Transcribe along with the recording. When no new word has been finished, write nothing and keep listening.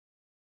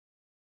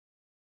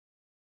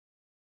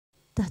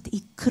dat u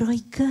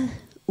kruike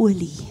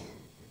olie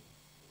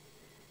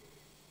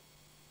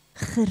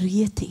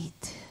gereed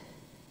het,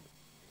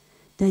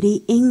 dat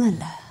die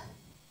engele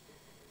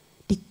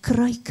die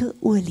kruike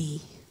olie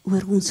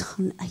oor ons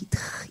gaan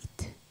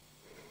uitgiet.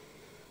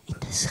 En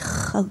dis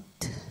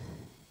goud.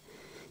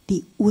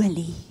 Die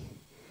olie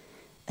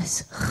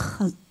is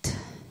goud.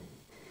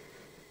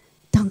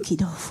 Dankie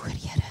daarvoor,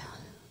 Here.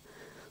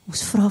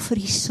 Ons vra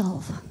vir die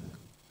salwing.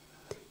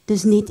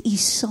 Dis net u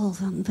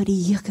salwing wat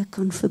die juke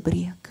kan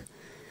verbreek.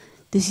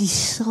 Dis die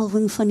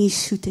salwing van die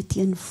soete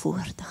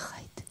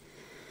teenwoordigheid.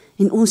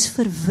 En ons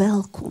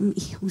verwelkom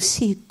u. Ons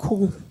sê,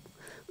 kom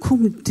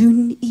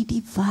doen u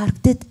die werk.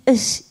 Dit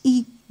is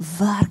u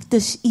werk,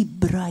 dis u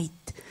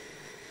bruid.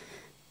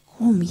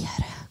 Kom,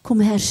 Here,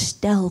 kom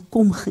herstel,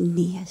 kom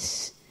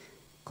genees.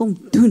 Kom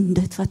doen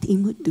dit wat u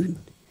moet doen.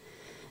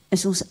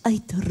 Is ons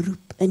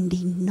uitroep in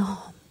die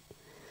naam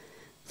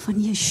van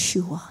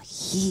Yeshua,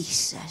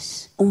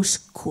 Jesus, ons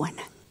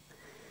koning.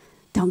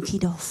 Dankie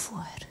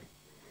daarvoor.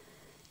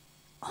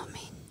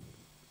 Amen.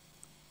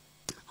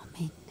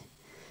 Amen.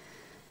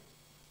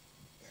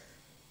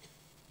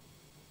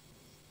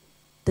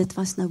 Dit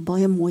was nou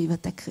baie mooi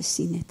wat ek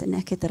gesien het, en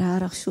ek het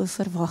regtig so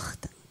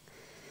verwagting,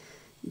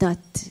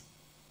 dat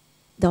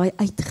daai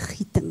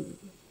uitgieting,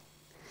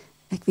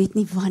 ek weet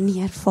nie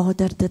wanneer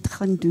Vader dit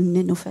gaan doen,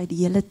 en of hy die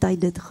hele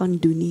tyd dit gaan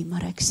doen nie,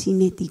 maar ek sien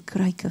net die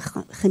kruike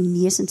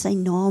genees, en sy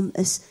naam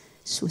is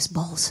soos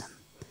balsem.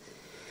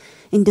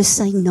 En dis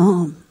sy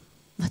naam,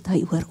 wat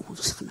hy oor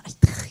ons gaan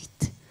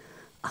uitgiet,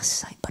 as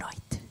sy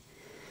bruid.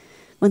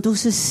 Want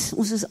ons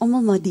is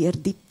almal maar deur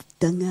diep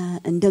dinge,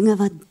 en dinge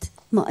wat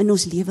maar in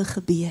ons lewe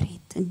gebeur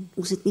het, en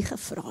ons het nie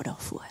gevra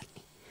daarvoor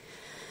nie.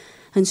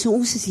 En so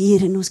ons is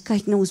hier, en ons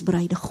kyk na ons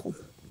bruidegom,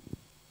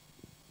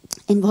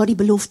 en waar die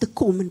belofte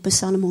kom in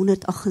Psalm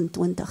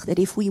 128, that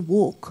if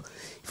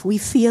we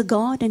fear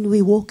God and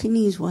we walk in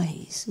his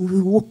ways, and we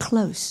walk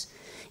close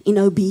in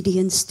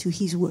obedience to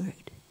his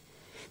word,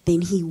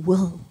 then he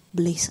will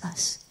bless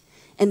us.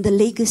 And the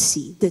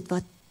legacy, dit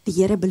wat die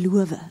Here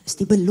beloof, is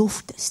die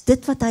beloftes.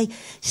 Dit wat hy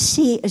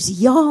sê is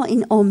ja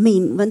en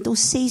amen, want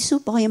ons sê so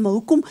baie, maar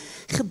hoekom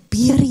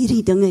gebeur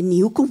hierdie dinge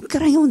nie? Hoekom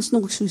kry ons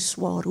nog so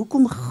swaar?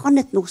 Hoekom gaan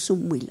dit nog so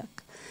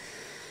moeilik?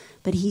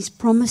 But he's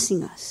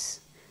promising us,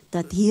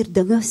 dat hier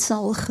dinge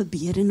sal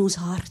gebeur in ons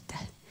harte,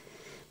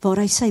 waar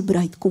hy sy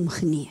bruid kom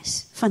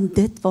genees, van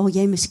dit waar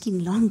jy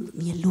miskien lank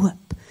mee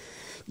loop,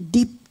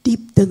 diep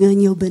dinge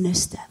in jou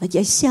binneste, wat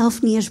jy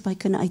self nie eers by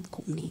kan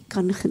uitkom nie,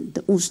 kan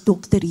ons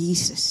dokter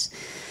Jesus,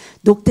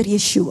 dokter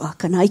Yeshua,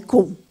 kan hy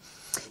kom,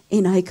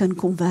 en hy kan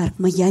kom werk,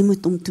 maar jy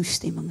moet hom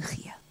toestemming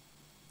gee.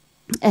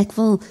 Ek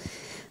wil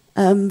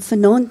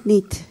vanaand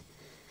net,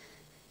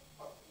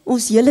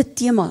 ons hele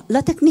thema,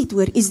 laat ek net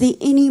hoor, is there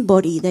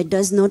anybody that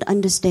does not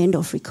understand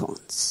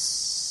Afrikaans?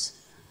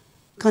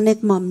 Kan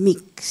ek maar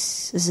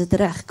mix? Is dit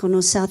reg? Kan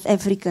ons South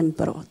African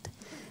praat?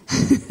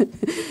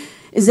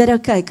 Is that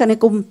okay? Kan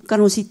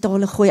ons die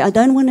tale gooi? I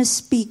don't want to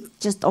speak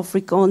just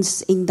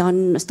Afrikaans, en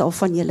dan is daar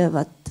van julle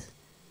wat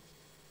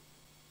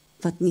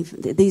nie,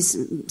 there's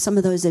some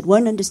of those that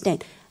won't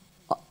understand.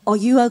 Are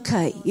you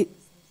okay?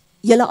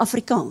 Julle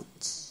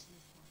Afrikaans?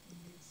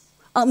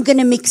 I'm going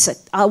to mix it.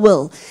 I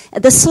will.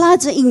 The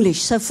slides are English,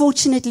 so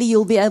fortunately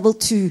you'll be able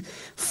to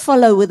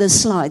follow with the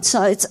slides.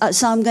 So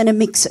I'm going to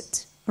mix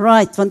it.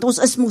 Right, want ons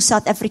is mos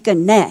South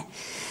African, né?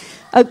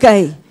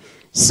 Okay.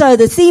 So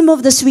the theme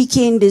of this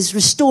weekend is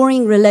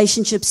restoring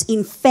relationships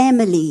in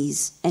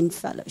families and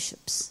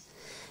fellowships.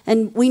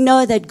 And we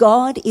know that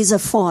God is a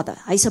father.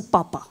 Hy's a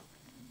papa.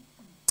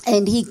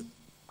 And he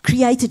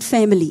created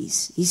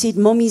families. He said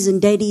mommies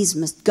and daddies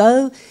must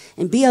go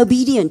and be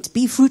obedient,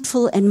 be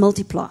fruitful and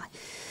multiply.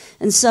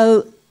 And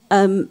so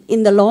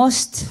in the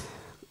last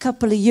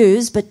couple of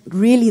years, but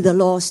really the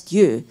last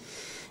year,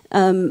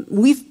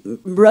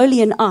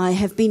 Rolly and I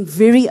have been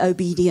very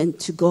obedient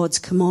to God's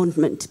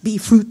commandment, be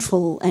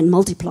fruitful and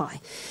multiply.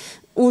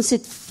 Ons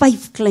het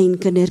 5 klein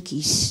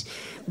kindertjies,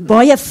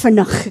 baie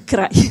vinnig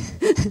gekry.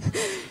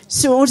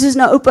 So ons is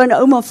nou oupa en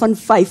ouma van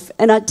 5,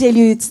 and I tell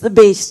you it's the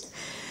best.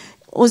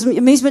 Ons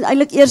mens moet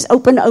eintlik eers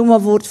oupa en ouma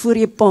word voor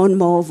jy pa en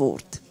ma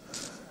word.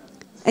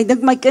 Ek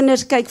dink my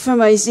kinders kyk vir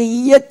my en sê,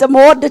 jette,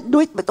 maar dit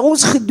nooit met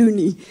ons gedoen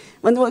nie,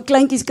 want my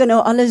kleintjies kan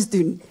nou alles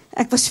doen.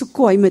 Ek was so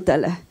kwaai met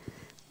hulle.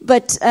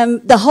 But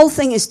the whole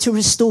thing is to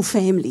restore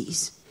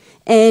families,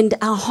 and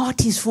our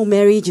heart is for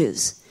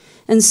marriages.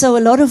 And so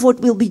a lot of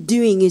what we'll be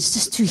doing is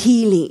just to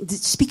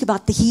speak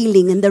about the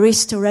healing and the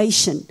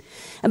restoration,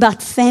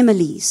 about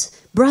families,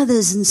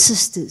 brothers and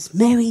sisters,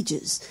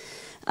 marriages,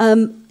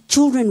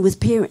 children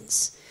with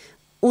parents.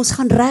 Ons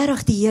gaan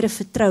regtig die Here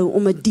vertrou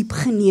om 'n diep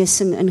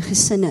genesing in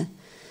gesinne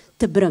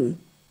te bring.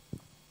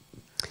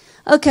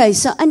 Okay,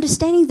 so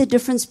understanding the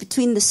difference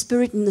between the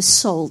spirit and the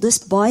soul, dis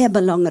baie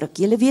belangrik.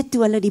 Julle weet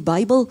toe hulle die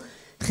Bybel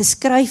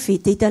geskryf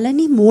het, het hulle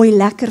nie mooi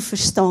lekker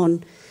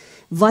verstaan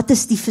wat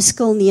is die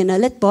verskil nie, en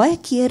hulle het baie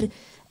keer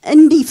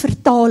in die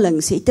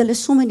vertalings, het hulle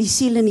sommer die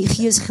siel en die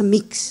gees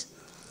gemix.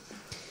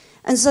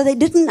 And so they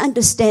didn't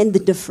understand the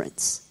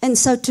difference. And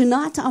so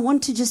tonight I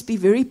want to just be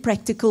very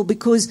practical,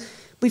 because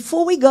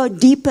before we go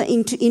deeper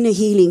into inner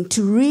healing,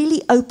 to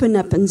really open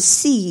up and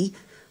see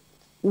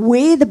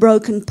where the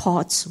broken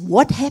parts,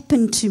 what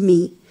happened to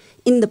me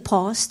in the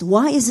past,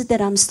 why is it that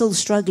I'm still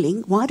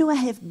struggling, why do I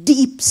have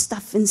deep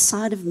stuff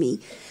inside of me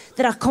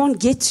that I can't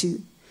get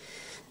to,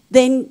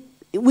 then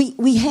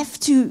we have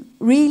to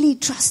really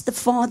trust the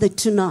Father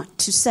tonight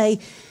to say,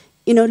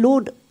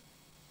 Lord,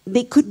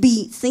 there could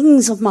be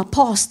things of my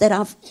past that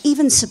I've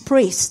even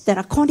suppressed, that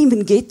I can't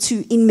even get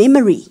to in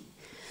memory.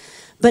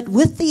 But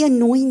with the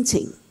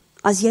anointing,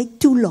 as jy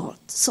toelaat,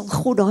 sal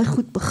God daai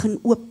goed begin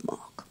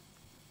oopmaak.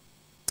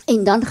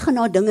 En dan gaan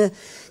daar dinge,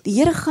 die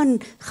Here gaan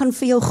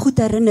vir jou goed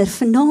herinner.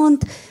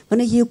 Vanaand,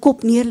 wanneer jy jou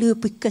kop neerlê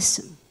op die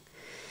kussing,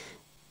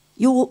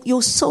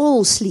 your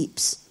soul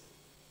sleeps,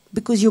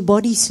 because your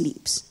body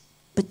sleeps,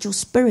 but your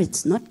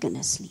spirit's not going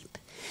to sleep.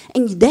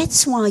 And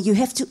that's why you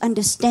have to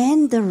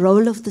understand the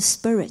role of the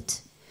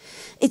Spirit.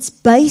 It's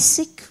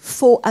basic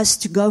for us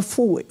to go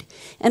forward.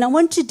 And I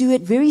want to do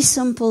it very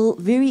simple,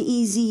 very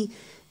easy,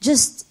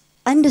 just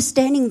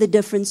understanding the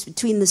difference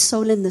between the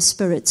soul and the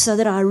spirit, so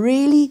that I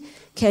really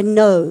can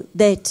know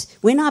that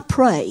when I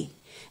pray,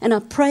 and I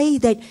pray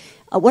that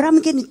what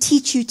I'm going to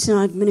teach you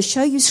tonight, I'm going to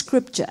show you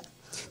scripture,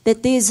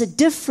 that there's a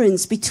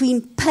difference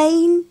between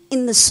pain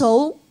in the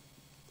soul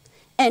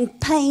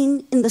and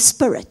pain in the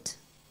spirit.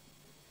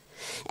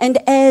 And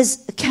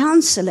as a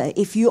counselor,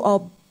 if you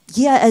are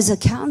here as a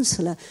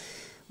counselor,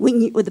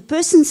 when the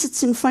person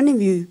sits in front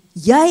of you,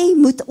 jy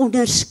moet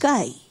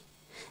onderskei.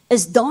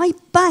 Is daai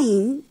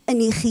pyn in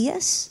die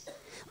gees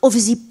of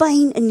is die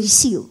pyn in die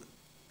siel?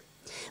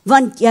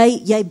 Want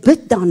jy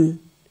bid dan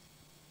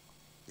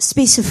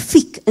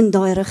spesifiek in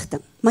daai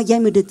rigting, maar jy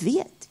moet dit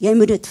weet, jy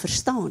moet dit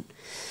verstaan.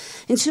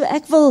 En so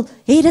ek wil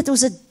hê dat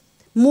ons dit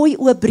mooi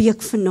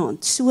oopbreek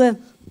vanaand. So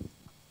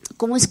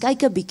kom ons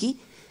kyk 'n bietjie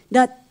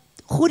dat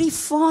God die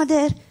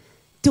Vader,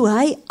 toe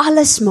hy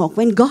alles maak,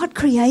 when God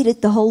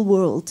created the whole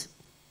world,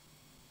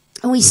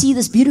 and we see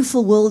this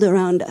beautiful world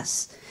around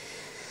us.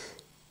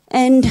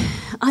 And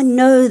I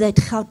know that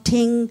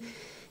Gauteng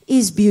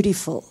is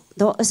beautiful.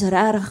 Daar is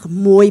regtig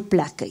mooi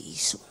plekke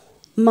hierso.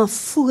 Maar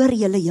voor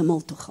julle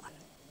hemel toe gaan,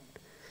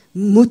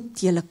 moet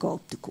julle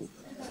Kaap toe kom.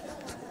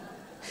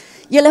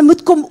 Julle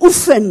moet kom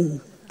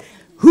oefen.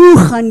 Hoe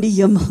gaan die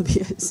hemel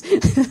wees?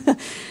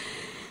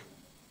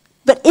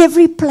 But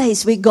every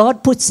place where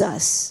God puts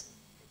us,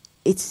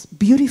 it's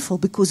beautiful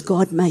because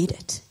God made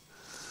it.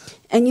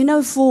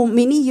 And for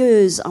many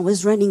years I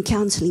was running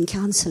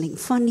counseling.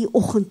 Van die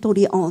oggend tot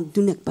die aand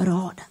doen ek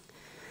berading.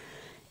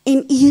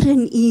 En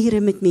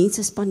ure met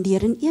mense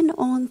spandeer. En een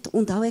aand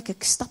onthou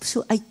ek stap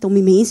so uit om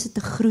die mense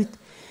te groet.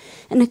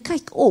 En ek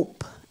kyk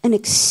op en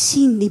ek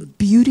sien die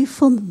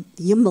beautiful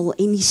hemel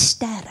en die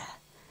sterre.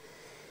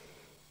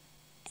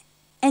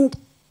 And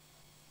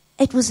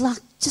it was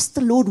like just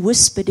the Lord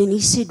whispered and he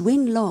said,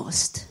 when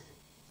last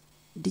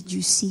did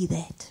you see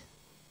that?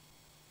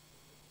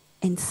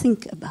 And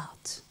think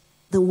about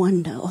the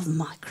wonder of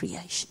my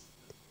creation.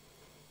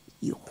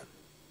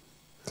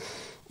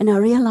 And I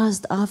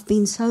realized I've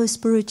been so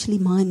spiritually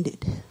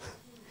minded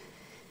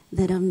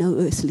that I'm no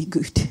earthly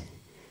good.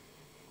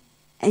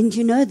 And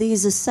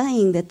there's a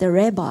saying that the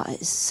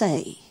rabbis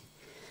say,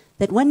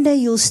 that one day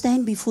you'll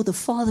stand before the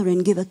Father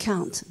and give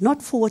account,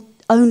 not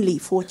only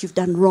for what you've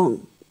done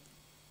wrong,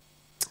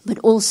 but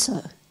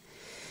also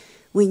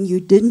when you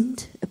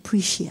didn't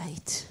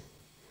appreciate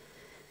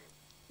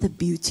the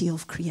beauty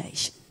of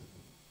creation.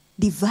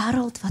 Die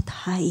wêreld wat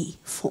hy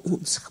vir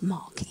ons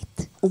gemaak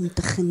het om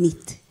te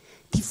geniet.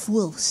 Die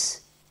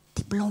voëls,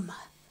 die blomme,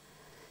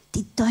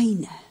 die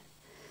tuine.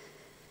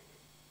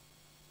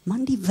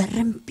 Man, die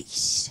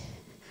wurmpies.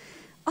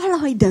 Al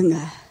daai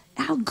dinge.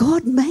 How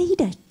God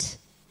made it.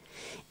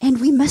 And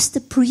we must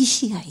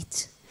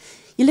appreciate.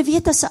 Julle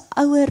weet as 'n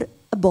ouer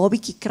 'n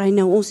babietjie kry,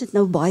 nou ons het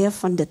nou baie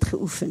van dit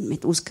geoefen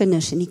met ons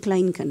kinders en die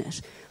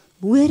kleinkinders.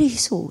 Hoor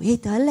hierso,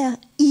 het hulle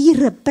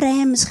ure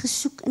prams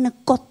gesoek en 'n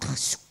kot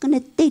gesoek en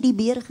 'n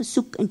teddybeer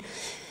gesoek en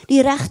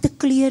die regte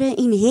klere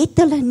en het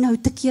hulle nou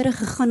te kere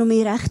gegaan om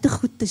die regte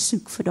goed te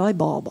soek vir daai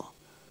baba.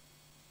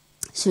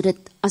 So dat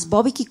as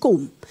babietjie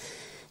kom,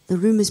 the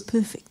room is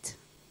perfect.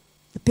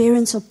 The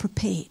parents are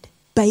prepared.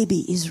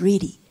 Baby is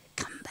ready.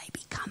 Come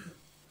baby, come.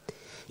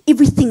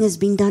 Everything has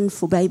been done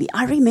for baby.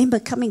 I remember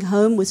coming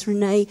home with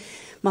Renee,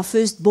 my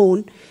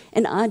firstborn,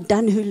 and I'd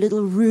done her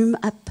little room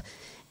up.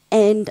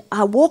 And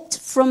I walked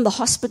from the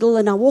hospital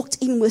and I walked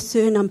in with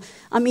her and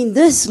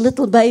this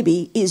little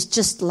baby is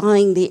just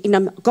lying there and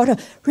I'm got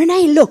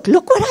Renee, look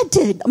what I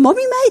did.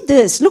 Mommy made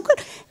this. Look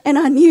what, and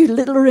I knew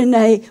little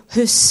Renee,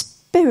 her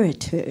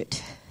spirit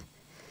heard.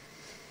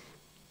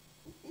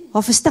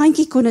 Haar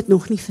verstandjie kon dit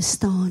nog nie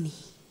verstaan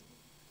nie.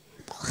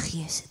 Maar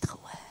Gees het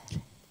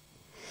gehoor.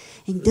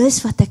 En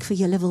dis wat ek vir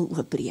julle wil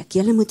oopbreek.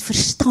 Julle moet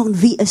verstaan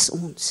wie is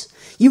ons.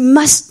 You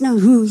must know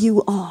who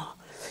you are.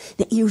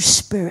 That you're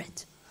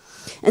spirit.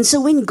 And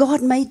so when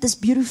God made this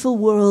beautiful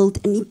world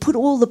and he put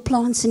all the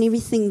plants and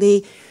everything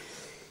there,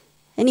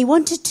 and he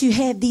wanted to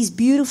have these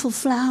beautiful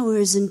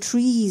flowers and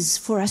trees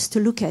for us to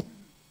look at,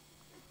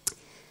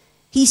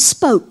 he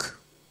spoke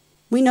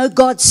We know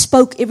God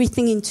spoke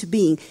everything into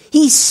being.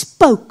 He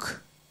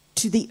spoke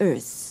to the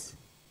earth.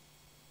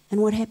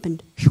 And what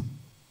happened? Phew,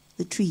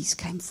 the trees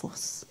came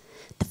forth.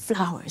 The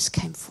flowers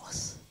came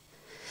forth.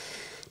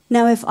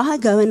 Now if I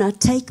go and I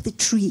take the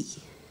tree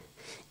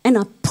and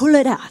I pull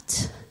it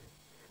out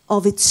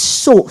of its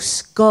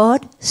source,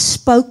 God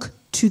spoke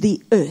to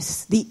the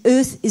earth. The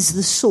earth is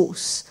the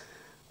source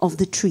of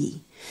the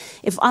tree.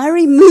 If I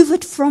remove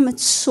it from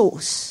its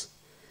source,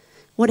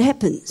 what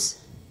happens?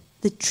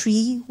 The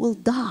tree will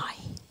die.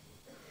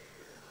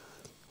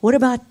 What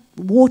about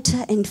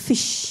water and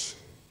fish?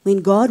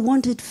 When God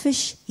wanted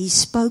fish, He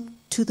spoke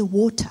to the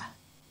water.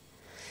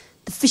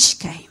 The fish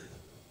came.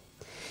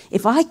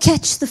 If I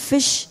catch the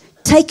fish,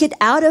 take it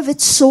out of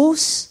its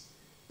source,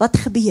 wat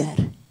gebeur?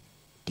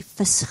 Die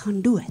vis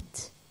gaan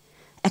dood.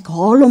 Ek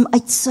haal hom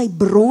uit sy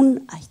bron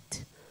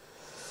uit.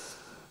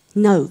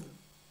 Nou,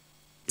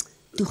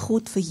 toe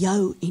God vir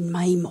jou en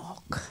my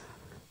maak,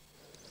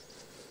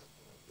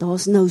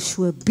 daar's nou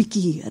so 'n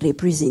bietjie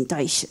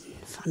representation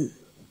van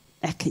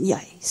ek en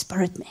jy,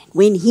 spirit man.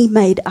 When He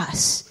made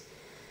us,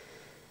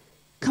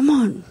 come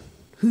on,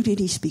 who did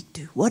He speak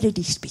to? What did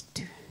He speak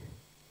to?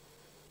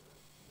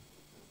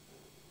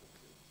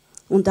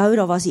 Onthou,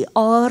 daar was die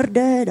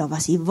aarde, daar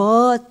was die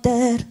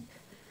water,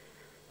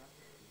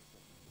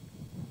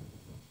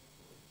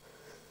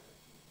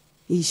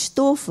 die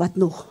stof, wat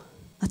nog?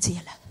 Wat sê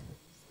julle?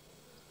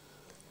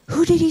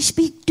 Who did He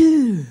speak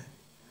to?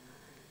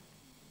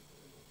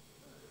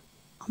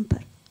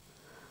 Amper.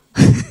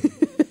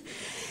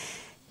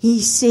 He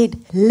said,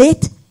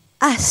 let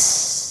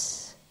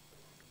us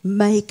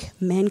make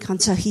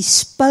mankind. So He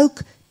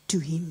spoke to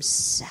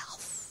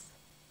Himself.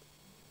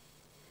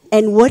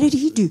 And what did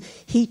He do?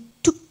 He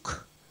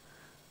took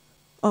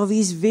of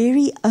His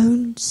very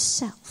own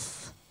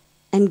self.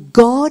 And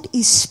God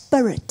is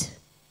spirit.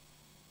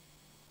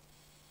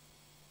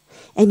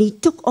 And He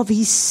took of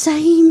His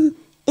same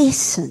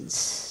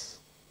essence.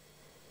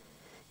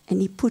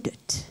 And He put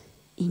it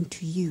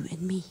into you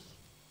and me.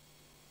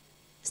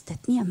 Is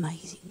dit nie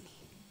amazing nie?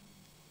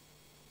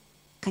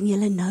 Kan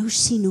julle nou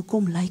sien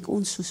hoekom lyk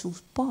ons soos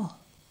ons pa?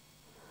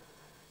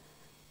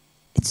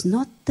 It's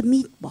not the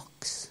meat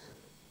box.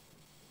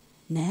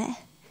 Nee,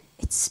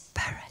 it's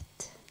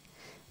spirit.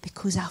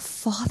 Because our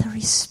Father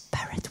is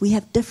spirit. We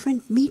have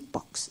different meat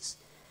boxes,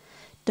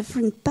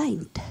 different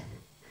paint.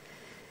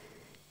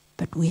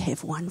 But we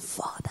have one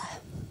Father.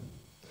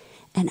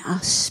 And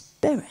our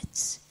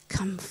spirits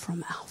come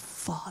from our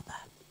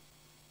Father.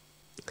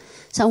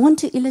 So I want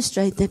to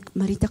illustrate that.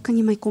 Marita, kan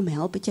jy my kom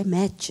help met jou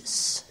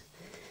matches?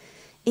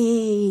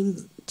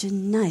 En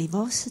Janai,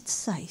 waar sit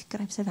sy?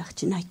 Kryp sy weg.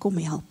 Janai, kom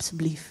help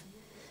asseblief.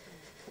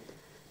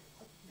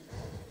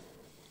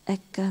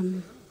 Ek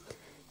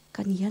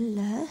kan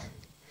julle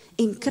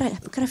en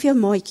kryf jou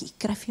maatjie,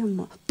 kryf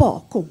jou pa,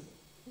 kom.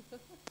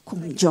 Kom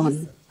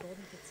John.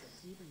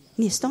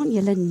 Nee, staan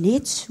julle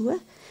net so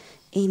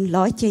en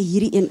laat jy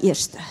hierdie een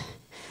eerste.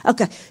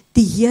 Okay,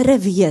 die Here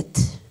weet.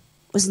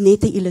 Was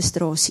net 'n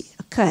illustrasie.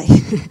 Okay.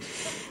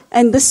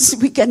 And this is,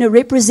 we're going to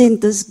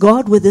represent this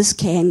God with this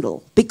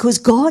candle. Because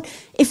God,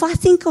 if I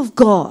think of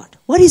God,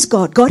 what is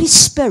God? God is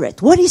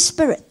spirit. What is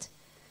spirit?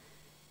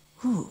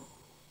 Ooh,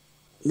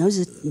 knows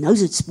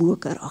it's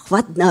spoker.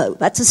 What? No,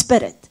 that's a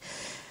spirit.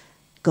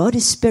 God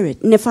is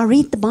spirit. And if I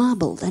read the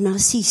Bible, then I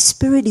see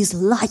spirit is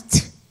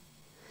light.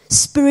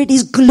 Spirit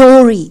is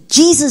glory.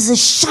 Jesus is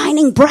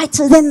shining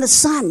brighter than the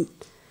sun.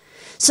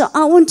 So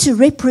I want to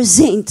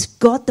represent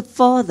God the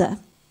Father.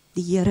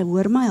 Die Here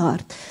hoor my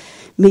hart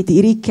met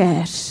hierdie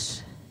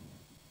kers.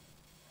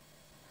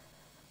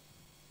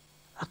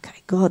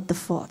 Okay, God the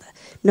Father.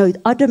 Nou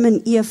Adam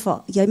en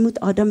Eva, jy moet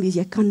Adam wees,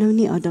 jy kan nou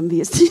nie Adam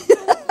wees nie.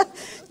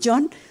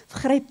 John,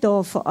 gryp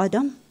daar vir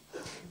Adam.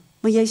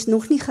 Maar jy's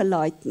nog nie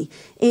gelaaid nie.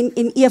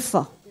 En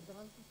Eva.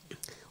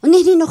 Oh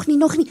nee, nog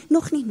nie.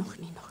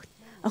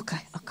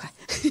 Okay.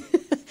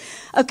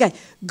 Okay,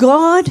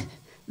 God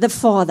the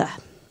Father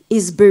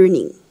is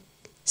burning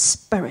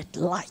spirit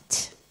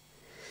light.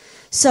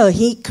 So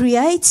He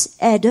creates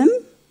Adam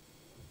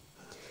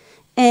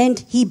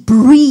and He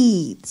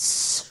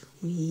breathes.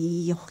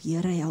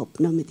 Here help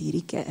nou met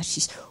hierdie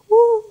kersies.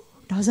 Ooh,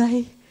 daar's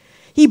hy.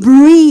 He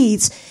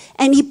breathes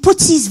and He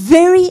puts His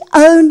very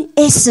own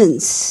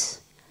essence.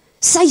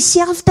 Sy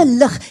selfde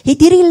lig, het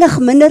hierdie lig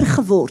minder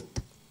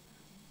geword.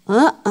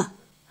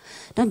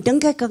 Dan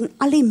dink ek aan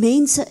al die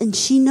mense in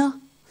China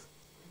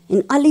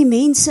en al die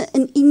mense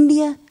in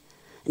Indië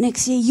en ek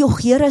sê,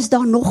 Here, is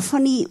daar nog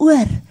van U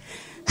oor?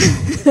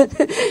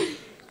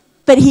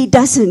 But He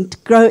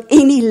doesn't grow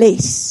any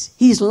less.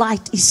 His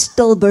light is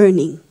still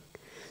burning.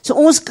 So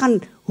ons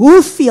kan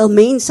hoeveel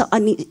mense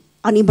aan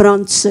die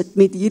brand sit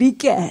met hierdie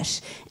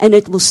kers and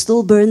it will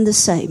still burn the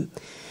same.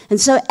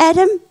 And so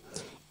Adam,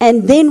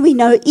 and then we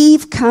know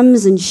Eve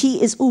comes and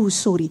she's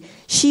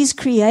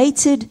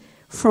created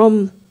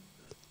from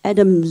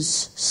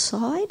Adam's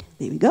side.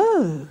 There we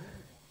go.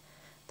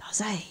 Daar's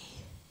hy.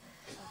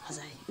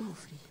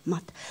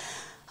 Mat.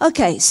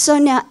 Okay, so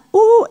now,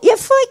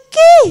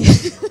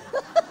 Efakie.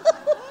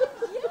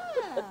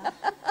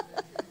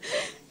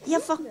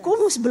 Eva,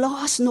 kom ons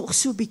blaas nog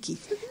so bietjie.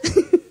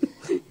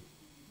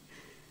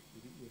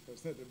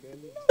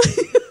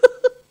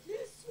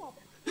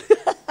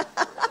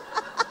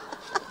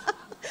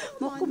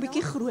 Maak hom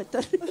bietjie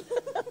groter.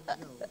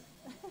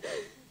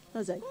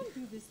 Wat sê?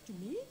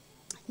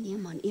 Nee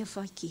man,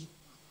 Evaatjie.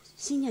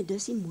 Sien jy,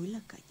 dis die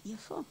moeilikheid,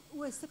 Eva.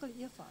 O, sukkel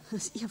Eva.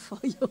 Dis Eva,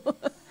 ja.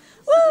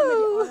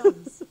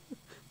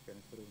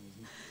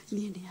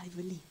 Nee, hy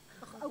wil nie.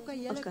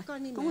 Okay, julle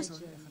kan nie kom ons,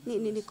 mee.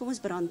 nee, kom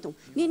ons brand hom.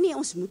 Nee,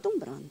 ons moet hom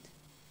brand.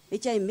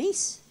 Het jy 'n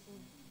mes?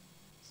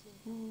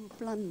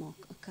 Plan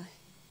maak, okay.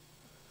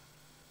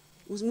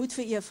 Ons moet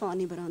vir Eva aan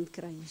die brand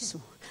kry hierso.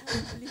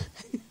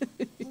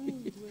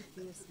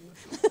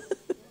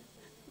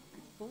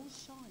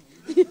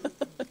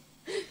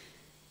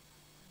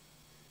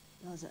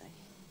 Daar's hy.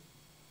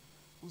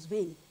 Ons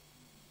wen.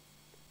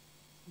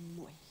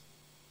 Mooi.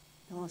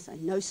 Daar's hy.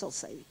 Nou sal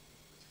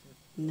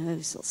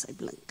sy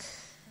blink.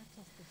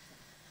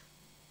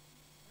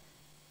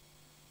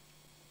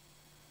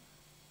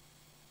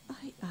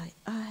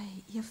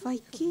 Ai,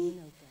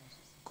 Evaatjie.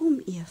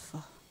 Kom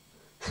Eva.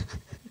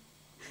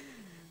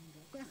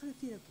 Ek gaan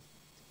vir jou.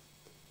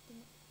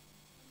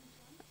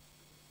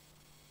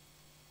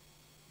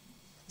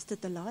 Is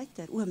dit 'n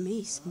lighter? O,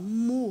 mens,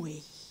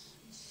 mooi.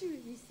 Sjoe,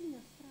 jy sien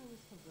 'n vrou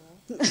is gewaar.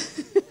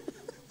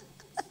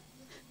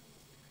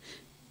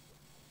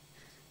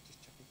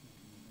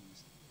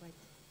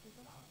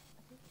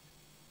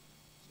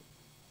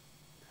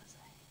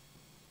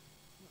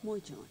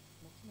 Mooi, John.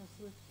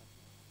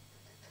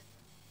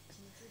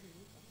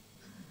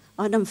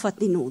 Adam vat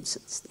nie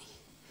nonsens nie.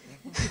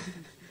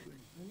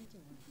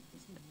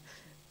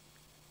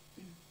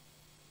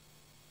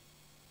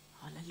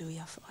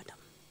 Halleluja vir Adam.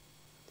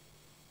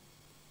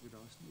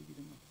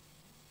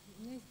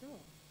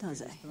 Daar's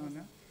hy.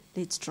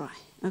 Let's try.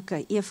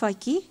 Okay,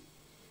 Evaatjie.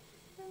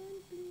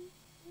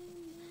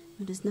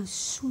 Dit is nou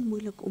so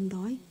moeilik om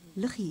daai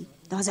liggie.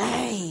 Daar's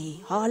hy.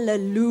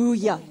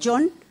 Halleluja.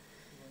 John,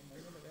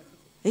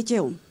 het jy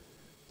hom?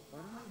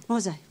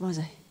 Waar's hy?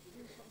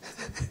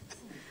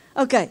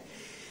 Okay.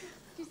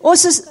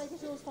 Ons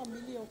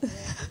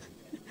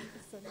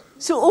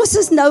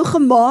is nou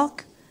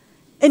gemaak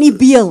in die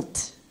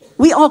beeld.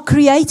 We are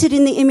created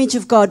in the image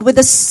of God with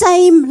the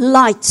same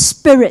light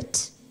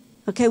spirit.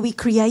 Okay, we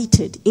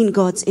created in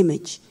God's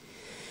image.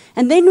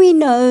 And then we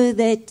know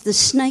that the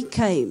snake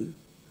came.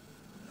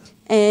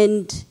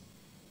 And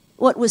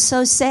what was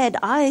so sad,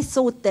 I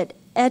thought that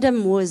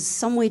Adam was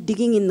somewhere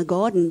digging in the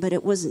garden, but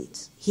it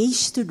wasn't. He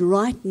stood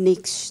right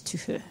next to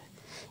her.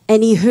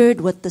 And he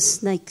heard what the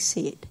snake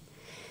said.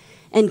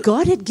 And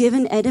God had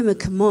given Adam a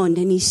command,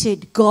 and he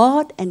said,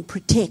 guard and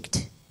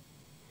protect.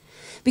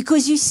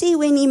 Because you see,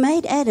 when he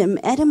made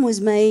Adam was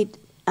made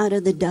out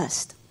of the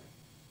dust.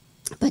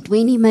 But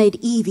when he made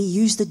Eve, he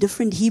used a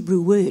different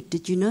Hebrew word.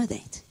 Did you know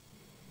that?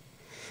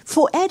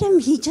 For Adam,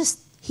 he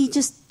just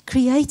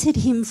created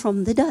him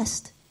from the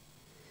dust.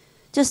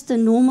 Just a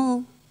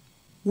normal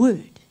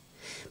word.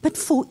 But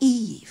for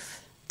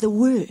Eve, the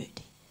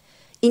word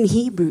in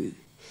Hebrew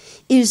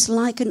is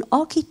like an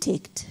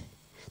architect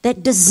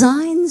that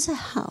designs a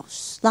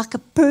house, like a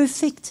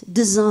perfect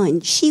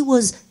design. She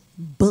was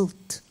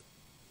built.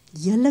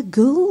 Julle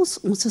girls,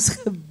 ons is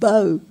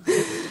gebou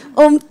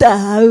om te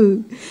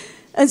hou.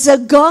 And so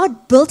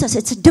God built us.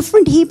 It's a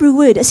different Hebrew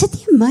word. Is dit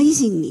nie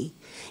amazing nie?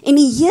 En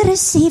die Here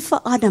sê vir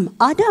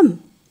Adam,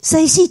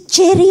 sy is die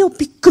cherry op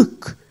die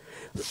koek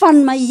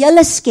van my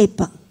hele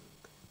skepping.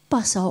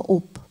 Pas haar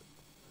op.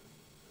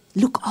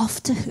 Look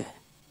after her.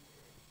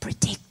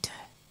 Protect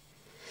her.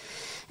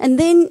 And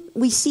then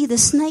we see the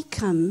snake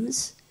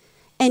comes,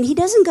 and he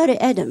doesn't go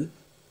to Adam.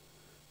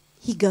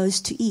 He goes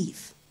to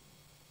Eve.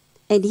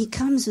 And he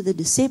comes with a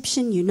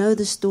deception. You know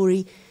the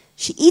story.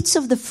 She eats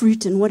of the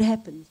fruit, and what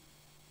happens?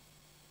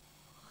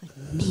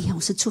 Nee,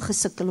 ons het so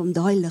gesukkel om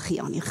daai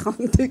liggie aan die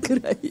gang te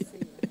kry.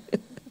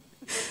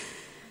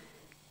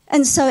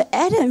 And so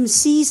Adam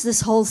sees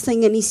this whole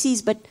thing, and he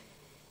sees, but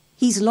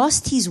he's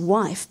lost his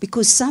wife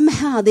because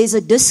somehow there's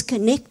a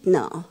disconnect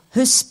now.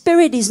 Her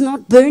spirit is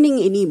not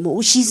burning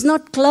anymore. She's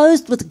not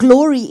clothed with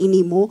glory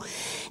anymore.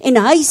 En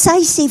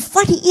sy sê,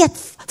 vat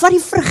die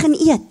vrug en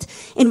eet.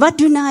 En wat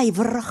doen hy?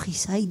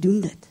 Wraggies, hy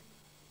doen dit.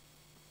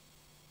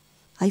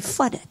 Hy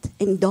vat dit.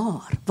 En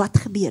daar, wat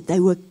gebeur? They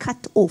were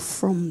cut off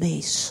from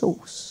their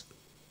source.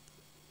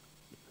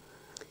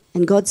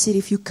 And God said,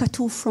 if you cut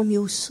off from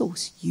your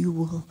source, you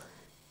will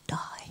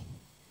die.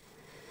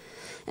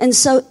 And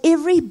so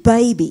every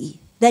baby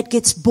that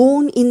gets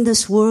born in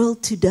this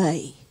world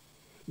today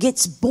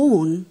gets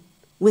born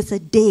with a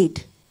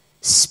dead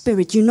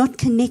spirit. You're not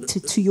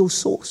connected to your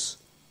source.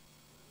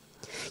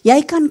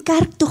 Jy kan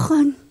kerk toe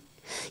gaan.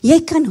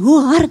 Jy kan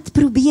hoe hard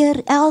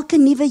probeer elke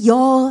nuwe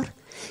jaar.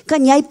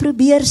 Kan jy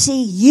probeer sê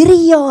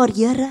hierdie jaar,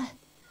 Here?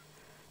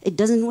 It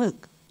doesn't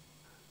work.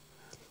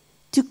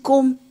 Toe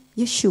kom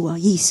Yeshua,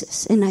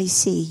 Jesus, en hy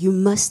sê, you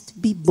must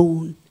be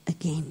born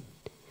again.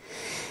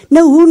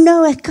 Nou hoe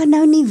nou, ek kan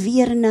nou nie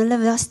weer, en hulle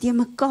was te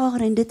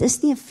mekaar, en dit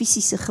is nie 'n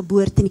fisiese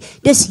geboorte nie,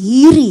 dis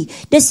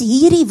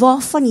hierdie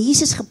waarvan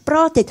Jesus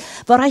gepraat het,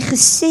 waar hy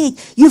gesê het,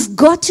 you've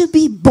got to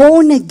be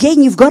born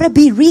again, you've got to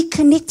be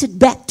reconnected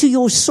back to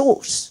your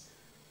source.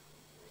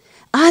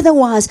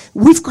 Otherwise,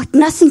 we've got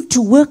nothing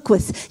to work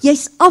with.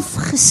 Jy's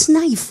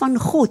afgesny van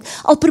God,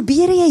 al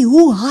probeer jy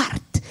hoe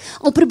hard,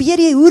 al probeer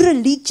jy hoe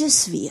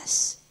religious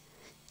wees,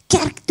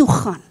 kerk toe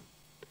gaan,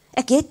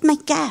 ek het my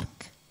kerk,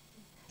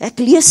 ek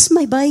lees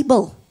my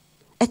Bybel,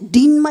 ek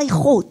dien my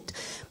God,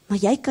 maar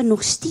jy kan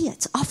nog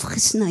steeds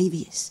afgesny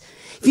wees.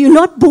 If you're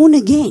not born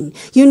again,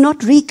 you're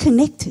not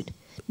reconnected.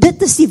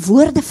 Dit is die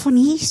woorde van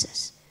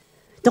Jesus.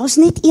 Daar's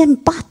net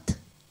een pad.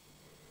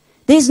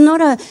 There's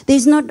not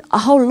a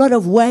whole lot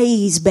of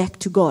ways back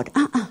to God.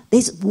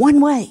 There's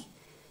one way.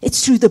 It's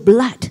through the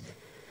blood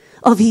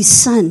of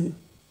his son,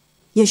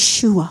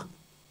 Yeshua.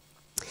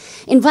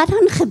 En wat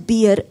dan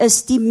gebeur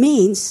is die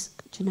mens,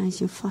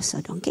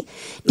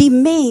 die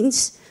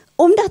mens,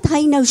 omdat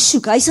hy nou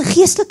soek, hy's 'n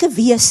geestelike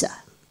wese.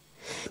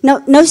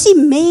 Nou is die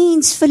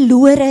mens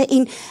verlore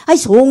en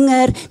hy's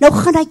honger, nou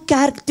gaan hy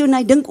kerk toe en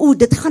hy dink,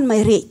 dit gaan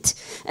my red.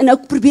 En nou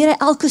probeer hy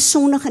elke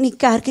Sondag in die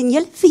kerk, en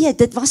jy weet,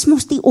 dit was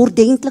mos die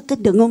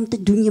ordentlike ding om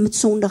te doen, jy moet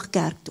Sondag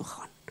kerk toe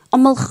gaan.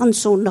 Almal gaan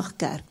Sondag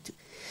kerk toe.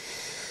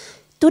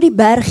 Tot die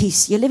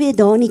bergies, jy weet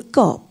daar in die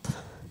Kaap,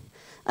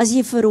 as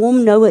jy vir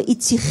hom nou 'n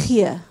ietsie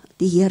gee,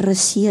 die Here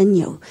seën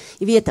jou.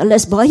 Jy weet, hulle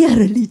is baie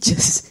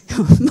religious,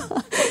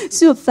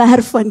 so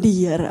ver van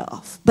die Here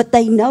af. But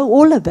they know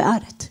all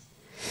about it.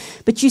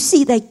 But you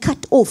see, they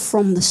cut off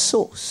from the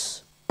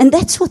source. And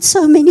that's what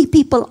so many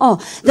people are.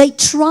 They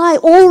try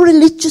all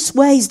religious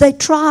ways. They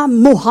try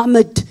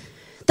Muhammad.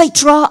 They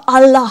try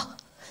Allah.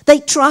 They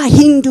try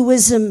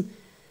Hinduism.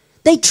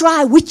 They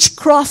try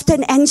witchcraft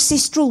and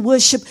ancestral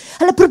worship.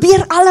 Hulle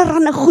probeer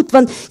allerhande goed,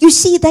 want you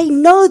see, they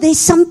know there's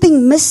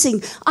something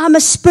missing. I'm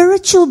a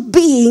spiritual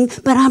being,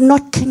 but I'm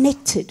not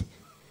connected.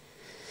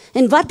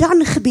 En wat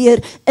dan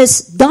gebeur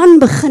is, dan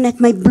begin ek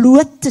my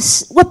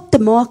oop te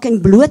maak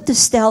en bloot te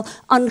stel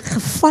aan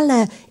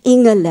gevalle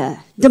engele,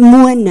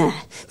 demone,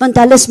 want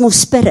hulle is mos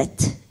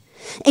spirit.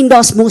 En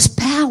daar's mos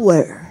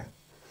power.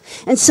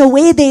 And so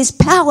where there's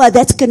power,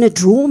 that's going to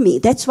draw me.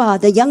 That's why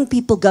the young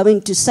people go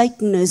into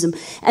Satanism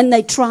and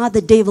they try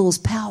the devil's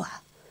power.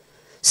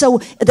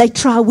 So they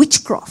try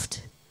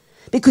witchcraft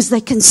because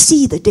they can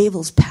see the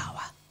devil's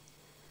power.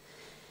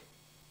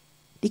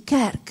 Die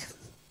kerk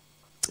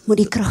moet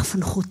die krag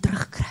van God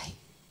terugkry.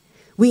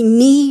 We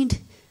need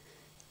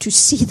to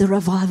see the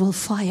revival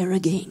fire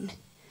again.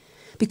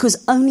 Because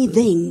only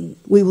then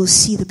we will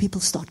see the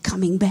people start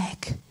coming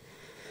back.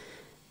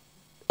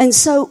 And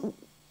so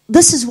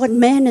this is what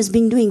man has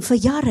been doing vir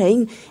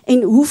jare,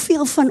 en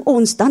hoeveel van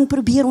ons, dan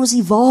probeer ons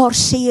die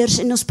waarsêers,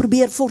 en ons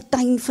probeer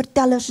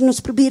fortuinvertellers, en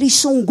ons probeer die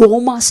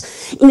songomas,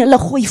 en hulle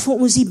gooi vir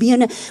ons die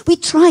bene. We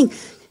trying,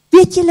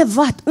 weet julle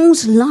wat,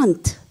 ons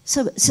land,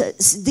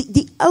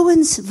 die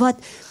ouens wat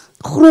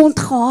grond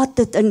gehad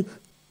het, en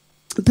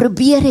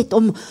probeer het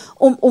om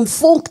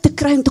volk te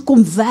kry om te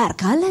kom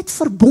werk, hulle het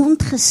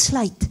verbond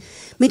gesluit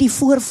met die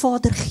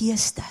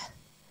voorvadergeeste.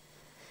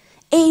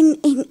 En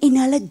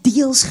hulle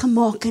deals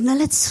gemaak, en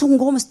hulle het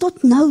songomas,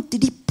 tot nou,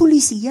 die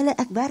polisie,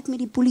 ek werk met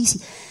die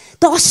polisie,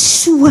 daar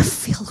is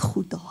soveel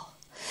goed daar,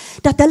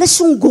 dat hulle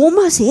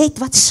songomas het,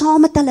 wat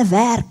saam met hulle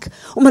werk,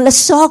 om hulle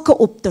sake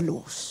op te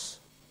los.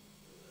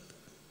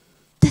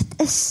 Dit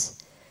is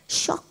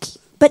shocking.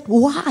 But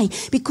why?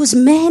 Because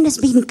man has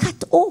been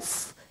cut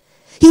off.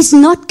 He's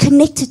not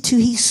connected to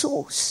his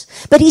source,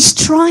 but he's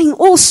trying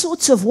all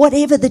sorts of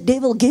whatever the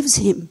devil gives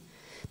him,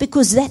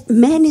 because that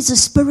man is a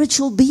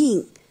spiritual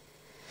being.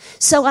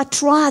 So I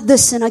try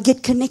this and I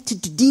get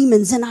connected to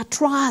demons and I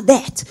try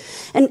that.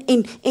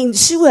 En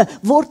so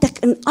word ek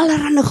in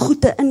allerhande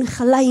goede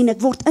ingelei en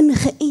ek word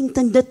ingeënt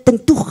in dit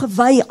en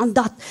toegewy aan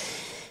dat.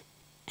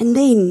 And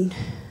then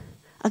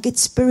I get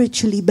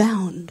spiritually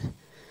bound.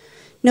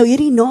 Nou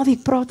hierdie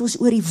naweek praat ons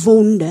oor die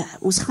wonde.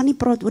 Ons gaan nie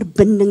praat oor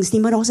bindings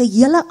nie, maar daar's 'n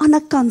hele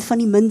ander kant van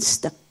die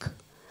muntstuk.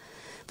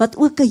 Wat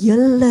ook 'n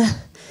hele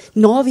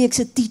naweek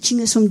se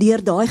teaching is om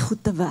deur daai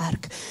goed te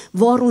werk,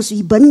 waar ons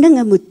die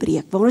bindinge moet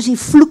breek, waar ons die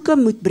vloeke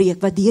moet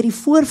breek, wat deur die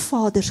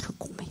voorvaders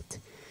gekom het.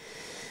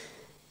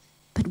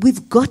 But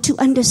we've got to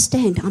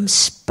understand, I'm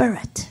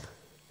spirit,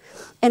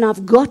 and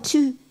I've got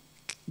to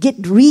get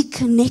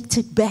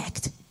reconnected back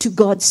to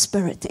God's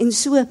spirit. En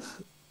so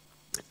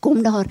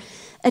kom daar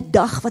 'n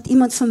dag wat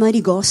iemand vir my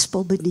die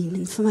gospel bedien,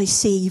 en vir my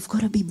sê, you've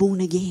got to be born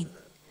again.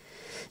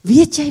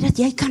 Weet jy dat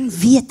jy kan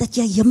weet dat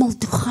jy hemel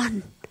toe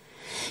gaan?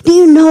 Do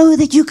you know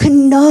that you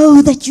can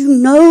know that you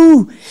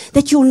know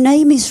that your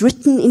name is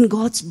written in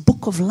God's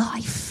book of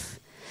life?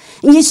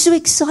 En jy is so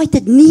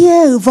excited.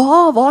 Nee,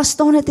 waar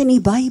staan dit in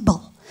die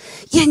Bybel?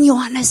 1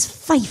 Johannes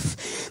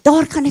 5.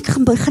 Daar kan ek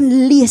gaan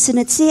begin lees en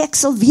dit sê ek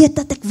sal weet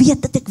dat ek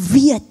weet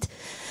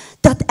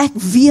dat ek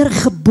weer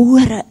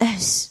gebore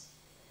is.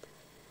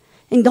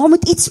 En daar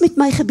moet iets met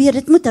my gebeur.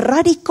 Dit moet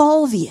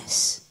radikaal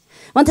wees.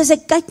 Want as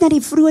ek kyk na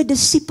die vroeë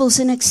disippels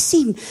en ek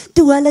sien,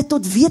 toe hulle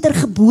tot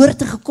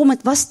wedergeboorte gekom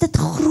het, was dit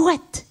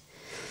groot.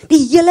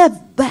 Die hele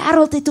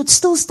wêreld het tot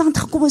stilstand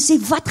gekom en sê,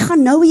 wat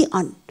gaan nou hier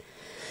aan?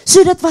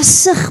 So dit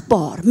was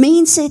sigbaar,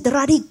 mense het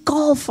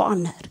radikaal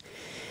verander.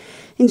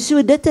 En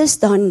so dit is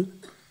dan,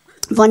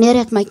 wanneer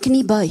ek my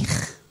knie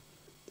buig,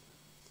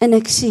 en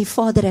ek sê,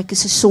 Vader, ek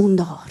is 'n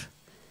sondaar.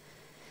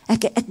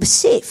 Ek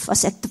besef,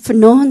 as ek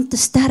vanaand te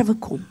sterwe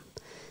kom,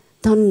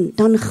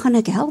 dan gaan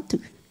ek hel toe.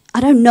 I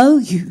don't know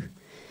you.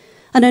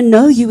 I don't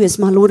know you as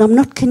my Lord. I'm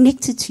not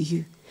connected to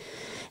you.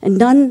 En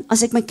dan,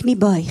 as ek my knie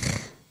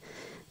buig,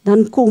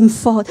 dan kom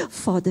Vader,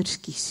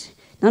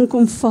 dan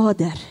kom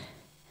Vader.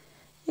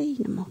 Hey,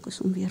 nou maak ons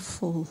hom weer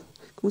vol.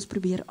 Kom ons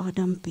probeer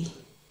Adampie.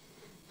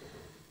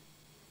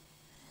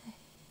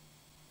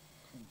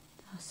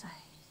 Daar sê.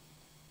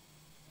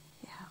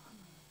 Ja.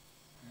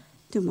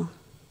 Toe maar.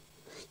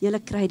 Julle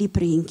kry die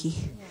prentjie.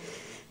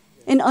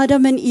 En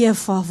Adam en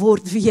Eva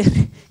word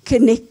weer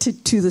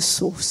connected to the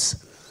source.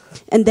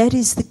 And that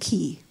is the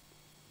key.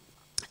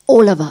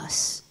 All of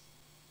us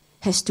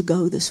has to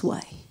go this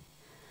way.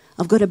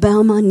 I've got to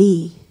bow my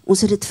knee.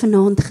 Ons het dit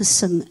vanaand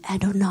gesing,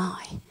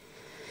 Adonai.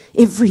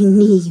 Every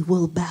knee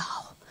will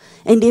bow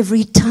and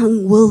every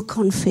tongue will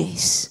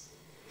confess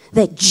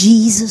that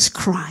Jesus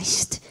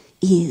Christ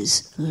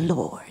is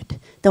Lord.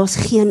 Daar's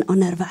geen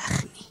ander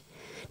weg nie.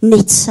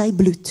 Net sy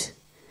bloed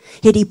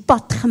het die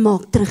pad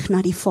gemaak terug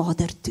na die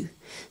Vader toe,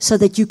 so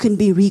that you can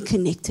be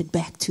reconnected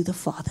back to the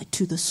Father,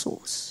 to the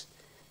source,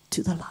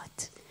 to the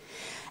light.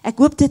 Ek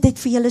hoop dit het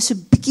vir julle so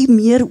 'n bietjie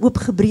meer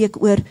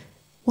oopgebreek oor,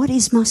 what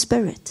is my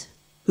spirit?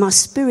 My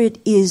spirit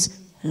is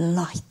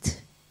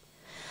light.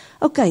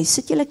 Okay,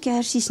 sit julle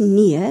kersies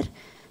neer,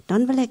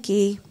 dan wil ek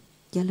hê,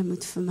 julle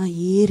moet vir my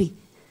hierdie,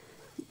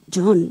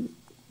 John,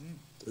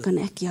 kan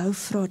ek jou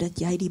vra dat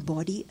jy die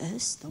body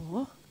is,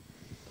 daar,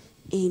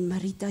 en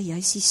Marita, jy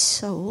is die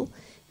soul,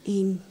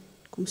 en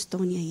kom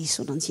staan jy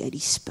hierso, dan is jy die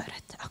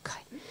spirit.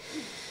 Okay.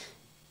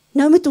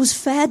 Nou moet ons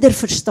verder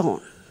verstaan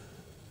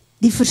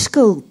die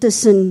verskil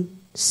tussen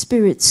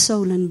spirit,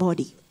 soul en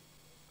body.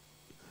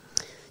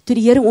 Toe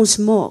die Here ons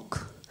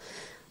maak,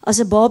 as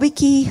 'n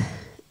babietjie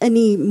in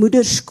die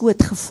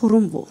moederskoot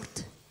gevorm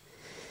word,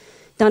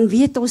 dan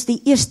weet ons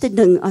die eerste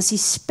ding, as die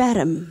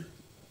sperm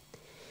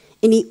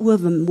en die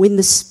ovum, when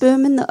the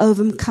sperm and the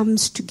ovum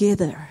comes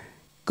together,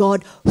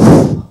 God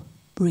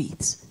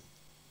breathes.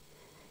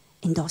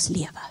 En daar's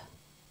lewe.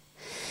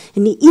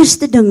 En die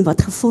eerste ding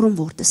wat gevorm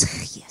word is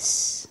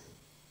gees.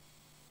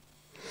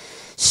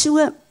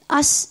 So,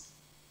 as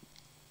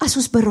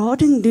ons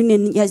berading doen,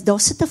 en daar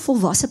sit 'n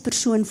volwasse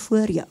persoon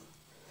voor jou,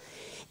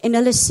 en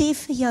hulle sê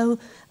vir jou,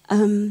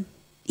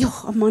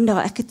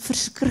 Amanda, ek het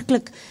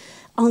verskriklik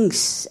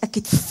angs, ek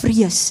het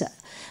vrese,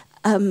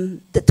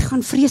 dit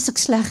gaan vreeslik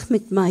sleg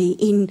met my,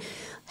 en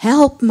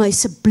help my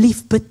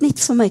asseblief, bid net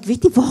vir my, ek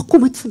weet nie waar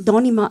kom dit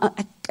vandaan nie, maar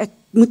ek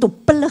moet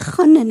op pille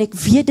gaan, en ek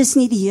weet dis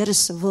nie die Here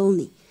se wil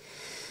nie.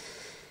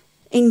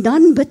 En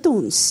dan bid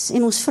ons,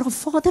 en ons vra,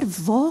 Vader,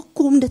 waar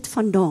kom dit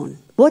vandaan?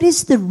 What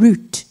is the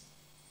root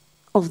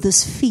of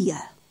this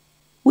fear?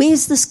 Where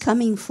is this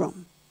coming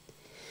from?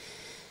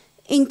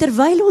 En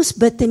terwyl ons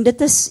bid, en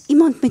dit is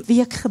iemand met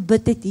wie ek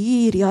gebid het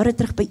hier, jare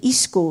terug by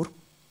Iskor,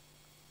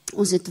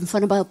 ons het in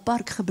Vanderbijl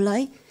Park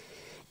gebly,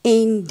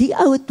 en die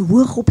ou het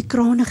hoog op die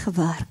krane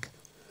gewerk,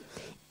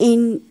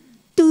 en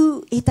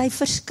toe het hy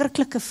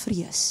verskriklike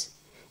vrees,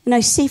 en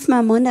hy sê vir my,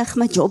 Amanda, ek gaan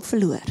my job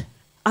verloor,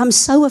 I'm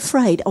so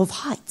afraid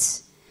of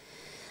heights,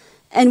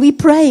 and we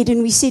prayed,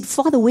 and we said,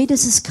 Father, where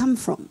does this come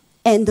from?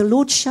 And the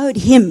Lord showed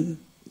him,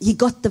 he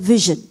got the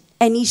vision,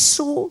 and he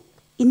saw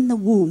in the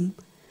womb,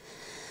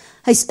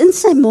 hy's in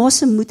sy ma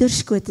se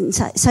moederskoot, en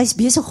sy's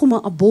besig om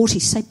 'n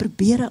aborsie, sy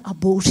probeer 'n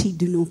aborsie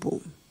doen op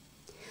hom.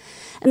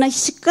 En hy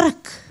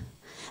skrik,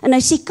 en hy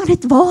sê, kan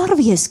dit waar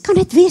wees? Kan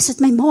dit wees, dat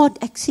my ma,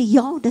 ek sê,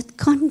 ja, dit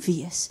kan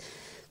wees.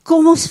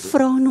 Kom ons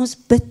vra en ons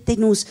bid,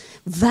 en ons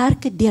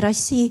werk het deur, hy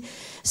sê,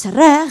 is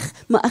reg,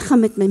 maar ek gaan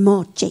met my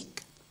ma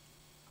check.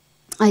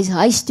 Hy is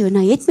huis toe, en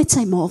hy het met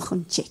sy ma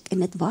gaan check, en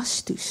dit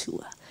was toe so.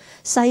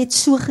 Sy het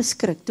so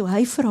geskrik, toe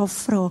hy vir haar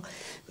vra,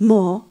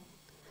 ma,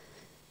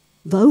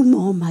 wou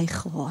ma my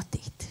gehad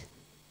het.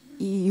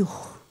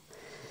 Joh,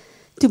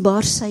 toe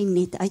baar sy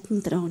net uit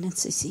in trane, en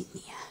sy sê,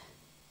 nee.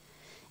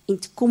 En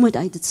toe kom het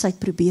uit, dat sy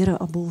probeer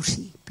 'n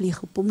aborsie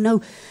pleeg op hom.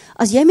 Nou,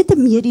 as jy met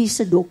 'n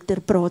mediese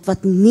dokter praat,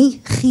 wat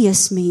nie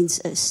geesmens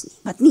is nie,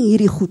 wat nie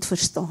hierdie goed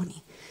verstaan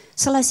nie,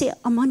 sal hy sê,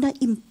 Amanda,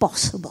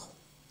 impossible.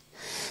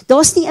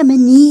 Daar's nie 'n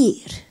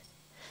manier,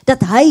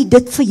 dat hy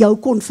dit vir jou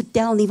kon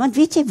vertel nie, want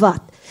weet jy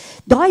wat,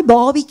 daai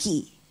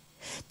babietjie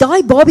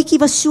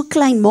was so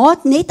klein, ma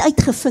het net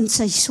uitgevind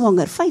sy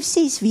swanger,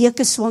 5-6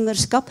 weke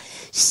swangerskap,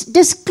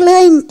 dis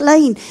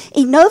klein,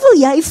 en nou wil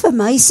jy vir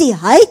my sê,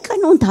 hy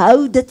kan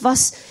onthou,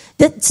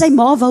 sy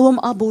ma wou hom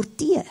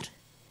aborteer,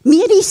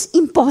 medies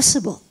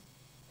impossible,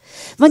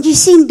 want jy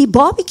sien, die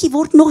babietjie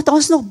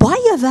daar's nog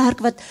baie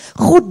werk wat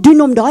God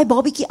doen om daai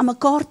babietjie aan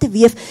mekaar te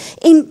weef,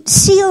 en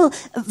siel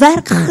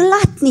werk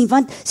glad nie,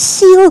 want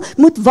siel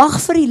moet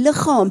wag vir die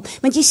liggaam,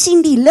 want jy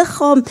sien, die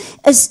liggaam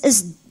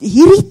is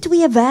hierdie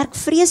twee werk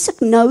vreeslik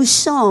nou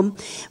saam,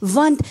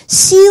 want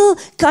siel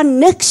kan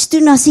niks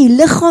doen as die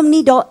liggaam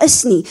nie daar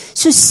is nie.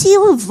 So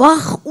siel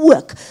wag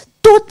ook,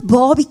 tot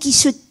babietjie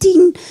so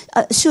 10,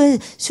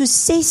 so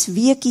 6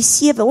 weekie,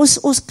 7,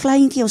 ons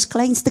kleintjie, ons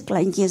kleinste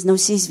kleintjie is nou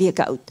 6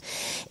 weke oud.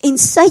 En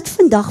sy het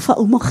vandag vir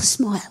ouma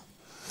gesmile.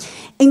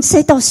 En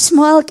sy het haar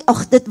smile,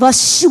 ag, dit was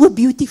so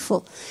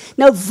beautiful.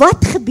 Nou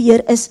wat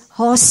gebeur is,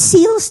 haar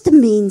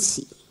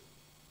sielsdimensie,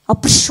 haar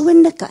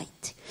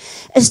persoonlikheid,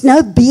 is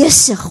nou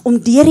besig om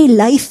deur die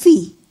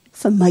lyfie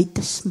vir my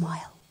te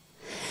smile.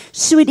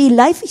 So die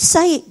lyfie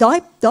sê,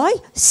 daai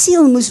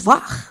siel moes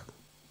wag.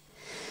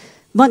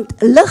 Want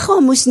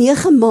liggaam moes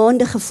 9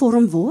 maande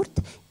gevorm word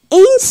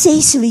en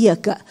 6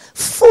 weke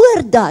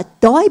voordat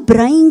daai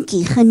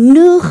breintjie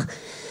genoeg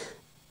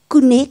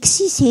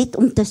konneksies het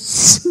om te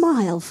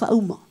smile vir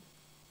ouma.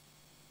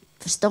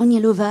 Verstaan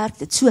jy hoe werk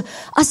dit? So,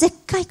 as ek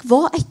kyk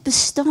waaruit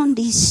bestaan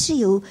die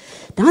siel,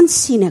 dan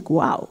sien ek,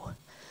 wow.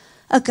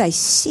 Okay,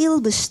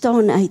 siel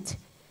bestaan uit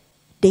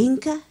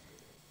denke,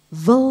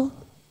 wil,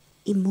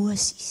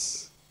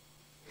 emosies.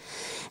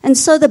 And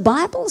so the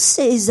Bible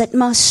says that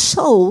my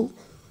soul,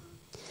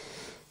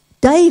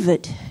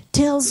 David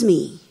tells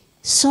me,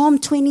 Psalm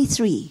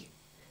 23,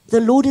 the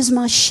Lord is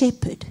my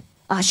shepherd,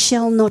 I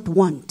shall not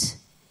want.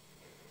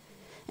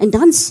 En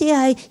dan sê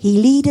hy, he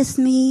leadeth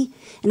me,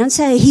 en dan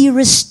sê hy, he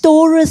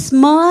restoreth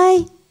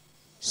my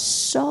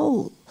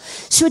soul.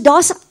 So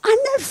daar's 'n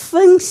ander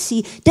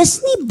funksie,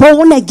 dis nie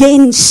born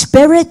again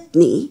spirit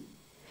nie.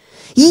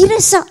 Hier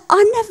is 'n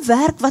ander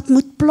werk wat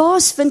moet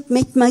plaasvind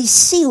met my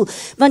siel,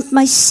 want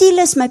my siel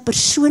is my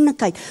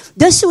persoonlikheid.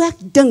 Dis hoe ek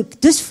dink,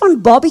 dis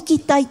van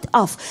babietjie tyd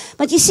af.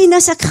 Want jy sien,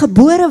 as ek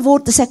gebore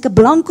word, is ek 'n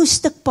blanko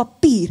stuk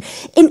papier,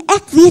 en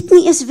ek weet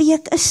nie eens wie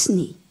ek is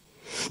nie.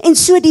 En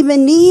so die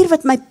manier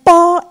wat my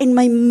pa en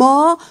my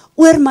ma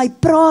oor my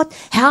praat,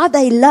 how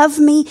they love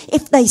me,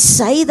 if they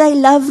say they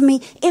love me,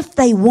 if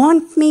they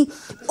want me,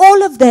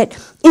 all of that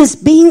is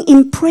being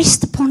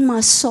impressed upon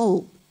my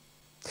soul.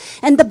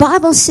 And the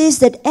Bible says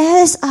that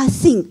as I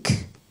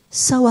think,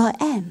 so I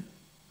am.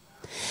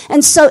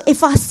 And so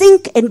if I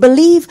think and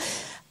believe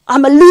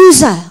I'm a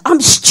loser,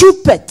 I'm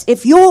stupid,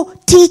 if your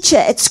teacher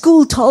at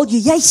school told you,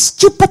 jy's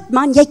stupid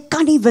man, jy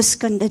kan nie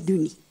wiskunde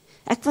doen nie.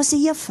 Ek was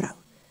 'n juffrou.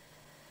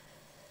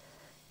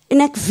 En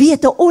ek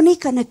weet, 'n onnie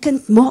kan 'n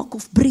kind maak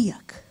of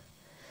breek.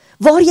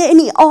 Waar jy in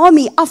die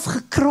army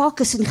afgekraak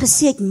is en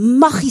gesê het,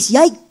 maggies,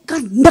 jy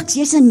kan niks,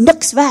 jy's 'n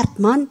niks werd,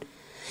 man.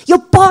 Jou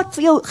pa het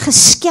vir jou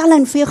geskel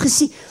en vir jou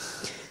gesê,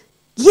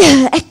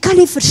 ek kan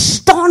nie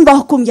verstaan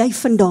waar kom jy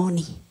vandaan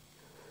nie.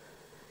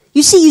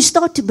 You see, you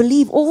start to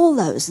believe all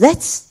those.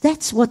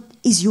 That's what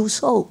is your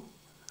soul.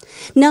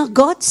 Now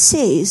God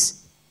says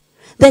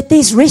that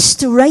there's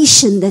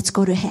restoration that's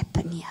got to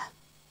happen here.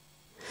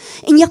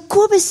 En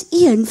Jakobus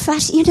 1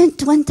 vers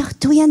 21,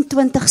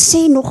 22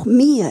 sê nog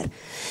meer.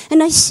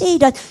 En hy sê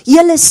dat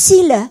julle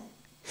siele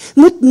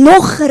moet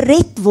nog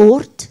gered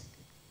word.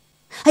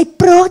 Hy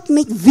praat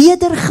met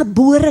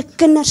wedergebore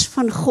kinders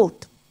van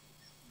God.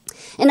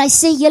 En hy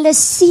sê julle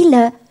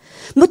siele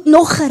moet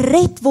nog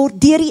gered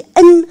word deur die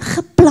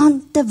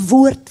ingeplante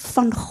woord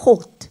van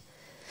God.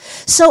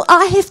 So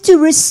I have to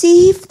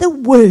receive the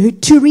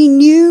word to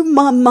renew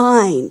my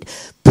mind,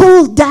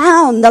 pull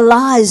down the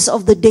lies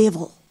of the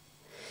devil.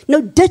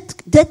 Nou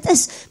dit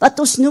is wat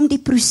ons noem die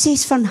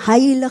proses van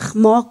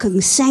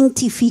heiligmaking,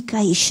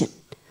 sanctification.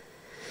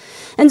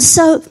 And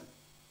so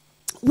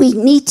we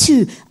need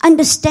to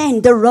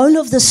understand the role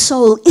of the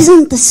soul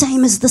isn't the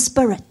same as the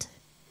spirit.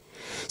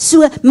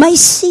 So my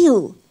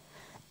siel,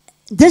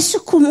 dis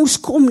hoekom ons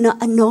kom na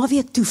 'n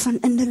naweek toe van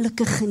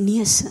innerlike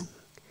genesing.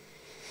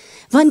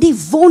 Want die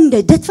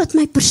wonde, dit wat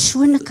my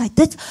persoonlikheid,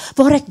 dit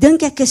waar ek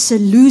dink ek is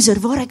 'n loser,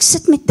 waar ek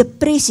sit met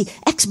depressie,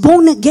 ek's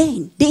born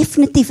again,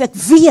 definitief, ek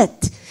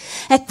weet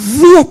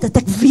dat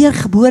ek weer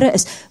gebore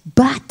is,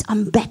 but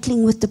I'm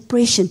battling with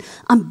depression,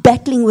 I'm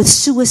battling with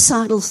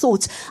suicidal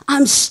thoughts,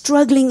 I'm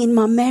struggling in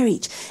my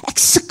marriage, ek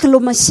sukkel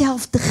om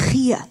myself te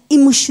gee,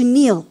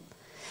 emosioneel,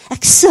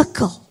 ek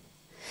sukkel,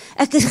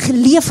 ek is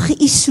geleef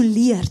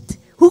geïsoleerd.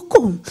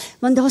 Hoekom?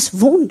 Want daar's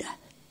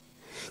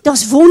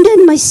wonde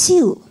in my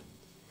siel,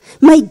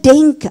 my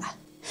denke,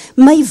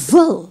 my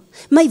wil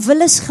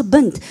is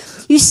gebind.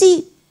 You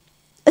see,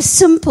 a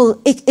simple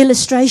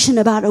illustration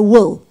about a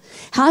will.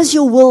 How's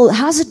your will?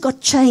 How's it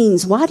got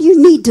chains? Why do you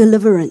need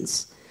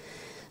deliverance?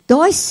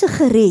 Daai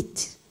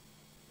sigaret,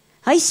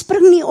 hy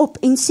spring nie op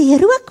en sê,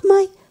 rook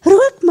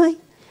my.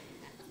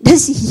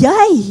 Dis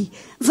jy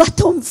wat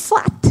hom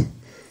vat.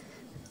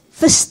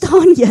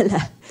 Verstaan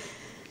julle?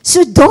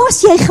 So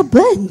daar's jy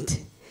gebind.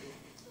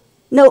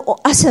 Nou,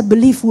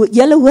 asseblief,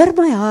 julle hoor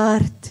my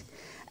hart.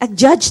 Ek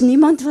judge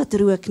niemand wat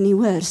rook nie,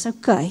 hoor, is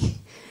okay.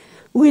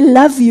 We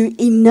love you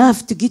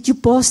enough to get you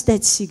past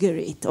that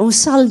cigarette.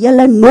 Ons sal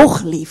julle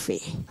nog lief hê.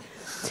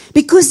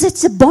 Because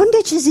it's a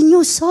bondage is in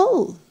your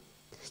soul.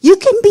 You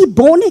can be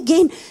born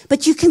again,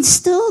 but you can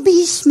still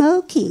be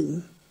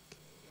smoking.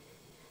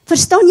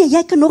 Verstaan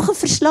jy kan nog 'n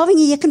verslawing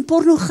hê, jy kan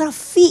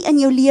pornografie in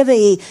jou lewe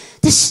hê.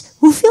 Dis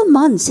Hoeveel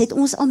mans het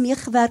ons al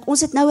meegewerk?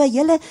 Ons het nou 'n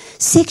hele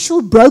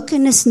sexual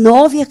brokenness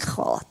naweek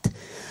gehad,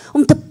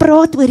 om te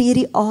praat oor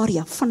hierdie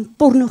area van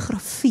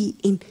pornografie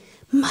en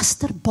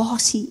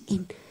masturbasie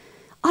en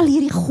al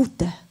hierdie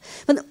goede.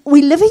 Want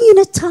we're living in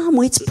a time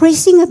where it's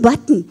pressing a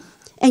button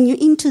and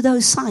you're into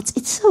those sites.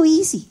 It's so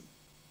easy.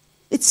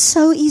 It's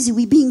so easy.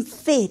 We're being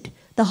fed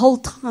the whole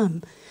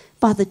time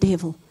by the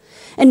devil.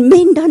 And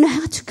men don't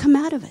know how to come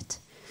out of it.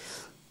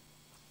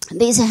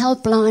 There's a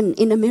helpline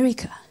in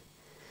America.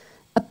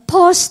 A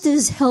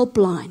pastor's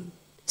helpline.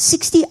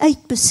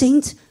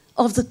 68%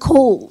 of the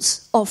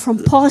calls are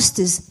from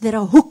pastors that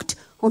are hooked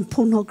on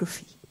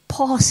pornography.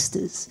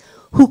 Pastors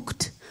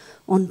hooked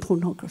on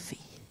pornography.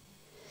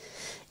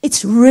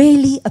 It's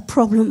really a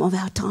problem of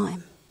our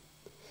time.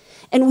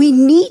 And we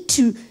need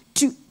to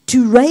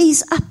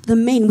raise up the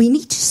men. We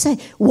need to say,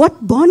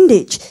 what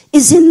bondage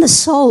is in the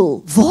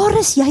soul? Waar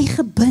is jy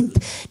gebind?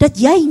 Dat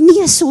jy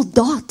nie 'n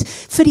soldaat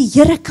vir die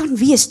Here kan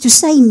wees, to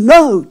say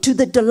no to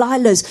the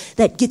Delilahs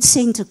that get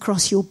sent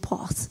across your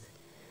path.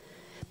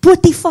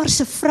 Potifar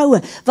se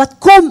vroue, wat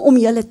kom om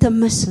julle te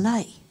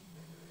mislei.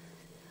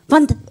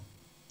 Want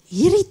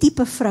hierdie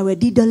tipe vroue,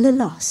 die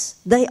Delilahs,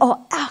 they are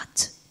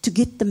out to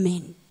get the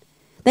men.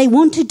 They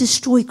want to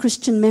destroy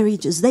Christian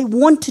marriages. They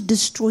want to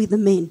destroy the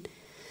men.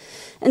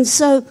 And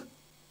so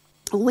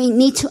we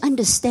need to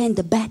understand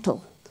the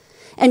battle.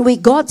 And where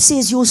God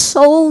says your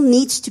soul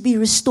needs to be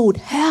restored.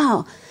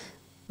 How?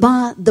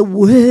 By the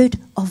word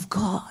of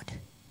God.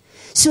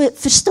 So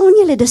verstaan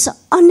julle, dis 'n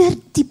ander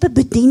tipe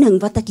bediening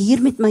wat ek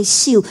hier met my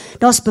siel.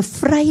 Daar's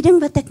bevryding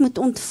wat ek moet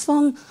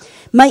ontvang.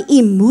 My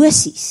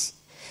emosies.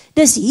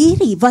 Dis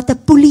hierdie wat 'n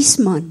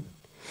polisieman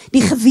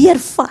die geweer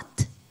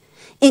vat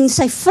en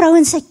sy vrou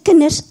en sy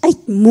kinders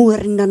uitmoor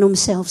en dan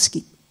homself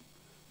skiet.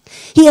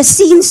 He has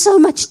seen so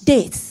much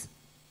death.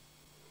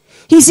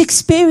 He's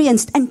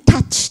experienced and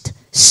touched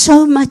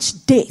so much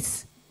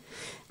death.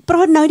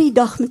 Praat nou die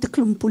dag met 'n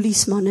klomp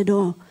polisiemanne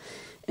daar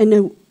in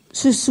 'n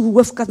soos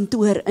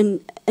hoofkantoor in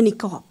die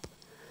Kaap,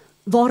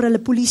 waar hulle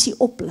polisie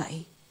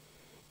oplei.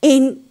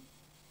 En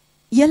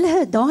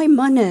julle, daai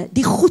manne,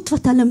 die goed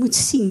wat hulle moet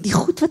sien, die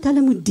goed wat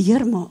hulle moet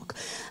deurmaak.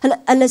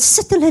 Hulle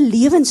sit hulle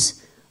lewens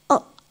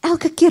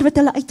elke keer wat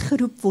hulle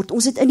uitgeroep word.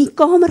 Ons het in die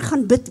kamer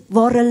gaan bid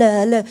waar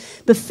hulle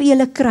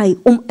bevele kry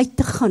om uit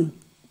te gaan.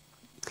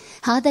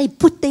 How they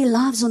put their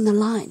lives on the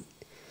line.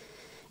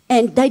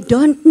 And they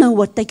don't know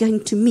what they're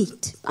going to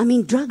meet. I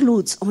mean, drug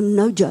lords are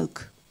no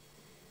joke.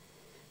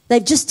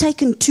 They've just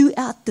taken 2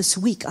 out this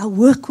week. I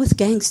work with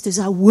gangsters.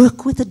 I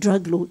work with the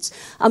drug lords.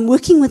 I'm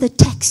working with the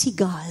taxi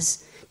guys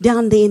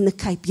down there in the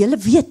Cape. Julle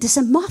weet, dis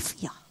 'n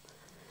mafia.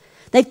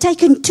 They've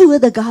taken 2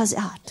 of the guys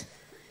out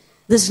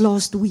this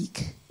last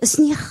week. Is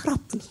nie 'n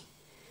grap nie.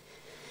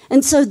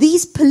 And so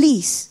these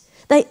police,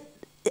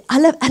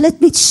 hulle het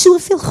met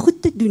soveel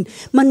goed te doen,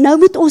 maar nou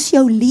moet ons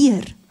jou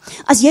leer.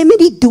 As jy met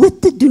die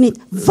dood te doen het,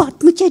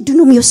 wat moet jy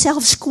doen om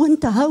jouself skoon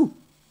te hou?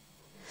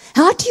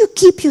 How do you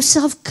keep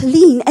yourself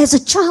clean as a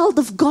child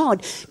of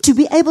God to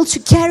be able to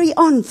carry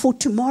on for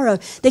tomorrow,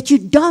 that you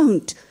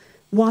don't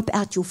wipe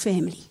out your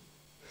family?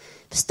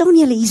 Verstaan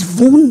julle, hier's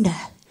wonde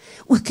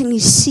ook in die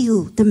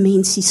siel,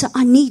 dimensie. So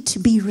I need to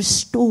be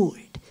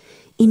restored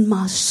in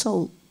my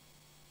soul.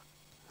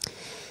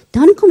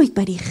 Dan kom ek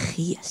by die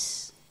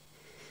gees.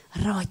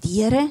 Right,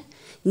 Here,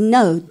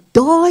 nou,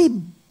 daai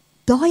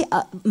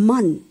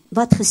man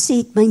wat gesê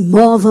het, my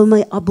ma wil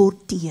my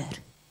aborteer.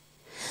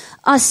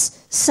 As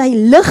sy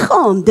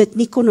liggaam dit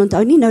nie kon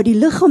onthou nie, nou die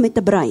liggaam met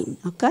 'n brein.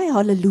 Okay,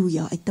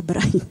 halleluja, uit 'n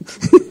brein.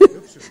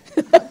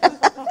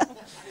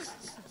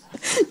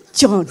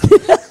 John.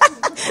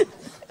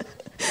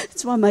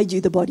 That's why I made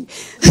you the body.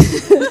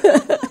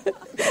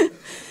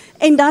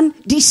 En dan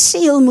die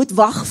siel moet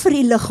wag vir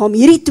die liggaam.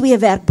 Hierdie 2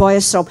 werk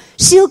baie saam.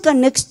 Siel kan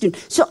niks doen.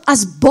 So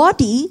as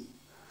body,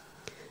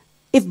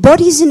 if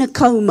body is in a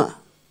coma,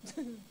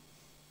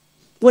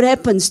 what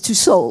happens to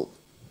soul?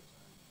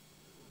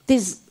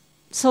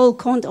 Soul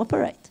can't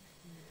operate.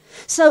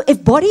 So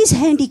if body is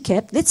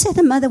handicapped, let's say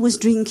the mother was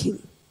drinking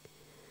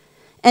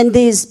and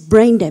there's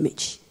brain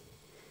damage.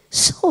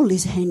 Soul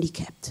is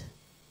handicapped.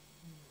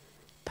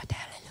 But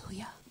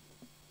hallelujah,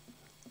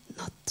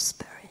 not the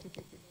spirit.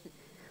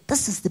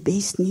 This is the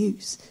best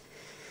news.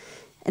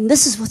 And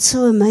this is what's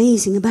so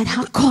amazing about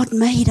how God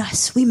made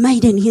us. We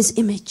made in His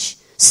image.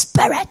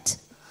 Spirit.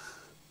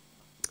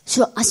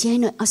 So as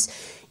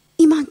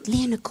iemand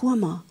lê in 'n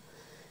koma,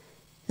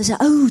 is 'n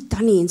ou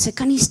tannie en sy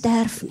kan nie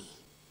sterf nie.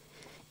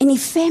 En die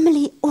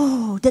family,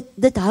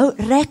 dit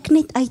rek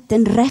net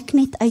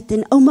uit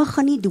en ouma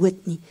gaan nie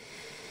dood nie.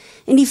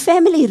 En die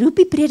family roep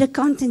die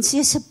predikant en sê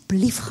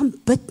asseblief gaan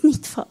bid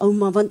net vir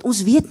ouma, want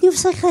ons weet nie of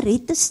sy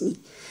gered is nie.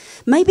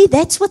 Maybe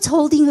that's what's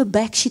holding her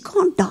back. She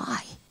can't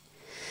die.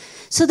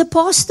 So the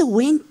pastor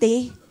went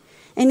there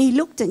and he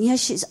looked and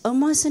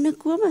ouma's in 'n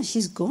coma,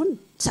 she's gone.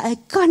 So hy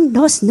kan,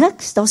 daar's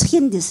niks, daar's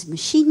geen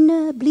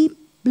masjiene,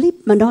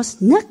 bliep, maar daar's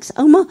niks.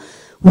 Ouma,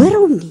 hoor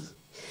hom nie.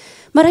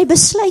 Maar hy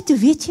besluit,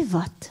 weet jy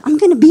wat, I'm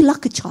going to be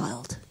like a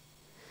child.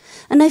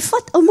 En hy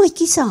vat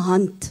oumaatjie se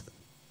hand.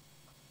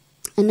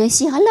 En hy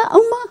sê, hallo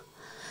ouma,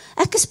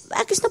 ek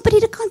is nou by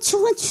die kant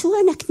so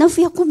en ek nou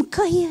vir jou kom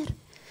kuier.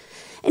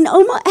 En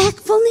ouma,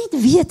 ek wil net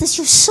weet, is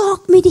jou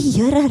saak met die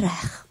Here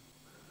reg?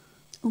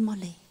 Ouma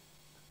lê,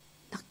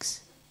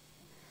 niks.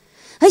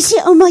 Hy sê,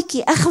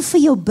 oumaatjie, ek gaan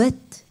vir jou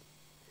bid.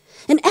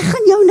 En ek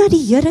gaan jou na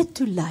die Here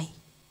toe lei.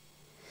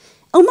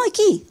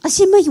 Oumaatjie, as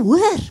jy my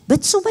hoor,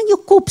 bid som in jou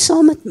kop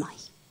saam met my.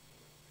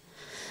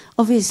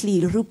 Obviously,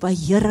 roep hy,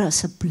 Here,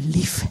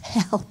 asseblief,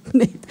 help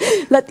net.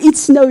 Laat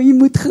iets nou hier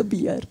moet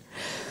gebeur.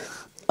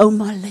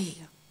 Ouma lê.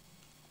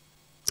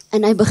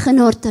 En hy begin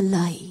haar te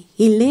lei.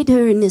 He led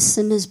her in a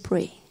sinner's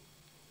prayer.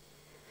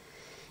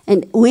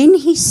 And when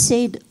he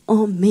said,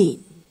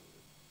 Amen,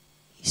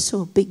 he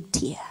saw a big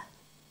tear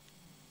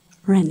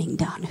running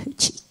down her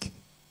cheek.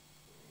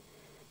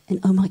 En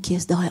oumaatjie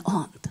is daai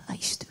aand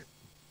huis toe.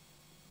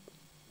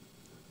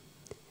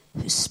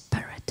 Her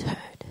spirit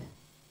heard.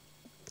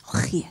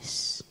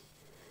 Gees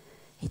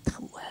het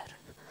gehoor.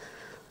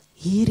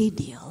 Hierdie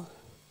deel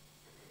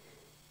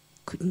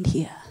couldn't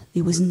hear.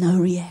 There was no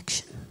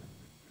reaction.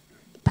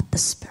 But the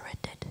spirit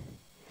did.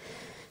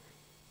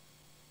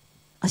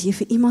 As jy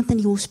vir iemand in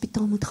die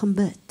hospitaal moet gaan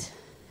bid,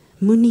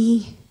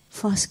 moenie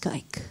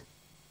vaskyk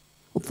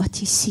op wat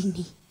jy sien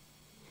nie.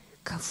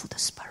 Go for the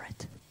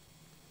spirit.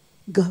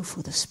 Go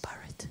for the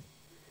spirit.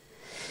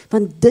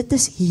 Want dit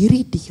is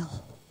hierdie deel,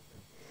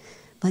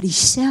 wat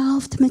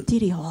dieselfde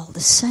materiaal,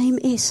 the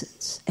same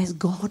essence as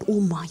God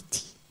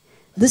Almighty.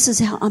 This is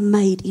how I'm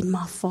made in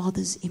my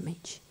Father's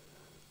image.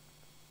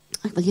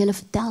 Ek wil julle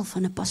vertel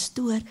van 'n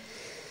pastoor.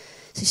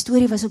 Sy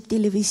storie was op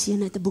televisie en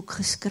hy het 'n boek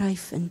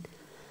geskryf en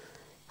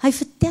hy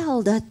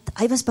vertel dat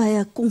hy was by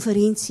 'n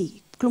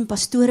konferensie, klomp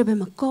pastore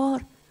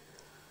bymekaar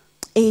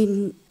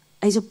en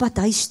hy's op pad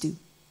huis toe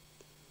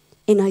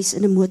en hy's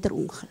in 'n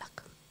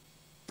motorongeluk.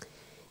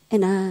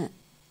 En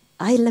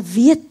hy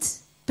weet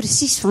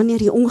presies wanneer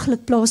die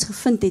ongeluk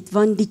plaasgevind het,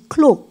 want die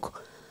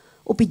klok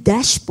op die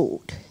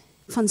dashboard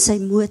van sy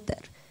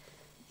motor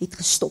het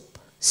gestop.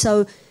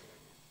 So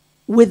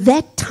with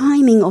that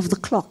timing of the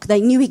clock, they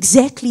knew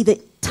exactly the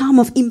time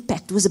of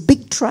impact. It was a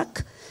big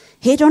truck,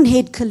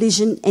 head-on-head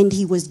collision, and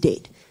he was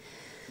dead.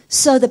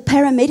 So the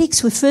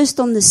paramedics were first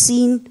on the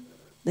scene.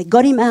 They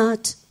got him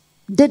out,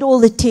 did all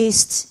the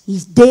tests.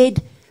 He's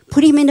dead,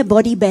 put him in a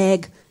body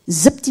bag,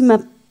 zipped him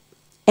up,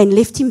 and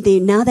left him there.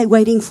 Now they're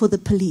waiting for the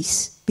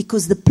police,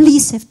 because the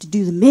police have to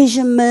do the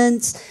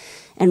measurements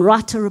and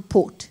write a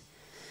report.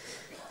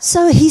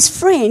 So his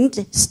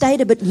friend stayed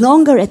a bit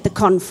longer at the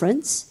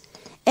conference,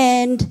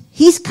 and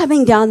he's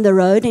coming down the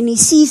road and he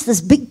sees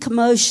this big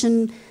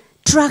commotion,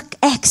 truck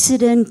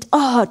accident,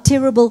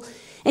 terrible.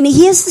 And he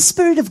hears the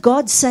Spirit of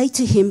God say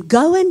to him,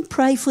 go and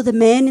pray for the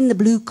man in the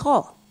blue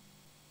car.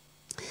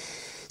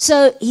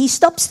 So he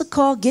stops the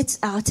car, gets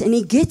out, and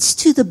he gets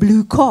to the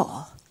blue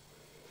car.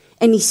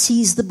 And he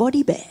sees the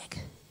body bag.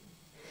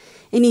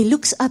 And he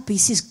looks up, he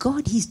says,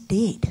 God, he's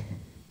dead.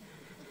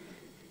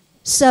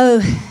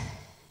 So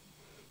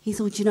he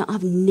thought,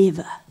 I've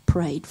never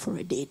prayed for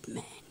a dead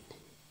man.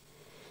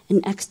 En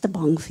ek's te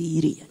bang vir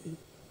hierdie een.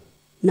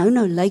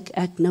 Nou lyk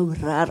ek nou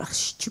rarig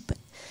stupid.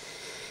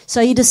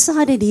 So he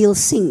decided he'll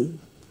sing.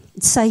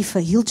 It's safer.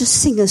 He'll just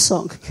sing a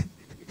song.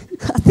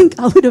 I think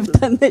I would have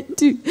done that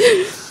too.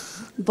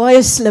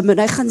 Baie slim. En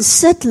hy gaan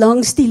sit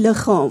langs die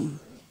liggaam.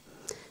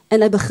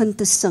 En hy begin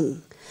te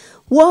sing.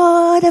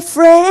 What a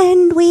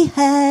friend we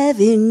have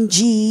in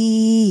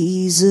Jesus.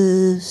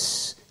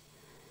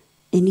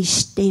 En die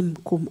stem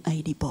kom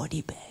uit die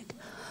body bag.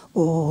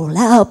 All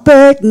our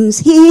burdens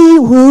he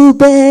will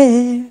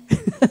bear.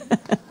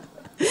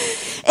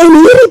 En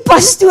hierdie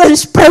pastoor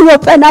spring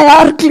op en hy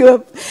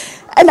hardloop.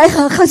 En hy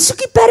gaan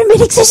soek die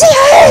paramedics. Hy sê,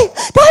 hey,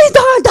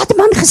 dat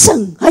man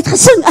gesing. Hy het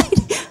gesing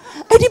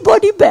uit die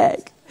body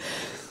bag.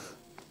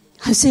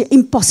 Hy sê,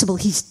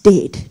 impossible, he's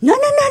dead. No,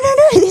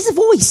 there's a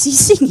voice, he's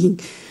singing.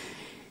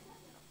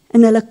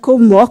 En hulle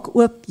kom maak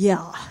oop,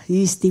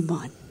 he's die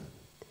man.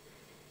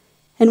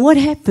 And what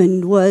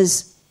happened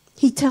was,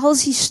 he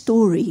tells his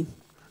story.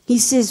 He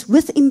says,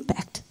 with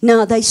impact.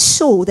 Now, they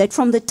saw that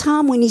from the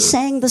time when he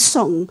sang the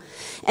song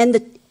and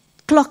the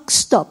clock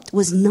stopped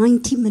was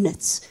 90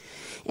 minutes.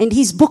 And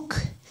his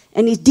book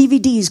and his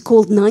DVD is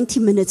called 90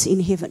 Minutes in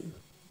Heaven.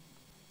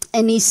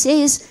 And he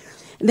says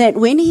that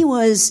when he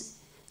was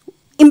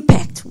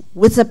impact,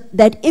 with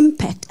that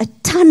impact, a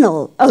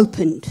tunnel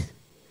opened.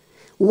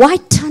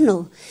 White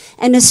tunnel.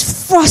 And as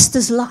fast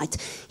as light,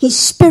 his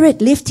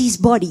spirit left his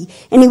body.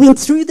 And he went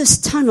through this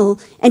tunnel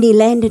and he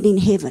landed in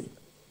heaven.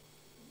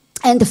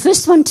 And the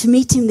first one to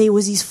meet him there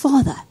was his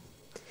father.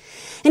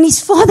 And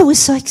his father was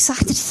so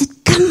excited. He said,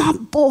 come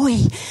on, boy.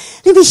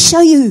 Let me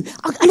show you.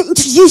 I'm going to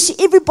introduce you.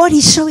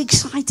 Everybody's so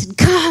excited.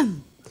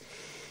 Come.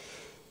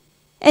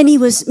 And he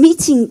was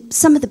meeting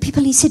some of the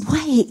people. He said,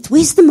 wait,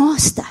 where's the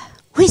master?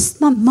 Where's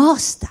my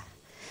master?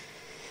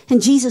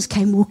 And Jesus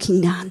came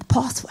walking down the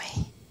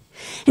pathway.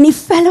 And he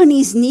fell on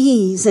his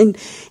knees. And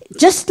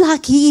just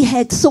like he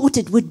had thought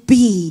it would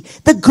be,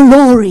 the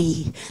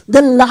glory,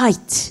 the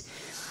light,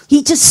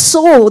 he just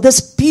saw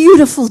this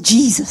beautiful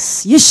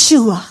Jesus,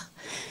 Yeshua,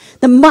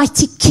 the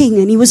mighty king,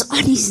 and he was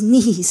on his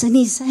knees, and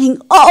he's saying,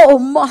 "Oh,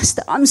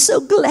 Master, I'm so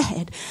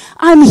glad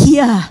I'm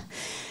here."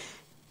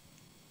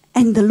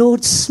 And the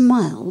Lord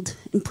smiled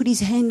and put his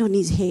hand on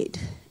his head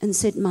and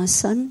said, "My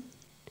son,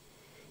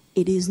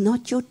 it is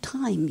not your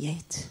time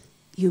yet.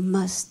 You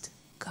must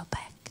go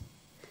back.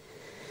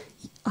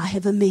 I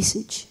have a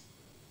message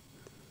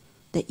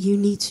that you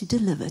need to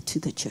deliver to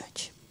the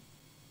church."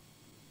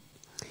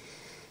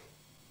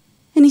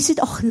 And he said,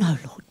 "Oh no,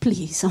 Lord,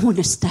 please, I want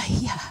to stay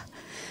here.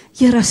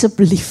 Here,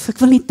 asseblief, ek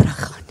wil nie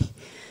teruggaan nie.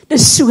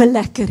 Dis so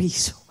lekker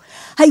hierso.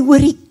 Hy hoor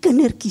die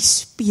kindertjies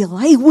speel,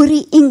 hy hoor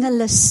die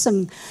engele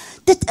sing.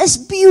 Dit is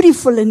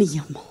beautiful in die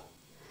hemel."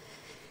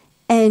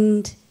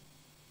 And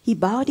he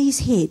bowed his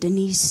head and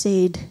he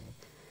said,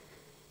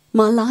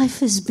 "My life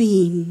has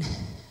been,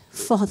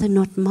 Father,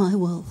 not my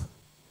will,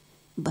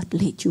 but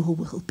let your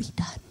will be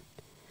done.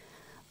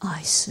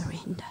 I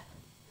surrender.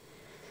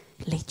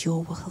 Let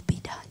your will be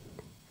done."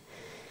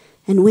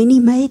 And when he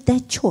made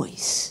that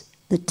choice,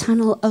 the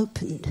tunnel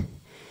opened,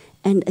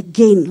 and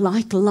again,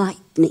 like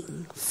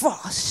lightning,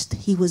 fast,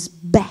 he was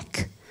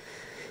back,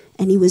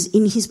 and he was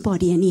in his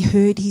body, and he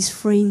heard his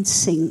friends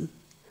sing,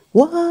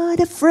 "What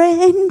a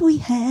friend we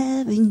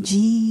have in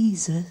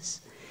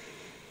Jesus."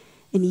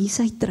 En hier is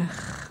hy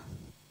terug.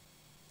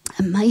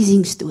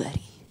 Amazing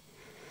story.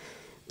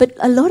 But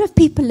a lot of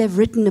people have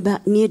written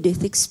about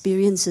near-death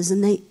experiences,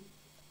 and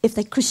if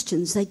they're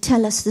Christians, they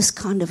tell us this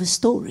kind of a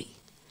story.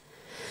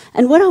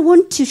 And what I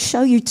want to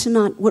show you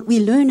tonight, what we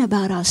learn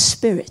about our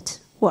spirit.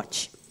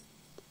 Watch.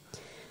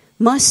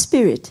 My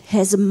spirit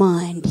has a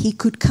mind. He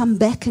could come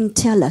back and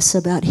tell us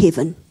about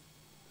heaven.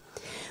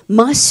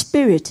 My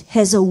spirit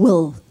has a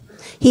will.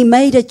 He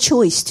made a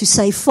choice to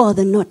say,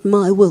 "Father, not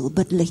my will,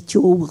 but let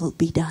your will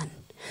be done."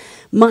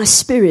 My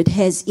spirit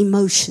has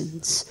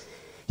emotions.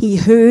 He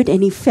heard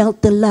and he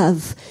felt the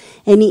love,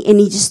 and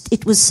he just,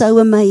 it was so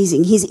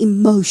amazing. His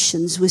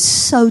emotions were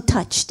so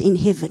touched in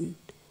heaven.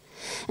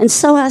 And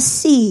so I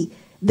see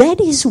that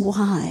is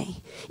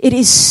why it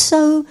is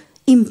so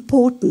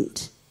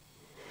important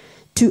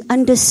to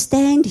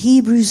understand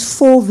Hebrews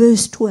 4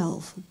 verse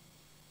 12.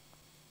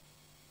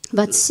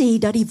 Wat sê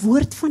dat die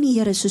woord van die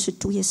Here soos 'n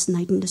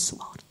tweesnydende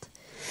swaard,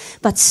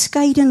 wat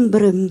skeiding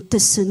bring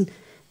tussen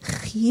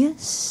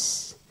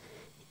gees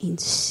en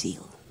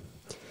siel.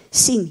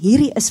 Sien,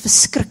 hierdie is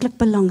verskriklik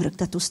belangrik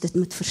dat ons dit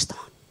moet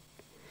verstaan.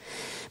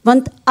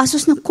 Want as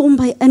ons nou kom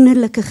by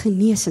innerlike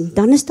genesing,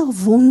 dan is daar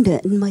wonde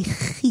in my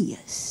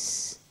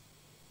gees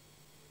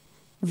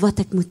wat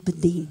ek moet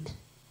bedien.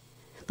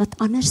 Wat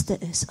anderste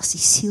is as die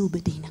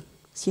sielbediening.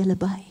 Is julle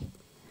by?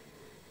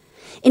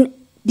 En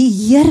die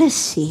Here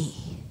sê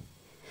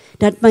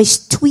dat my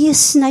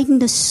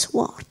tweesnydende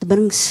swaard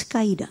bring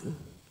skeiding.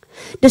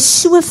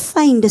 Dis so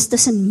fyn, dis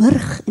tussen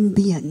murg en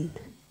been.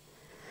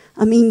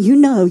 I mean,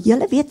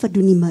 julle weet wat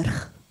doen die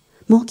murg.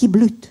 Maak die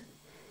bloed.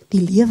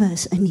 Die lewe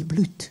is in die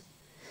bloed.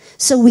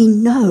 So we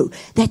know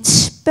that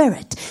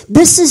spirit,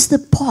 this is the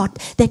part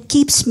that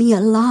keeps me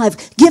alive,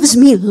 gives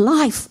me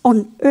life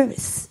on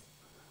earth.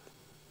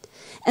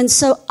 And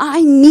so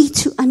I need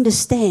to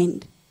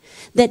understand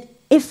that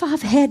if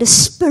I've had a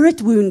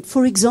spirit wound,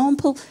 for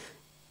example,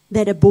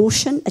 that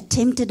abortion,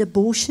 attempted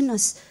abortion,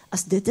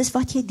 as dit is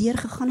wat jy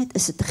deurgegaan het,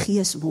 is dit 'n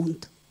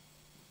geeswond.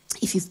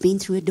 If you've been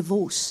through a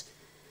divorce,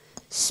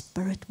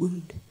 spirit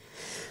wound.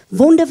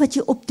 Wonde wat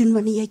jy opdoen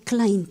wanneer jy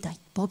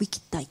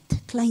babietjie tyd,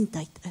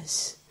 kleintyd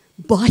is.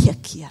 Baie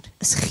keer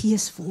is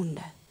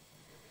geeswonde.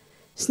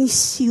 Is nie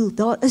siel,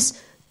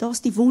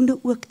 daar's die wonde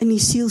ook in die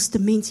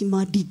sielsdimensie,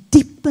 maar die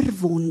dieper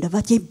wonde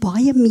wat jy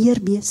baie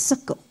meer mee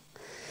sukkel,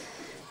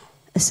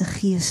 is 'n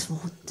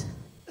geeswond.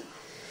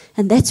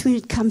 And that's when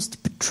it comes to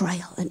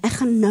betrayal. En ek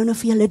gaan nou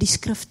vir julle die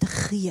skrifte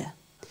gee,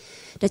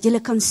 dat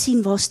julle kan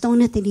sien waar staan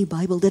dit in die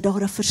Bybel, dat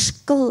daar 'n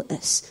verskil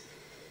is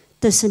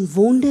tussen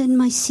wonde in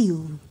my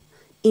siel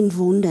en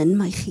wonde in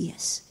my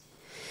gees.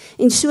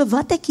 En so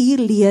wat ek hier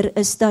leer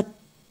is dat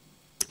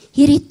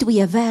hierdie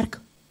twee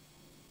werk.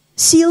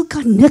 Siel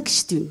kan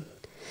niks doen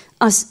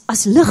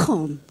as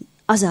liggaam,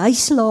 as hy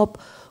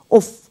slaap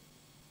of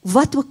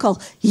wat ook al.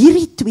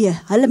 Hierdie twee,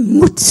 hulle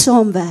moet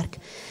saamwerk,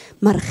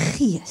 maar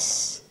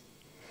gees.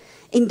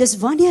 En dis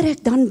wanneer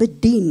ek dan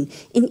bedien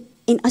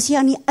en as jy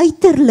aan die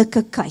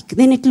uiterlike kyk,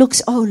 then it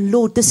looks, oh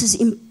Lord, this is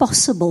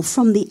impossible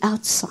from the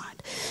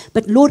outside.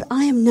 But Lord,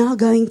 I am now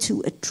going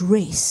to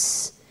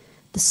address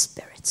the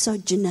spirit. So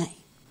Janae,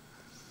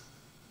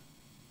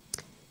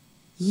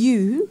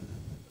 you,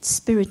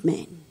 spirit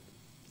man,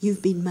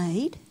 you've been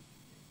made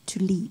to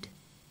lead.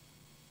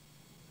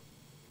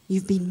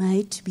 You've been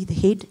made to be the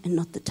head and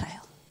not the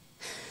tail.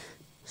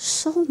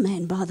 Soul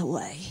man, by the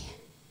way,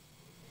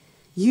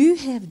 you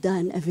have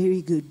done a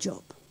very good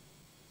job.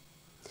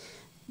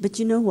 But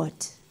you know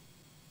what?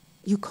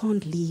 You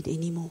can't lead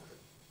anymore.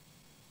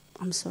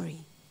 I'm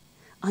sorry.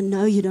 I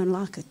know you don't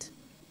like it.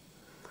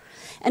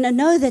 And I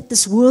know that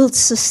this world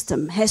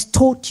system has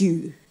taught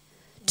you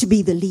to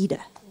be the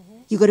leader.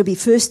 You've got to be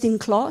first in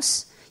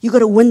class. You've got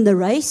to win the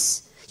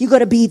race. You've got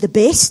to be the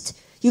best.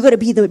 You've got to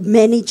be the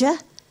manager.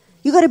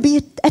 You've got to be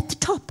at the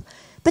top.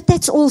 But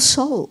that's all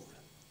soul.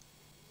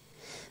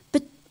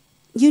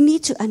 you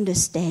need to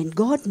understand,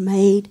 God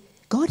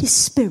is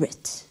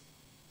spirit.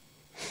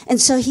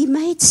 And so He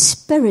made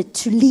spirit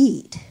to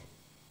lead.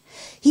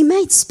 He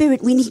made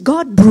spirit, when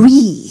God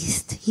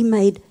breathed, He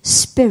made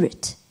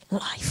spirit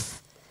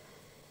life.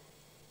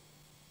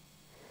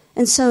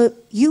 And so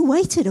you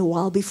waited a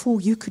while before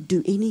you could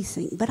do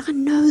anything. But I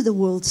know the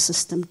world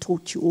system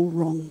taught you all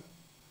wrong.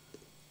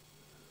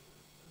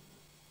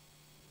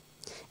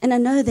 And I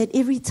know that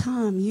every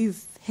time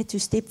you've had to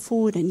step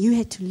forward and you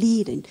had to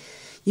lead and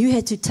you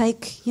had to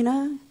take,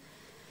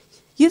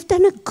 you've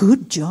done a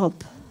good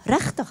job.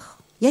 Regtig.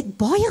 Jy het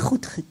baie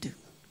goed gedoen.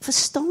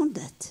 Verstaan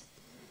dit.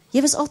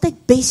 Jy was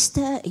altyd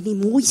beste en die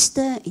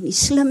mooiste en die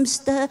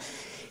slimste.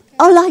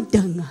 Al die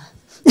dinge.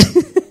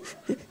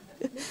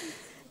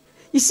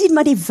 Jy sien,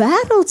 maar die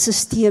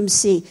wêreldsysteem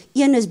sê,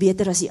 een is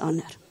beter as die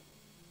ander.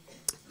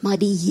 Maar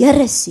die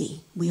Here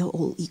sê, we are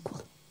all equal.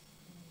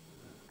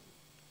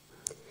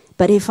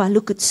 But if I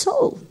look at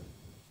soul,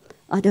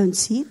 I don't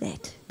see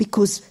that.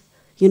 Because,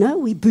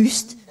 we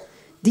boost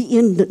die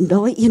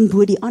een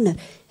bo die ander.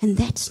 And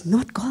that's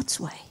not God's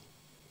way.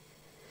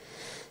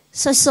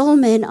 So soul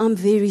man, I'm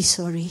very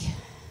sorry.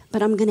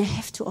 But I'm going to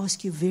have to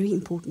ask you a very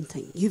important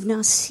thing. You've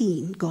now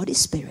seen God is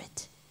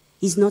spirit.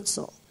 He's not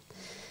soul.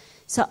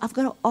 So I've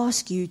got to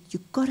ask you,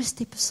 you've got to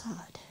step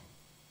aside.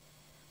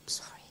 I'm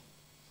sorry.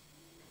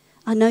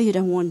 I know you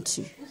don't want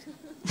to.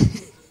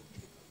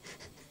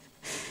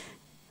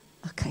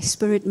 Okay,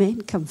 spirit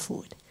man, come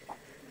forward.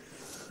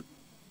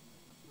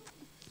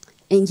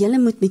 En julle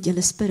moet met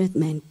julle spirit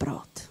man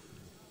praat.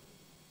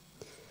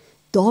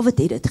 David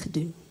het dit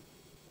gedoen.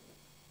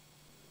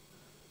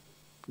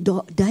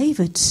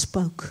 David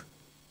spoke.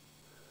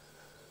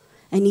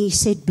 And he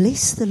said,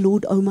 bless the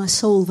Lord, O my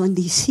soul, want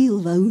die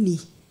siel wou nie.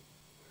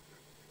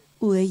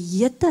 O,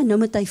 jette, nou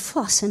moet hy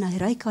vas en hy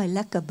ruik hy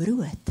lekker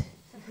brood.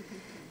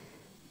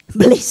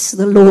 Bless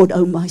the Lord,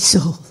 O my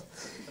soul.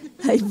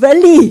 Hy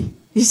wil nie.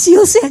 Die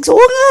siel sê, ek's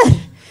honger.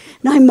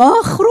 En hy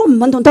maag grom,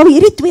 want onthou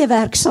hierdie twee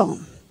werk saam.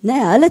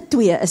 Nee, hulle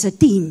twee is 'n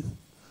team.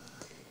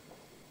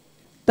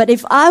 But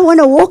if I want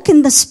to walk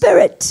in the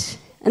Spirit,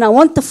 and I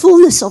want the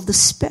fullness of the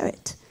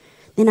Spirit,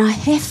 then I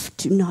have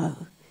to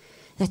know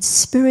that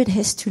Spirit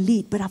has to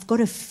lead, but I've got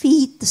to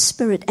feed the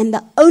Spirit. And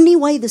the only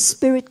way the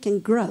Spirit can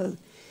grow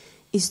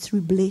is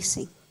through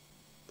blessing.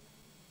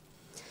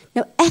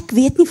 Nou, ek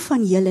weet nie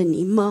van julle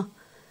nie, maar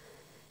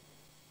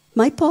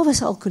my pa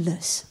was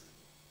alkoholist.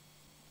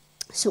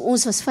 So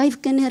ons was 5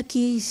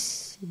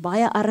 kindertjies,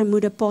 baie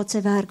armoede, pa het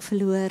sy werk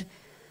verloor,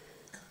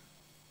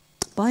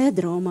 baie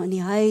drama in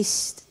die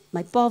huis.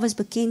 My pa was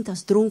bekend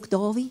as Dronk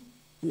Dawie,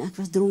 en ek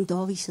was Dronk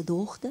Dawie se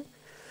dogter.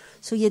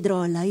 So jy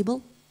dra 'n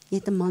label, jy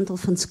het 'n mantel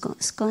van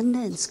skande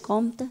en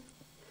skaamte.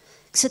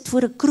 Ek sit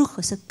voor 'n kroeg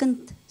as 'n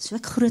kind, so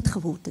ek groot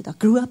geword het. I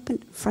grew up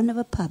in front of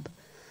a pub.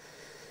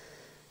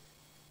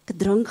 Ek het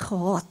drank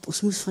gehaat,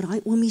 ons moes vir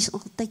daai oomies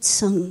altyd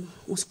sing.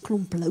 Ons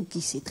klomp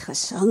loutjies het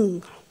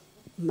gesing.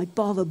 My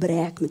pa wou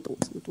breek met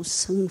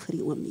ons sing vir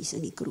die oomies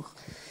in die kroeg.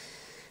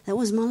 That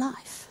was my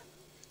life.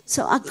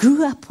 So I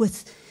grew up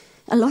with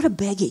a lot of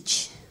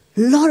baggage,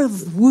 a lot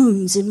of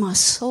wounds in my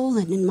soul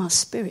and in my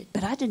spirit,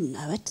 but I didn't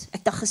know it.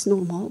 Ek dacht, is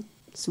normaal,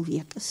 so wie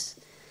ek is.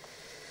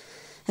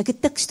 Ek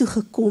het tiks toe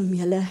gekom,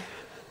 julle,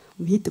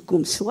 om hier te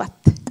kom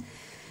swat.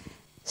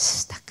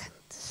 Stikkend.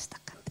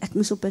 Ek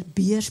moes op 'n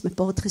beurs, my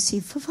pa het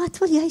gesê, vir wat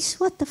wil jy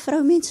swat? 'n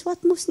Vroumens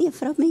swat mos nie, 'n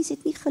vroumens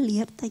het nie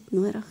geleerdheid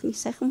nodig nie.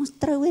 Sy gaan mos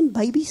trou en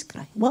babies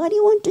kry. Why do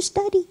you want to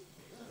study?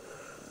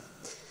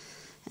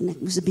 En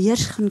ek moes 'n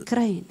beurs gaan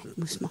kry, en ek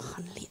moes maar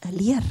gaan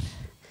leer.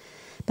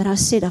 But I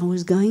said I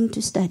was going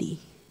to study.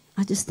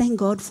 I just thank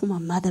God for my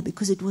mother,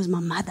 because it was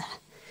my mother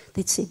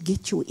that said,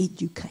 get your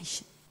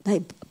education.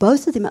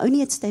 Both of them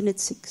only at standard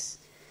 6,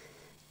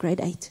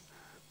 grade 8.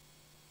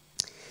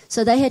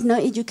 So they had no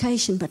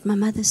education, but my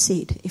mother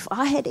said, if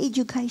I had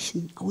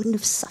education, I wouldn't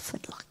have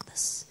suffered like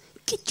this.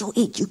 Get your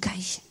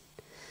education.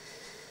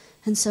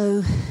 And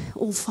so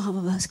all 5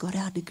 of us got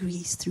our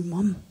degrees through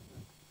Mom.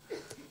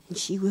 And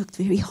she worked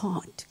very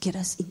hard to get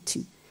us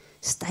into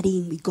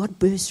studying. We got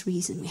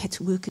bursaries and we had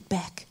to work it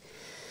back.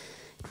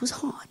 It was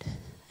hard.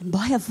 En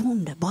baie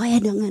wonde, baie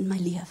dinge in my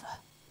lewe.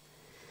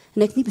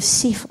 En ek nie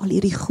besef al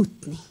hierdie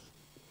goed nie.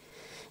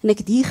 En ek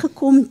het hier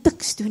gekom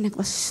tiks toe en ek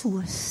was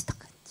so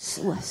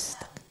stikkend.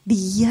 Die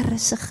Here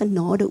se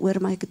genade oor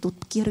my, ek het tot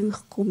bekering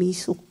gekom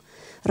hierso,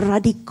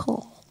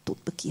 radikaal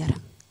tot bekering.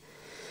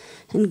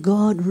 And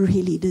God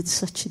really did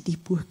such a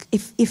deep work.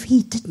 If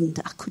he didn't,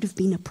 I could have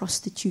been a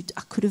prostitute,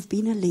 I could have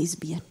been a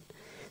lesbian.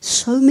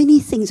 So many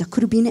things, I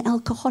could have been an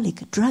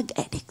alcoholic, a drug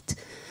addict.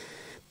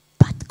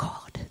 But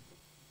God,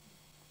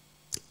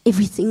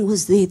 everything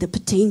was there, the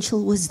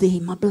potential was there,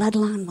 my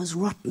bloodline was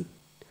rotten.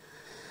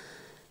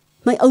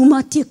 My ouma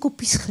het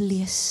teekoppies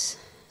gelees,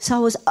 so I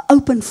was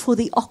open for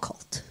the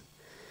occult.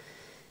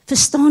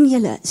 Verstaan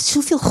julle,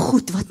 soveel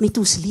goed wat met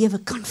ons lewe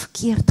kan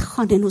verkeerd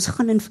gaan, en ons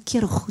gaan in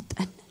verkeerde goed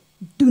in,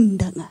 doen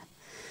dinge.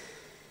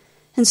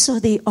 And so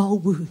there are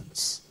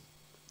wounds.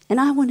 And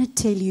I want to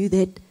tell you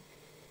that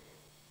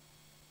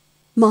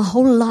my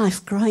whole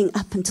life growing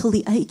up until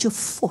the age of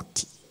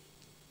 40,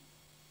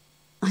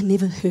 I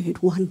never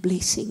heard one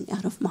blessing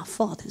out of my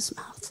father's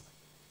mouth.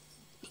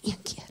 Nie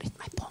een keer het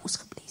my pa ons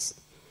gebless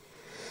nie.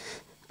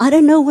 I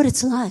don't know what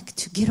it's like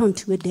to get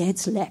onto a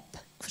dad's lap.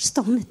 Ek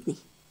verstaan dit nie.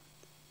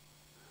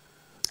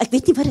 Ek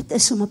weet nie wat dit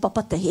is om 'n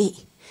pappa te hê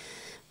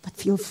wat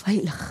vir jou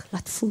veilig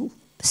laat voel,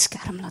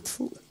 beskerm laat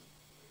voel.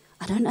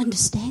 I don't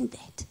understand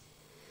that.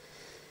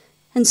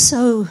 And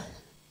so,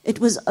 it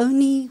was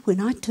only when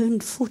I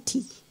turned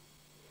 40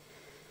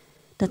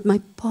 dat my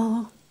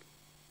pa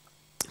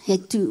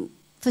het toe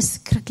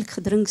verskriklik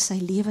gedrink, sy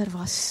lewer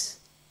was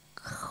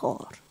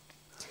gaar.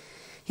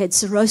 He had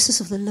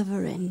cirrhosis of the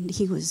liver and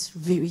he was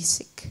very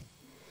sick.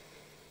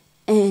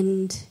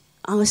 And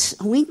I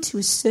went to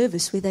a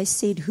service where they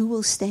said, who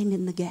will stand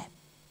in the gap?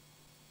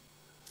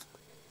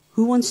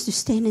 Who wants to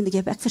stand in the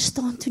gap? Ek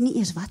verstaan toe nie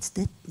eers wat's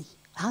dit nie.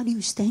 How do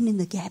you stand in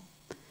the gap?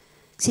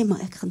 Ek sê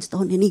maar ek gaan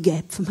staan in die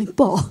gap vir my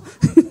pa.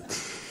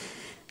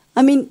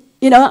 I mean,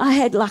 you know, I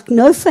had like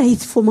no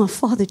faith for my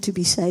father to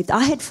be saved.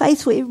 I had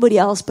faith for everybody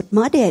else, but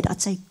my dad,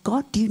 I'd say,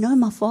 God, do you know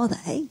my father?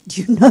 Hey,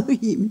 do you know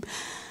him?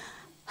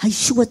 Hy is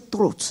so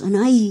trots en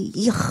hy,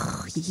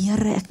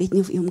 Here, ek weet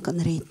nie of u hom kan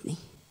red nie.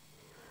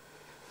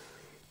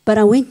 But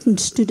I went and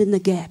stood in the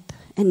gap,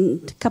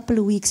 and a couple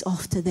of weeks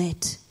after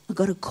that, I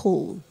got a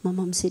call. My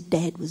mom said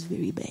Dad was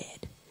very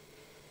bad.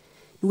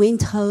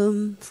 Went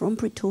home from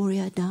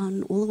Pretoria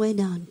down, all the way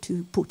down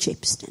to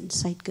Potchefstroom,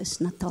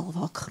 Suidkus, Natal,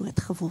 waar ek groot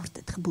geword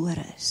het,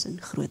 gebore is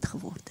en groot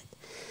geword het.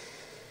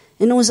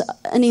 En ons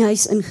in die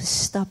huis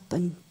ingestap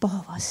en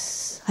pa hy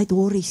het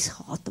horries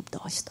gehad op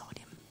daai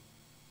stadium.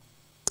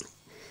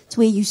 It's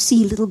where you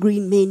see little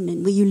green men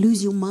and where you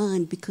lose your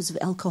mind because of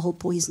alcohol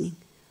poisoning.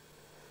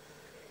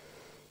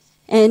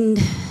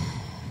 And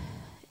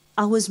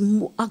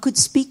I could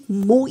speak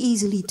more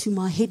easily to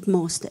my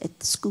headmaster at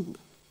the school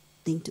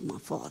than to my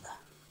father.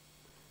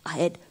 I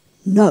had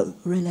no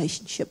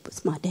relationship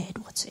with my dad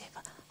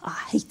whatsoever. I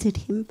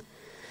hated him.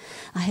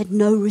 I had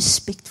no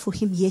respect for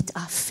him, yet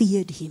I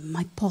feared him.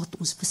 My pa het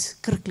ons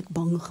verskriklik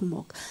bang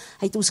gemaak.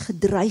 Hy het ons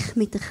gedreig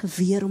met 'n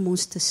geweer om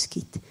ons te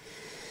skiet.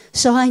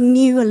 So I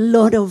knew a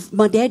lot of,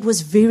 my dad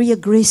was very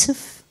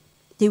aggressive.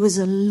 There was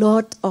a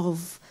lot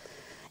of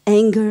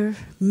anger,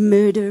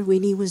 murder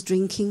when he was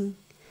drinking.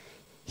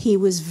 He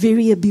was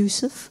very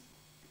abusive.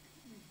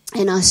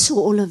 And I saw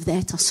all of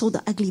that. I saw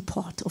the ugly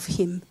part of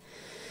him.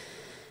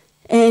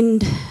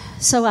 And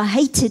so I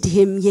hated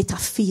him, yet I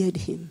feared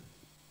him.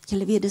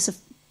 Julle weet, dis 'n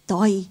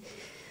daai,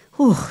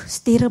 it's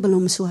terrible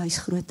om so huis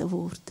groot te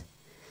word.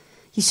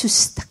 Jy's so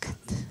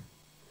stikkend.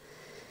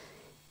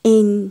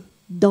 En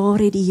daar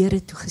het die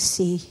Here toe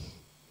gesê,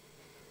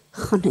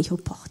 gaan na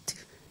jou pa toe.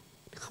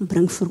 Gaan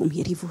bring vir hom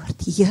hierdie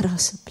woord. Here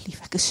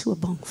asseblief, ek is so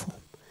bang vir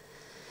hom.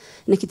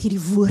 En ek het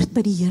hierdie woord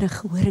by die Here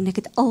gehoor en ek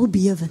het al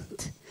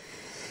bewend.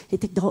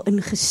 Het ek daar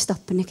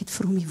ingestap en ek het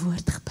vir hom die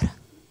woord gebring.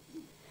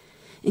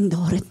 En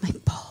daar het my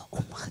pa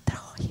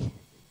omgedraai.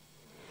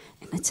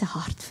 En het sy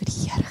hart vir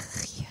die Here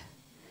gegee.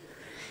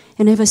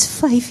 En hy was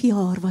 5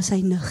 jaar, was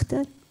hy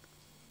nugter.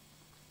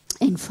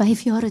 En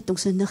 5 jaar het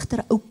ons 'n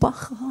nugter oupa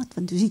gehad,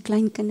 want ons die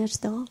klein kinders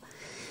daar.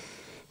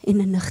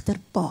 En 'n nugter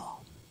pa.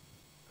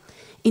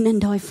 En in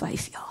daai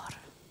 5 jaar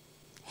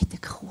het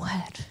ek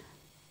gehoor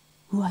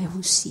hoe hy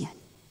ons seën.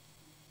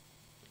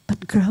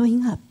 But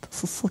growing up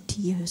for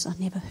 40 years, I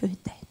never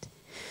heard that.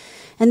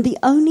 And the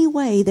only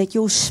way that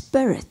your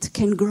spirit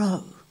can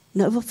grow,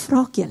 nou wat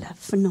vra ek julle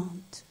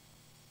vanaand,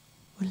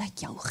 hoe lyk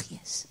jou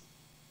gees?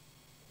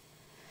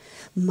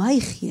 My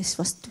gees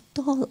was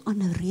totaal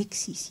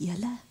anoreksies,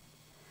 julle.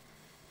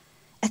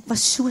 Ek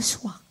was so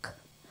swak.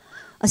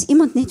 As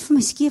iemand net vir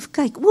my skeef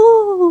kyk,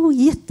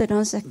 jette,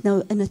 dan is ek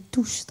nou in 'n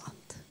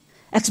toestand.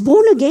 Ek's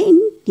born again,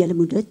 julle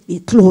moet dit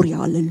weet, gloria,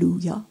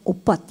 halleluja,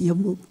 op pad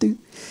hemel toe.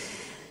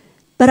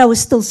 But I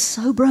was still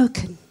so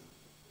broken,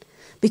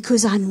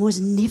 because I was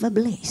never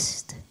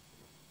blessed.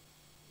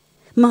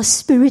 My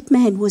spirit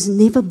man was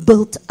never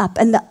built up,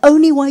 and the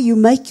only way you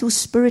make your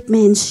spirit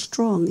man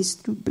strong is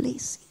through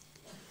blessing.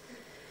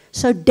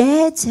 So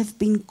dads have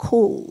been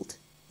called,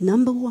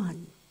 number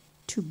 1,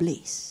 to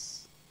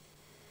bless.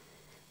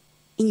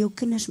 En jou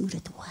kinders moet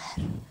dit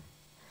hoor.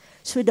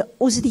 So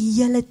ons die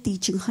hele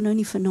teaching gaan nou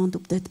nie vanaand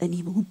op dit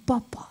in, hoe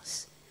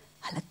papas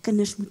hulle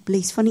kinders moet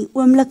bless. Van die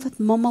oomblik wat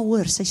mamma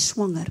hoor, sy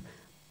swanger,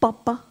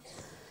 papa,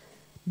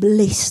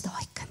 bless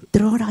daai kind.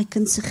 Dra daai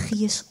kind se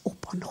gees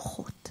op aan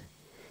God.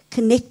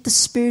 Connect the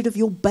spirit of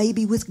your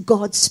baby with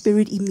God's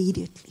spirit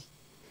immediately.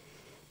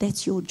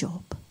 That's your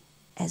job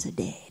as a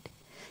dad.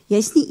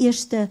 Jy's nie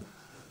eers 'n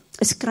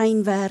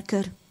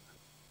skrynwerker,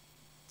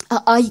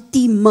 'n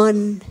IT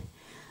man,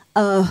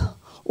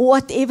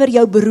 whatever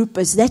jou beroep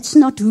is. That's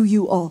not who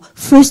you are.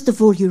 First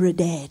of all, you're a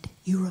dad.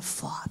 You're a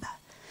father.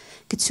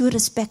 Ek het so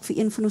respek vir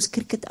een van ons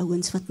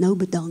cricketouens wat nou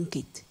bedank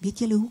het. Weet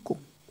julle hoekom?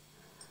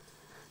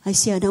 Hy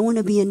sê, I don't want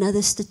to be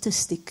another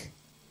statistic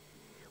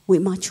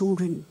where my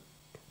children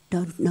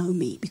don't know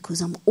me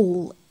because I'm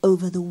all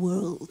over the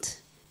world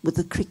with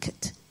the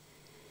cricket.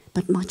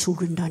 But my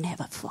children don't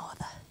have a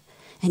father.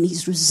 And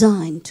he's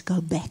resigned to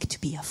go back to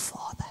be a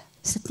father.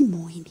 Is dit nie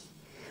mooi nie?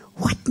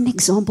 What set an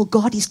example.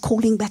 God is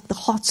calling back the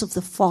hearts of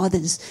the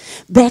fathers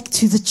back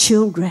to the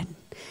children.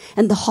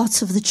 And the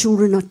hearts of the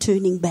children are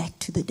turning back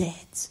to the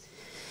dads.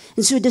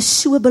 En so dis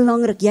so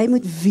belangrik, jy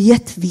moet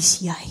weet wie's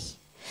jy.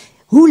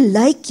 Hoe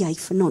lyk jy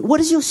vanaand? What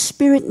does your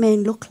spirit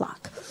man look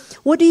like?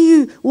 What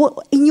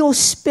in your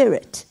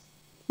spirit,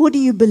 what do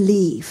you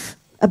believe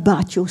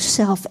about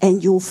yourself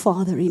and your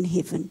Father in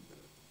heaven?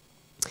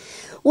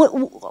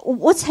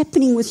 What's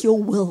happening with your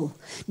will?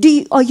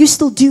 Are you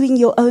still doing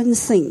your own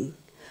thing?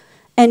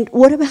 And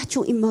what about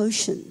your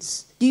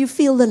emotions? Do you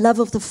feel the love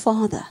of the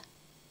Father?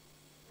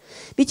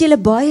 Weet julle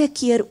baie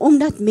keer,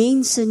 omdat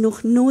mense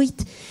nog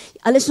nooit,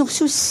 hulle is nog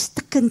so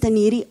stikkend in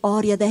hierdie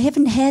area, they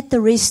haven't had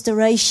the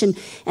restoration,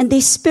 and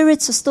their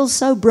spirits are still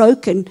so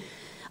broken.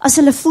 As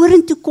hulle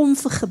vorentoe kom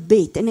vir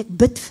gebed, en ek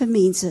bid vir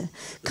mense,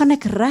 kan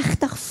ek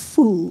regtig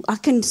voel,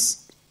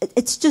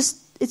 it's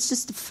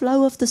just the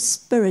flow of the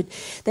Spirit,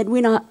 that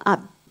when I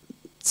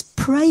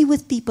pray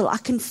with people,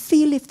 I can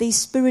feel if their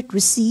spirit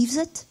receives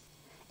it,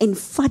 en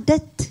vat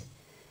dit,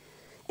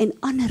 en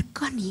ander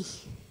kan nie.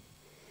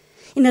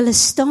 En hulle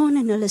staan,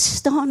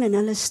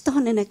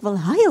 en ek wil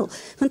huil,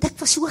 want ek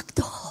was ook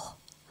daar.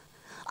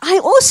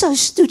 I also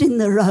stood in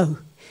the row.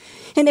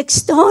 En ek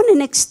staan,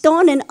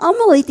 en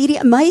almal het hierdie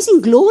amazing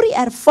glory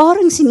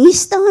ervarings, en hier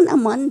staan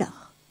Amanda,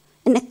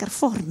 en ek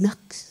ervaar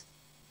niks.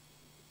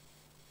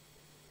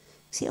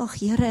 Ek sê, ag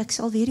Here, ek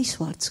sal weer die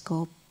swart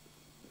skaap.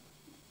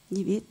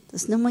 Jy weet,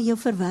 dis nou maar jou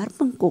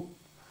verwerping kom.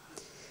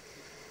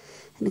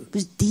 En ek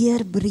moes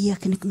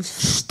deurbreek, en ek moes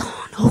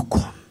verstaan,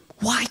 hoekom?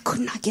 Why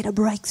couldn't I get a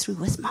breakthrough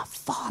with my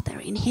Father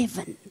in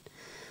heaven?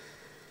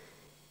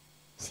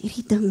 Dis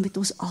hierdie ding met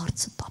ons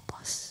aardse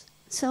papas.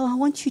 So I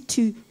want you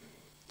to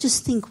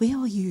just think, where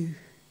are you?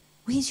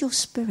 Where's your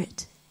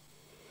spirit?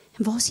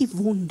 En waar is die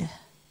wonde?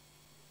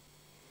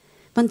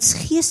 Want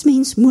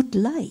geesmens moet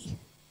ly.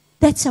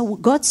 That's how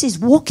God says,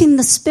 walk in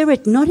the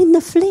spirit, not in the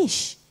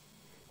flesh.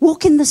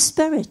 Walk in the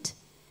spirit.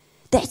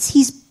 That's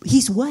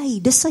his way,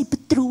 dis sy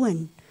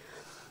patroon.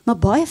 Maar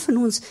baie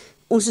van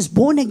ons is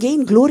born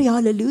again, glory,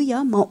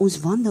 hallelujah, maar ons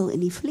wandel in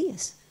die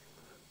vlees.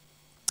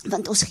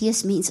 Want ons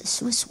geesmens is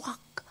so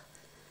swak.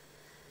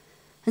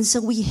 And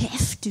so we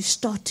have to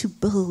start to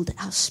build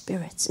our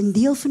spirits. En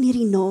deel van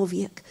hierdie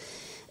naweek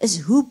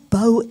is, hoe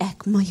bou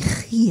ek my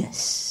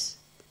gees?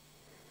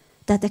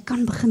 Dat ek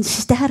kan begin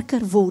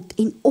sterker word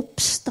en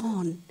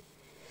opstaan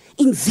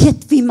en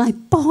weet wie my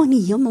pa in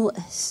die hemel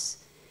is.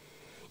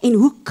 En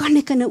hoe kan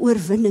ek in 'n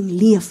oorwinning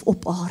leef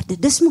op aarde?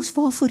 Dis mos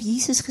waarvoor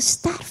Jesus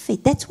gesterf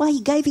het. That's why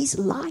he gave his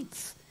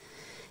life.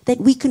 That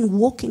we can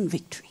walk in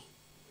victory.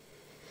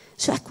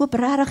 So ek hoop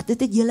regtig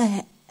dit het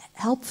julle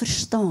help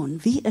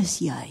verstaan. Wie is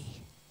jy?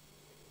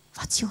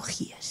 Wat's jou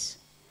gees?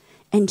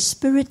 And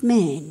spirit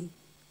man,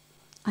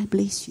 I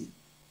bless you.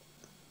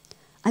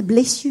 I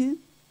bless you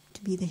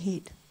to be the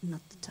head,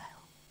 not the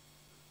tail.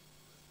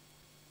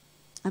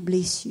 I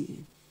bless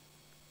you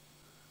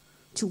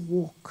to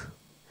walk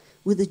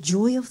with the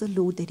joy of the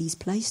Lord that he's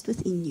placed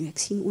within you. Ek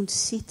sien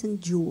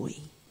ontsettend joy.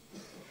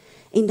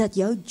 En dat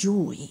jou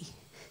joy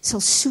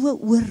sal so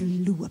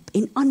oorloop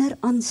en ander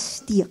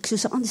aansteek,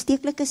 soos 'n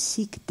aansteeklike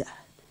siekte.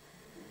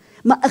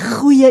 Maar 'n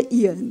goeie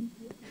een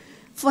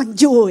van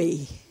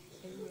joy.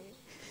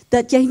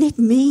 Dat jy net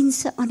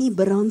mense aan die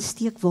brand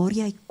steek waar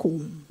jy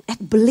kom. Ek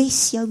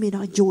bless jou met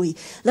daai joy.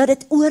 Laat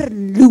dit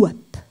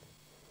oorloop.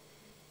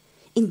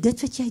 En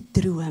dit wat jy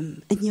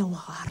droom in jou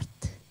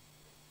hart,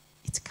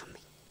 it's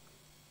coming.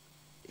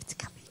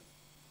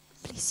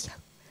 Bless jou.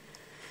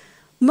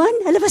 Man,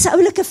 hulle was 'n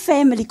oulike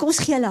family. Kom ons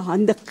gee hulle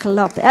hande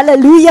klap.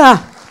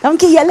 Halleluja.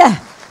 Dankie julle.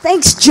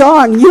 Thanks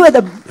John. You are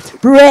the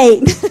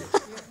brain.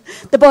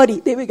 The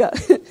body. There we go.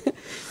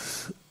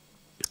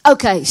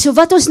 Okay, so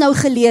wat ons nou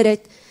geleer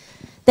het,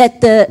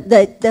 that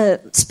the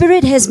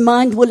spirit has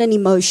mind, will and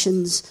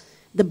emotions.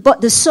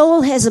 The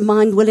soul has a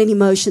mind, will and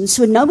emotions.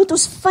 So nou moet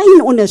ons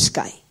fyn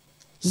onderskei.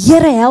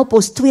 Here help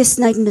ons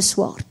tweesnydende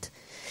swaard.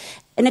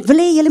 En ek wil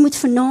hê julle moet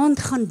vanaand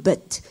gaan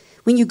bid.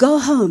 When you go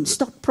home,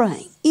 stop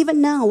praying.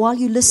 Even now, while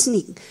you're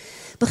listening,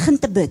 begin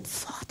te bid.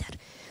 Vader,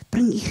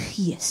 bring u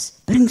gees,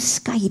 bring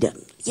skeiding.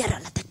 Here,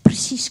 laat ek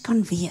presies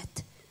kan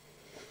weet.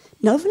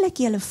 Nou wil ek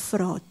julle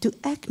vra, toe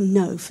ek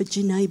nou vir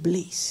Janae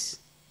bless,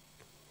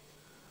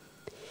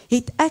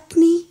 het ek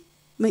nie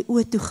my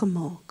oë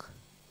toegemaak.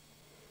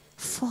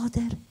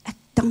 Vader, ek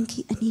dank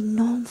u in die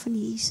naam van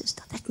Jesus,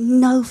 dat ek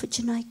nou vir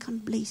Janae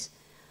kan bless.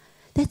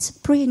 That's a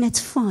prayer and that's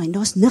fine.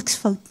 Daar's niks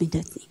fout met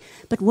dit nie.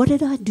 But what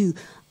did I do?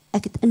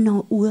 Ek het in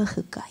haar oë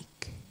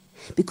gekyk.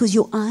 Because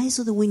your eyes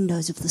are the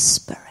windows of the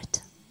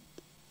Spirit.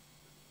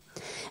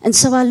 And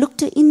so I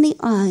looked her in the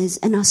eyes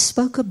and I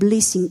spoke a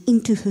blessing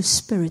into her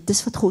spirit.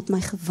 Dis wat God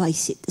my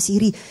gewys het. Dis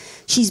hierdie,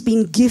 she's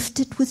been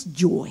gifted with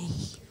joy.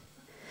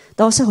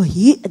 Daar's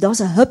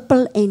 'n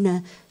huppel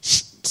en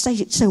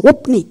sy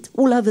hop net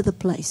all over the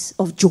place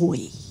of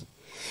joy.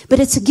 But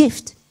it's a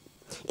gift.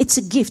 It's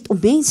a gift om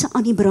mense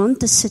aan die brand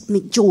te sit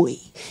met joy.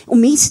 Om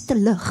mense te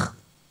lig.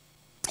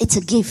 It's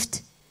a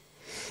gift.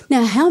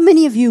 Now, how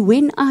many of you,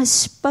 when I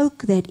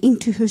spoke that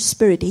into her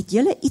spirit, het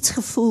julle iets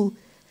gevoel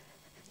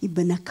hier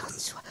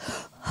binnekant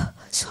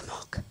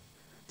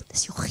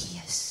Dis jou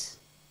gees.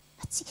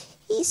 Wat sê,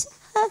 hier's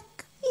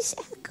ek, hier's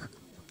ek,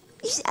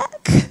 hier's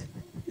ek.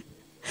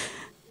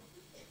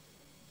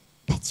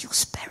 That's your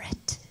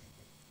spirit.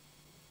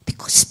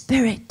 Because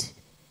spirit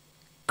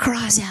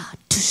cries out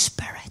to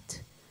spirit.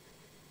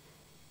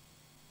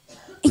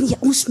 En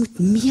ons moet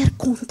meer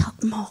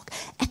kontak maak.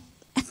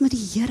 Ek moet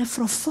die Here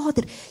vra,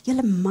 Vader,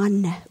 julle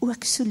manne,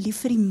 ek so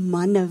lief vir die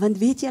manne, want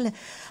weet julle,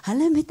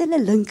 hulle met hulle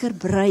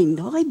linkerbrein,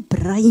 daai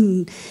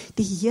brein,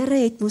 die Here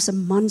het mos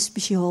 'n man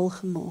spesiaal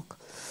gemaak.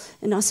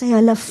 En as hy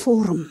hulle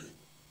vorm,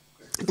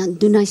 dan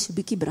doen hy so 'n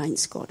bietjie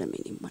breinskade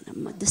met die manne,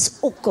 maar dis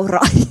ook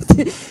alright.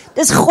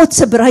 Dis God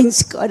se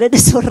breinskade,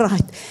 dis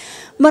alright.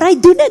 Maar hy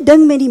doen 'n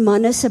ding met die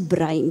manne se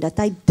brein, dat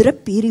hy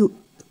drup hierdie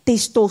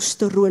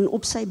testosteroon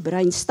op sy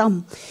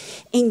breinstam,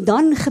 en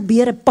dan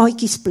gebeur 'n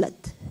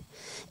paadjiesplit.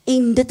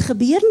 En dit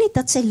gebeur net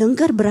dat sy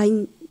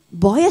linkerbrein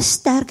baie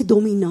sterk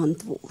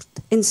dominant word,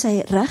 en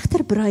sy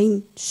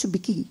regterbrein so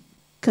bietjie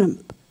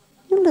krimp,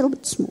 a little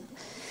bit small.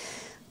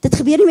 Dit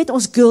gebeur nie met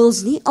ons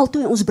girls nie,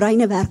 altyd ons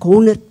breine werk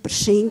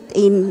 100%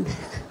 en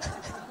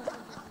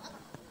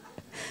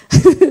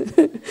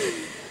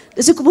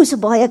dis ook ons so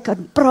baie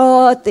kan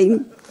praat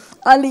en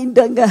al die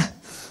dinge.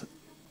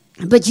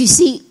 But you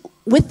see,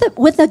 with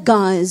the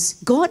guys,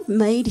 God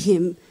made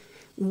him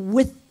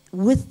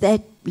with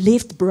that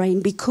left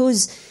brain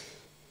because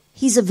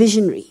he's a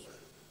visionary.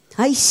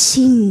 Hy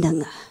sien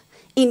dinge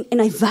en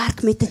hy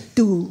werk met 'n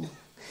doel.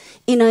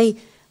 En hy,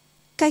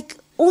 kyk,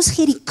 ons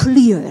gee die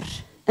kleur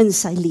in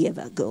sy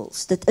lewe,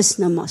 girls. Dit is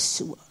nou maar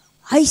so.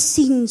 Hy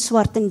sien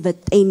swart en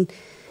wit en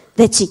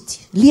that's it.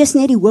 Lees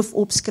net die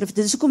hoofopskrif.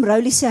 Dit is hoekom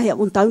Rowley sê hy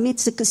onthou net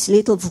sulke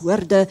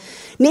sleutelwoorde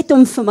net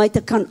om vir my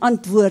te kan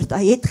antwoord.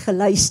 Hy het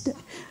geluister.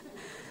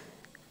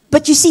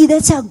 But you see,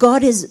 that's how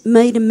God has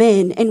made a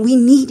man, and we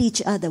need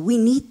each other. We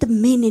need the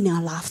men in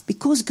our life,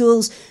 because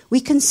girls, we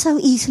can so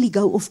easily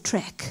go off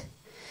track.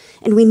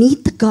 And we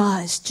need the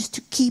guys just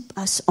to keep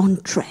us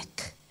on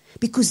track,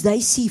 because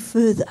they see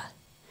further.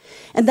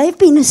 And they've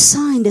been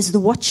assigned as the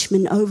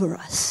watchmen over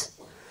us.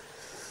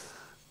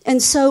 And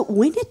so,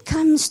 when it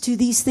comes to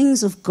these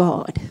things of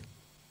God,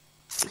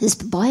 is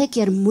baie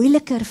keer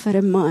moeiliker vir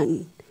 'n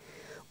man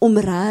om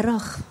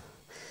regtig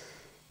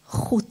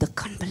God te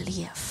kan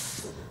beleef.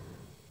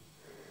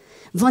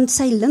 Want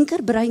sy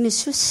linkerbrein is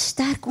so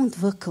sterk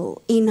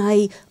ontwikkel en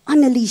hy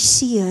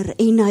analiseer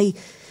en hy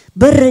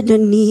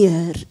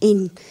beredeneer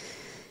en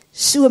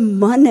so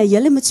manne,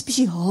 julle moet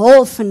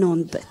spesiaal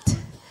vanaand bid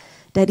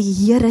dat die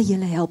Here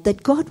julle help,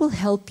 that God will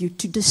help you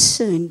to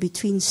discern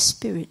between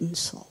spirit and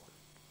soul.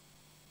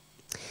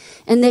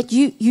 And that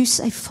you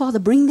say, Father,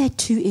 bring that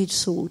two-edged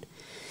sword,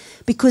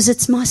 because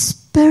it's my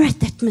spirit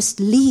that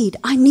must lead.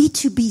 I need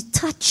to be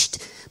touched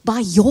by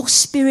your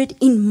spirit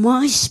in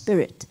my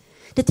spirit.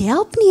 Dit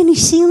help nie in die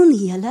siel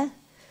nie, julle.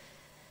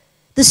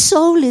 The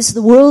soul is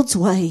the world's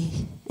way,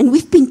 and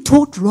we've been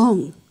taught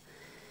wrong.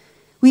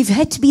 We've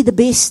had to be the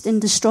best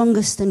and the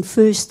strongest and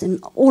first and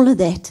all of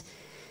that.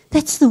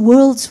 That's the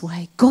world's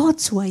way.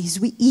 God's way is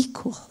we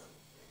equal.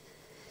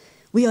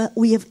 We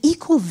have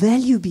equal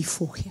value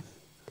before Him.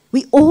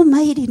 We all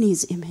made in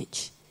His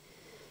image.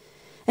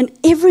 And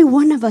every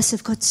one of us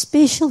have got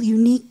special,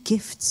 unique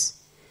gifts.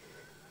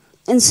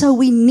 And so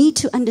we need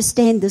to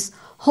understand this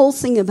whole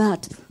thing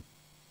about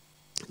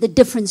the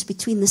difference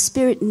between the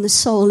spirit and the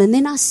soul. And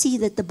then I see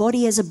that the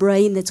body has a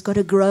brain that's got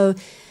to grow,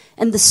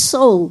 and the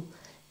soul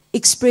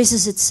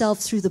expresses itself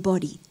through the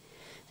body.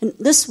 And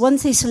this 1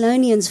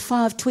 Thessalonians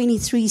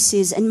 5:23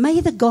 says, and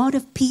may the God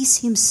of peace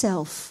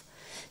Himself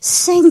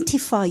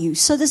sanctify you.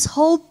 So this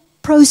whole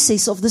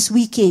process of this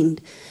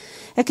weekend,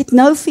 ek het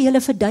nou vir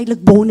julle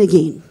verduidelik born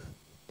again.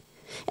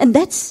 And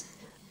that's,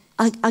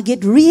 I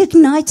get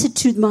reignited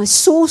to my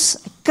source,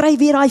 ek kry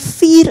weer daai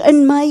vuur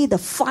in my, the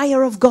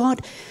fire of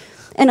God.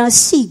 And I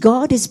see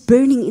God is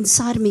burning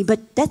inside of me,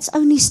 but that's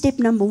only step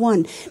number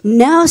 1.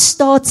 Now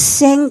starts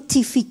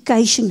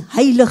sanctification,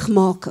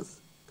 heiligmaking.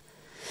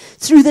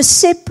 Through to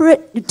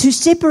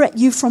separate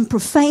you from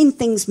profane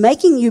things,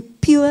 making you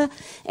pure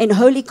and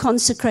wholly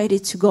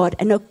consecrated to God.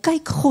 En nou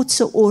kyk God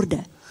se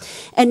orde.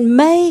 And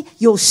may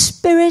your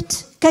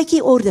spirit, kyk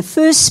die orde,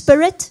 first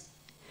spirit,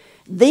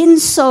 then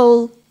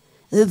soul,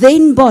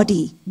 then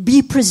body,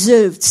 be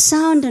preserved,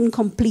 sound and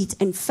complete,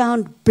 and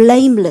found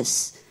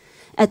blameless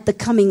at the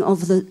coming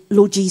of the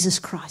Lord Jesus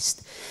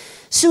Christ.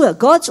 So,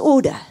 God's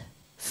order,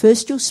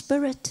 first your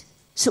spirit.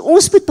 So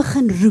ons moet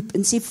begin roep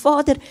en sê,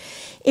 Vader,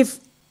 if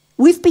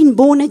we've been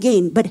born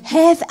again, but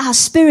have our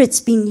spirits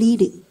been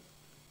leading?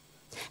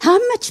 How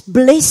much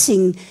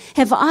blessing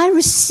have I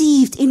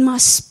received in my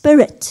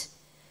spirit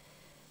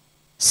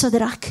so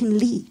that I can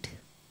lead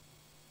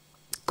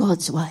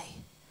God's way?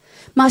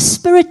 My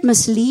spirit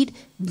must lead,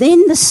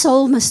 then the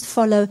soul must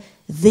follow,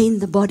 then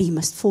the body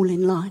must fall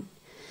in line.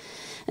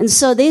 And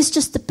so there's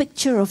just a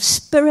picture of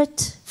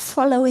spirit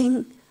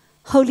following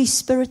Holy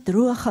Spirit, the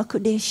Ruach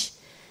HaKodesh.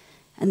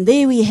 And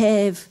there we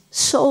have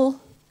soul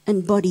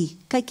and body.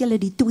 Kyk julle,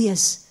 die twee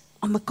is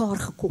aan mekaar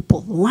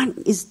gekoppel. One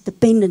is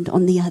dependent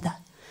on the other.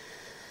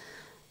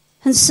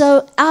 And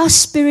so our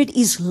spirit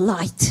is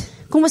light.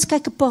 Kom ons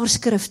kyk 'n paar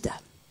skrifte.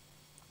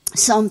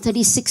 Psalm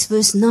 36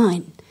 verse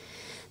 9.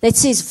 That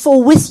says,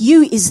 for with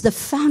you is the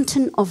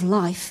fountain of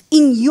life.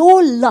 In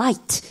your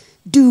light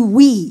do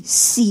we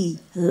see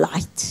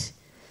light.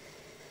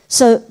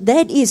 So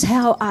that is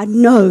how I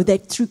know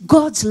that through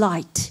God's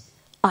light,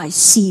 I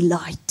see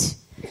light.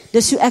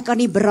 Dis hoe ek aan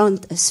die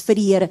brand is vir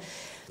die Here.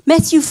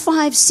 Matthew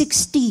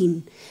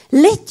 5:16.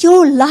 Let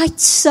your light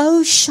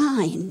so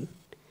shine.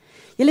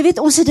 Julle weet,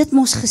 ons het dit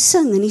mos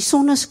gesing in die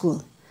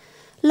sonneskool.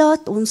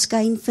 Laat ons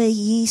skyn vir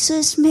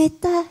Jesus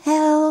met 'n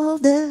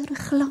helder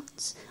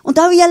glans.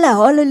 Onthou julle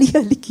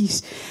haleluja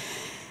liedjies.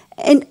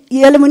 En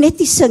julle moet net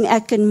nie sing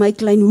ek in my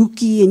klein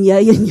hoekie en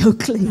jy in jou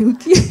klein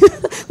hoekie.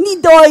 Nie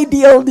daai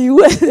deel nie,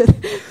 hoor.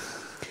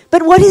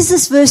 But what is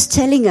this verse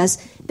telling us?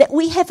 That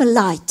we have a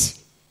light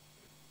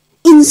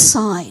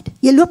inside.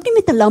 Jy loop nie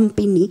met 'n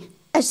lampie nie,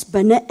 is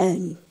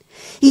binne-in.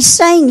 He's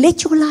saying,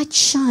 let your light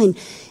shine.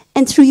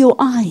 And through your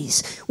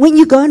eyes, when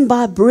you go and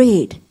buy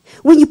bread,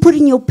 when you put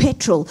in your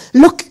petrol,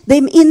 look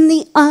them in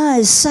the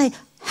eyes, say,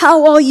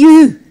 how are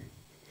you?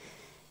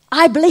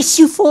 I bless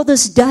you for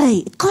this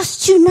day. It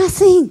costs you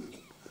nothing.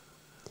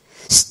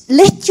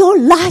 Let your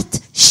light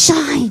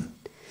shine.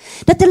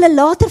 Dat hulle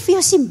later vir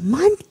jou sê,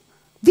 man,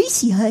 wie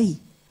is jy?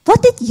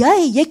 Wat het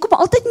jy? Jy kom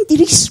altyd met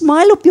hierdie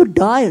smile op jou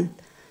dial.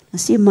 Dan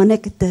sê man,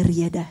 ek het 'n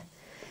rede.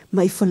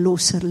 My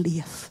verlosser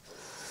leef.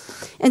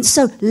 And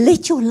so,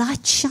 let your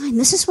light shine.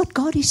 This is what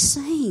God is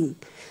saying.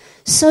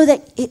 So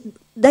that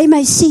they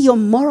may see your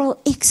moral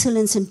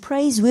excellence and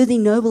praiseworthy,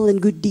 noble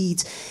and good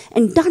deeds.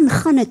 En dan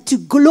gaan het to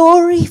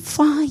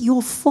glorify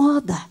your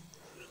Father.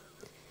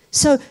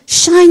 So,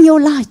 shine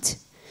your light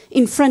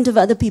in front of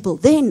other people.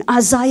 Then,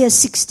 Isaiah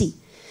 60.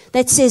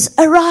 That says,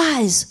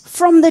 arise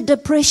from the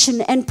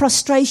depression and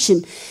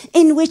prostration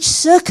in which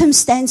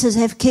circumstances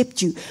have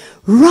kept you.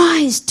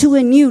 Rise to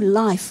a new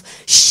life.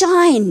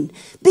 Shine.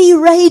 Be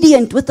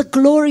radiant with the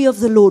glory of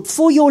the Lord.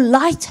 For your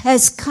light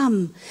has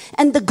come,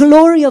 and the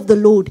glory of the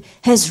Lord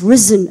has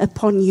risen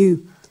upon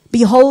you.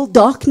 Behold,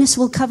 darkness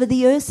will cover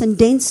the earth, and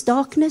dense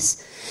darkness.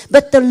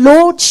 But the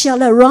Lord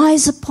shall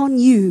arise upon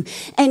you,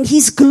 and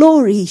his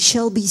glory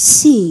shall be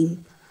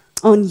seen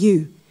on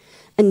you.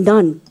 And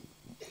then,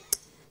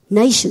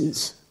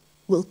 nations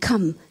will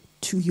come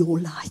to your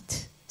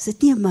light. Is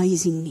it nie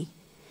amazing nie?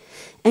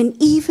 And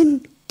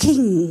even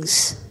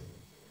kings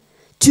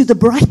to the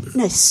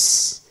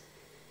brightness.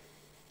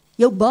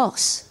 Jou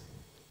baas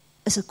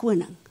is 'n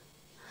koning.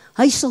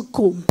 Hy sal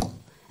kom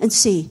en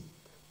sê,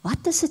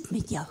 wat is dit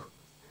met jou?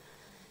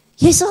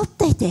 Jy's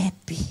altyd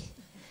happy.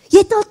 Jy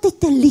het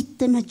altyd 'n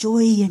lied en 'n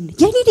joy en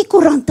jy het nie die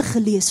koerante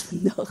gelees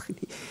vandag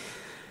nie.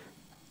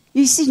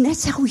 You see,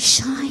 that's how we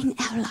shine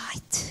our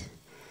light.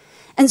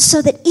 And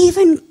so that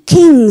even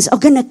kings are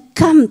going to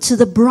come to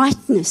the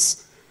brightness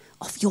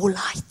of your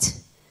light.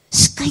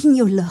 Skyn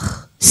jou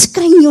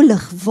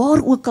lig,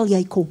 waar ook al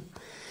jy kom.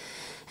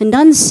 En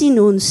dan sien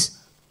ons,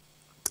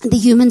 the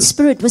human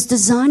spirit was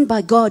designed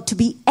by God to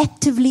be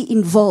actively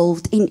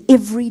involved in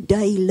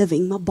everyday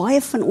living. Maar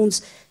baie van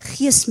ons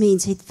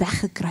geesmens het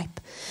weggekruip.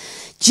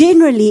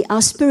 Generally,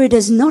 our spirit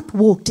has not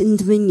walked in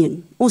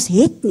dominion. Ons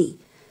het nie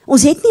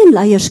in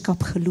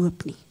leierskap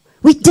geloop nie.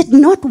 We did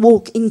not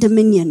walk in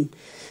dominion.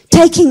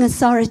 Taking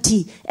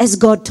authority as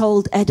God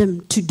told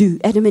Adam to do,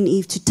 Adam and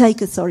Eve to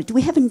take authority.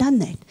 We haven't done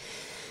that.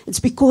 It's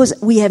because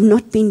we have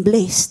not been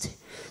blessed.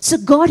 So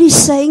God is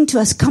saying to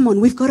us, come on,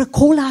 we've got to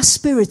call our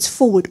spirits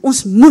forward.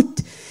 Ons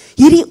moet,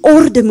 hierdie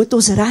orde moet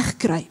ons reg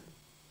kry.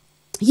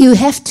 You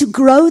have to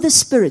grow the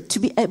spirit to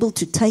be able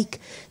to take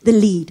the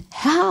lead.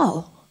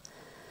 How?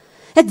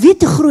 Ek weet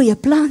te groei 'n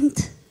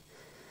plant.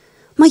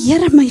 Maar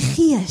Here, my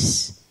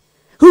gees,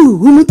 hoe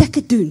moet ek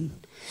dit doen?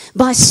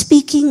 By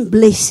speaking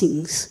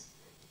blessings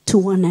to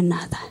one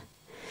another.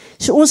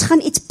 So ons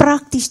gaan iets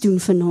prakties doen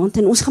vanaand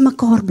en ons gaan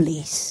mekaar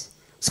bless.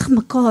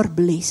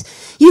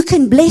 You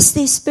can bless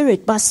their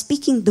spirit by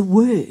speaking the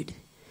word.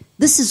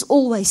 This is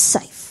always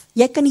safe.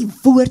 Jy kan die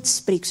woord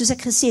spreek. Soos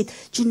ek gesê het,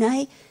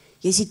 Janae,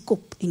 jy is die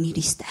kop en nie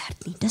die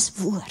stert nie. Dis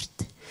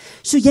woord.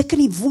 So jy kan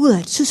die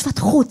woord, soos wat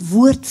God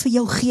woord vir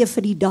jou gee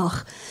vir die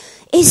dag.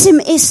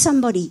 SMS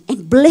somebody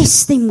and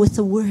bless them with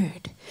the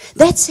word.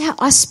 That's how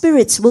our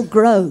spirits will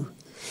grow.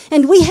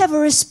 And we have a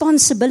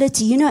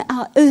responsibility. You know,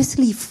 our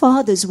earthly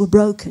fathers were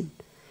broken.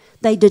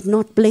 They did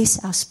not bless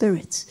our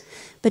spirits.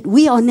 But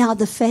we are now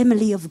the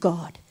family of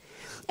God.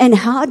 And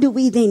how do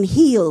we then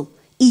heal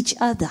each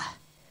other?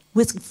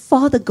 With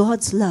Father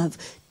God's love.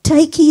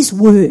 Take his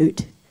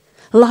word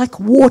like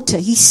water.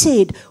 He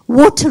said,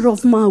 water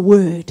of my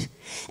word.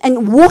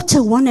 And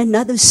water one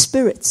another's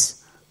spirits.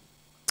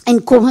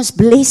 En kom ons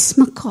bless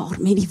mekaar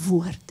met die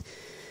woord.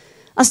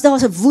 As daar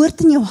 'n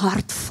woord in jou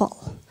hart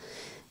val,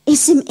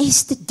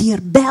 SMS dit deur,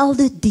 bel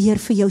dit deur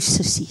vir jou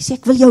sussie. Sê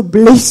ek wil jou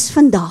bless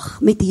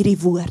vandag met hierdie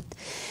woord.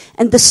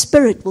 And the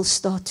spirit will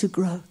start to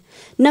grow.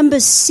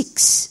 Numbers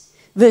 6,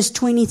 verse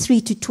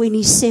 23 to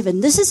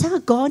 27. This is how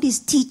God is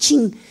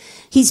teaching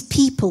his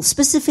people,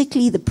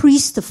 specifically the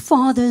priests, the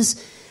fathers.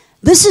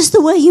 This is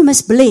the way you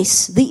must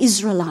bless the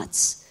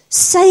Israelites.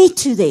 Say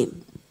to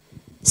them,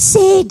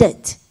 sê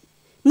dit,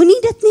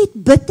 Moenie dit net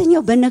bid in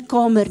jou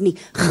binnekamer nie.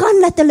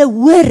 Gaan laat hulle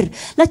hoor,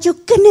 laat jou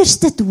kinders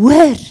dit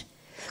hoor.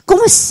 Kom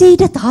ons sê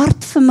dit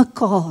hard vir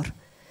mekaar.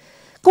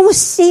 Kom ons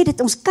sê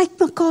dit, ons kyk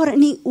mekaar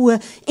in die oë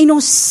en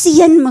ons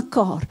seën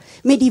mekaar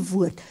met die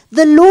woord.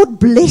 The Lord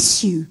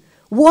bless you.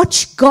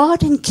 Watch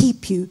God and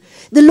keep you.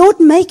 The Lord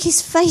make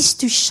his face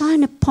to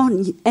shine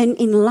upon you and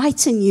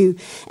enlighten you,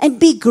 and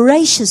be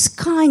gracious,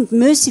 kind,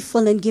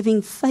 merciful, and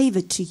giving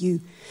favor to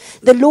you.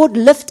 The Lord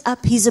lift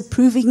up his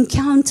approving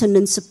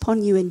countenance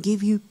upon you and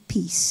give you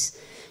peace,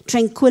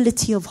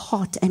 tranquility of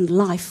heart and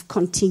life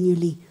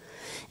continually.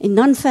 En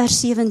dan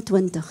vers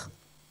 27.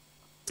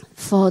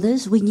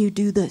 Fathers, when you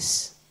do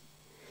this,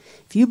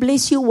 if you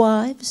bless your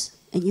wives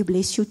and you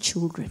bless your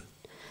children,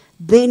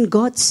 then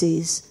God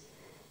says,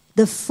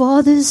 the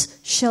fathers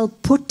shall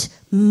put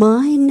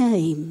my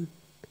name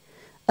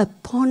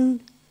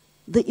upon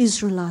the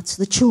Israelites,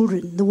 the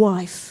children, the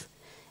wife.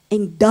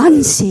 En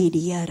dan sê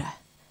die Here,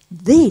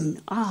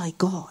 then I,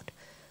 God,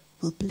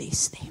 will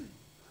bless them.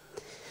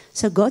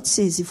 So God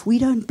says, if we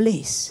don't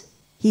bless,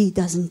 he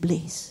doesn't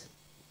bless.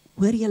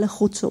 Hoor julle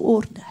God se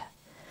orde.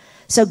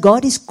 So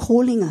God is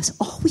calling us,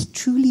 are we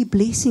truly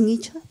blessing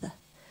each other?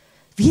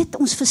 Weet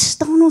ons,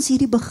 verstaan ons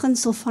hierdie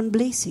beginsel van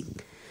blessing?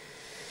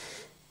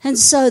 And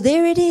so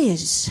there it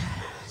is,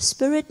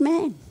 spirit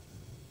man,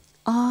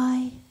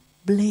 I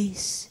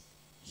bless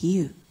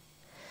you.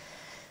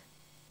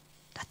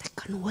 Dat ek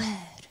kan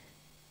hoor,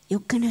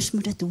 jou kinders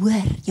moet dit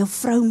hoor, jou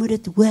vrou moet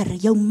dit hoor,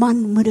 jou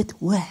man moet dit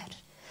hoor.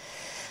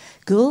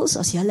 Girls,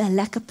 as julle 'n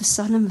lekker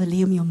psalm wil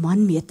hê om jou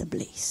man mee te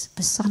bless,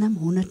 Psalm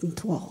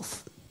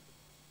 112.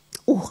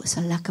 Is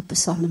 'n lekker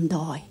psalm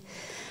daai,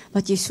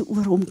 wat jy so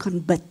oor hom kan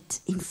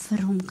bid en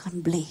vir hom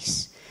kan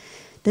bless.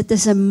 Dit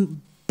is 'n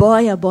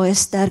baie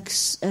sterk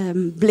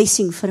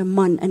blessing vir 'n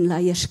man in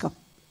leierskap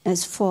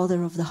as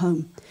father of the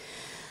home.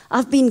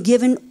 I've been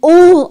given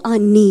all I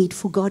need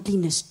for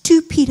godliness.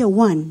 2 Peter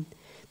 1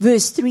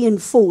 verse 3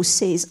 and 4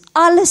 says,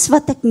 alles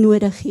wat ek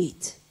nodig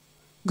het,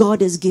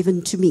 God has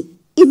given to me.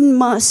 In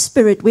my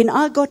spirit, when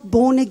I got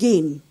born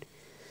again,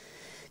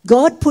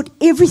 God put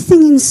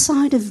everything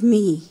inside of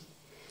me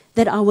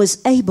that I was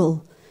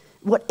able,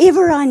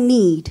 whatever I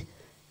need,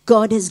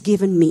 God has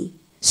given me.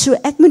 So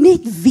ek moet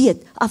net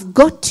weet, I've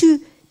got to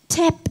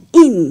tap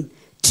in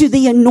to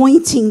the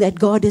anointing that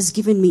God has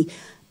given me.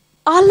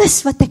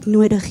 Alles wat ek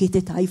nodig het,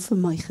 het hy vir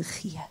my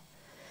gegee.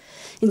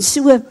 En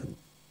so,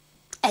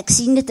 ek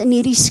sien dit in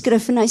hierdie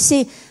skrif, en hy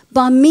sê,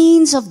 by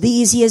means of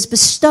these, he has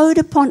bestowed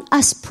upon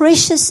us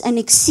precious and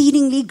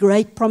exceedingly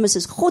great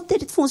promises. God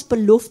het dit vir ons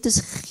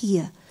beloftes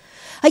gegee.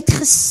 Hy het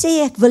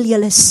gesê, ek wil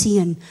julle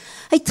seën.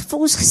 Hy het vir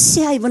ons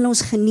gesê, hy wil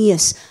ons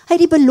genees. Hy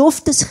het die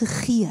beloftes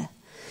gegee.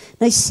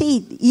 En hy sê,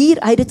 hy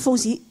het dit vir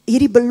ons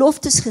hierdie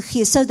beloftes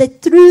gegee, so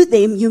that through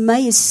them you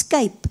may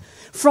escape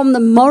from the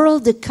moral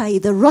decay,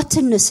 the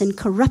rottenness and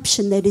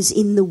corruption that is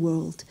in the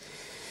world.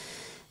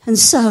 En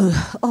so,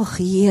 ag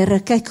Here,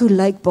 kyk hoe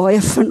lyk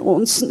baie van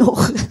ons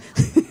nog.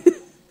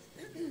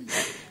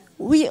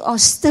 We are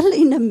still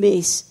in a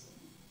mess,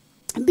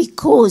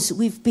 because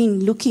we've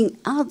been looking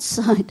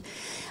outside.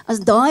 As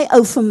daai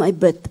ou vir my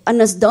bid, en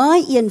as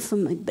daai een vir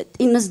my bid,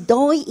 en as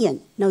daai een,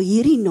 nou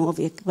hierdie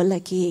naweek wil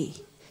ek hê,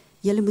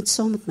 julle moet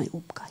saam met my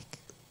opkyk.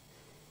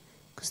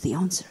 Because the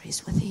answer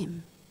is with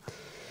him.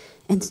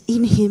 And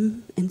in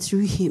him and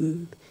through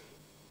him,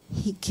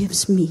 he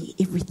gives me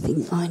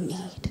everything I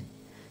need.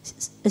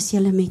 Is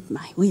julle met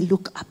my? We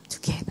look up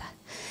together.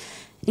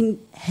 En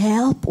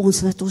help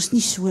ons dat ons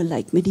nie so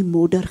lyk met die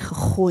modder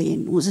gegooi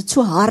en ons het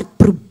so hard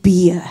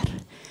probeer.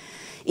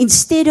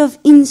 Instead of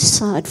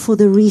insight for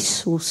the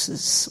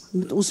resources,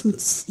 ons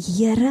moet,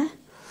 Here,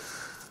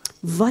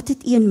 wat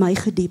het U in my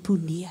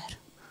gedeponeer?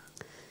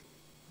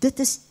 Dit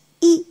is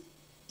U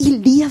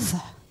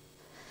lewe,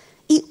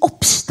 U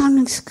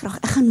opstandingskrag.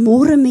 Ek gaan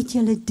môre met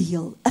julle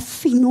deel, 'n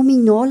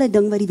fenominale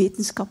ding wat die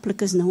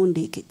wetenskaplikes nou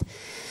ontdek het.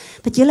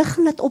 Dat julle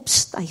gaan dit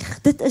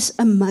opstyg. Dit is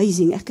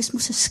amazing. Ek is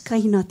mos 'n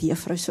skynat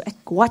juffrou, so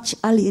ek watch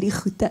al hierdie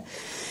goede.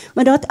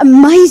 Maar dat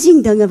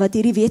amazing dinge wat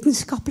hierdie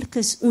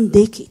wetenskaplikes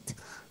ontdek het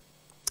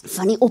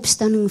van die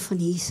opstanding van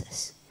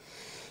Jesus.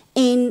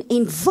 En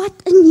wat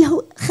in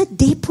jou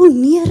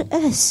gedeponeer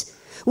is.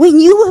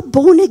 When you were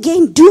born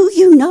again, do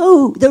you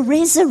know the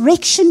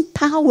resurrection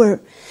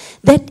power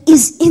that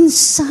is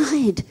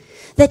inside?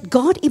 That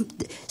God,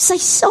 sy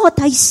saad,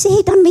 hy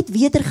sê dan met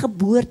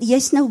wedergeboorte, jy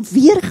is nou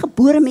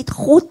weergebore met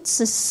God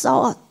se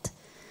saad.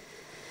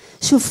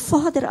 So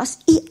Vader, as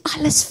U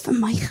alles vir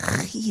my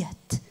gegee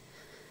het,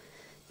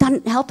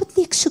 dan help dit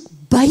nie ek soek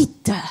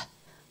buite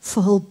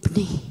vir hulp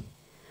nie.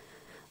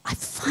 I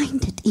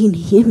find it in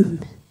Him.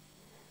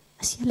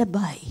 As julle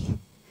by,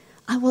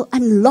 I will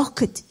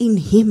unlock it in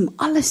Him.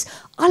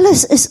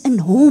 Alles is in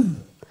Hom.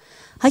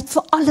 Hy het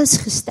vir alles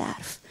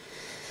gesterf.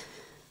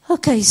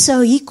 Okay,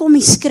 so hier kom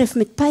die skrif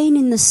met pain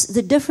and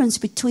the difference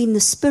between the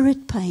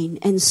spirit pain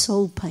and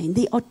soul pain.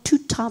 There are two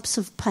types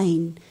of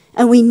pain,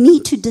 and we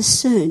need to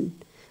discern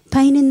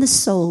pain in the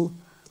soul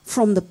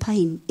from the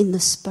pain in the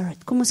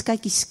spirit. Kom ons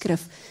kyk die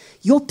skrif.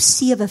 Job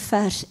 7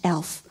 vers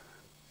 11.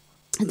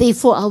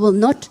 Therefore I will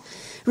not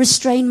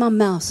restrain my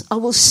mouth. I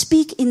will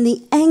speak in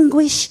the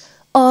anguish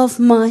of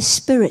my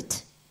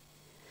spirit.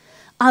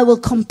 I will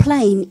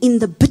complain in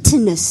the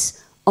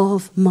bitterness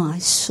of my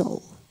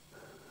soul.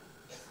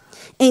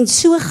 En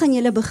so gaan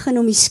julle begin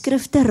om die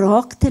skrifte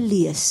raak te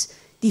lees,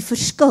 die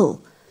verskil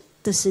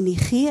tussen die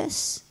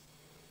gees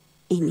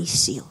en die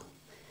siel.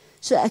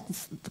 So ek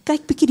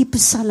kyk bietjie die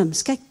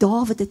psalms, kyk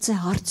Dawid het sy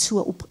hart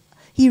so op.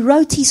 He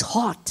wrote his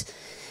heart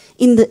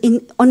in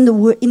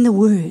the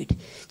word.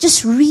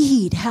 Just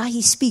read how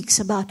he speaks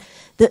about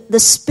the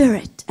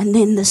spirit and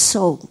then the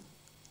soul.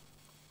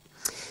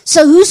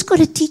 So who's got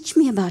to teach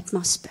me about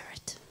my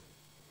spirit?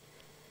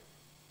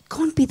 It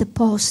can't be the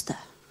pastor.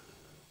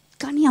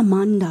 Kan nie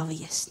Amanda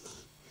wees nie.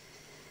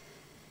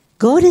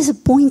 God has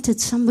appointed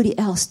somebody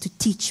else to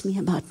teach me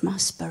about my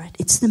spirit.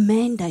 It's the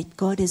mandate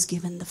God has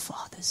given the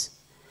fathers.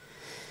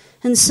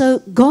 And so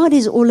God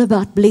is all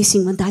about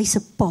blessing, want hy's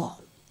 'n pa.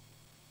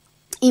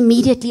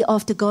 Immediately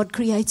after God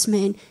creates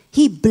man,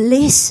 he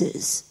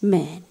blesses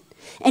man.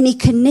 And he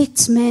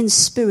connects man's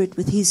spirit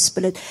with his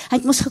spirit. Hy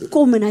het mos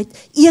gekom en hy het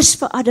eers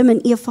vir Adam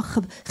en Eva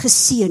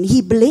geseën.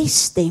 He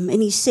blessed them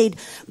and he said,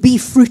 be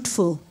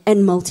fruitful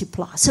and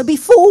multiply. So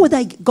before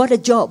they got a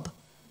job,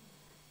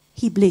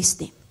 he blessed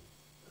them.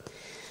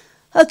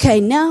 Okay,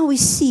 now we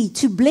see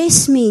to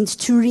bless means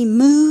to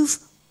remove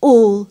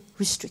all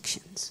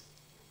restrictions.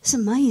 It's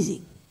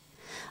amazing.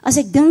 As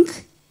ek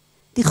dink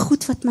die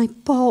goed wat my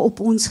pa op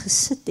ons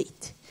gesit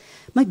het,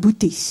 my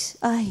boeties,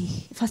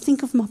 if I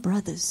think of my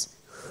brothers,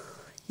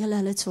 julle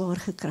het swaar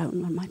gekry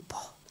met my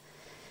pa.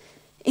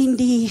 En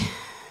the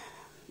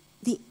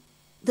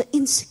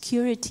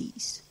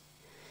insecurities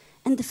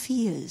and the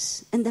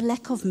fears and the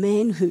lack of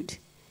manhood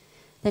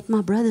that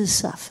my brothers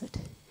suffered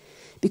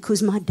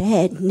because my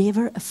dad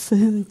never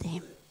affirmed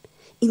them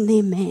in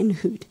their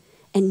manhood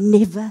and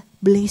never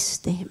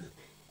blessed them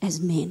as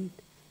men,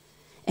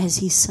 as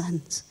his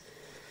sons.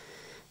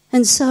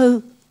 And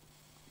so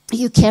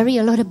you carry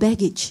a lot of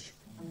baggage.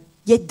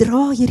 Jy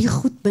dra hierdie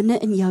goed binne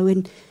in jou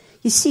en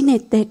you seen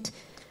it that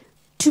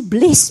to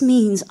bless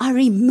means I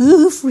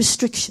remove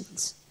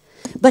restrictions.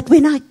 But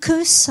when I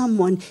curse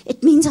someone,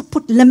 it means I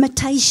put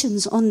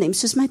limitations on them.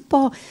 Soos my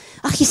pa,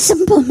 ag jy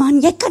simpel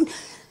man, jy kan,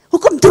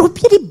 hoekom drop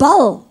jy die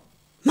bal?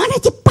 Man,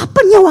 het jy pap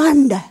in jou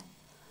hande?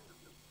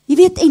 Jy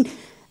weet, en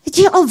het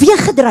jy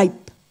alweer gedryp?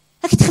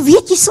 Ek het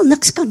geweet jy sal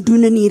niks kan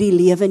doen in hierdie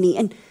lewe nie.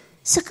 En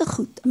sulke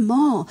goed,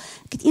 ma,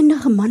 ek het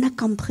eendag 'n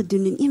mannekamp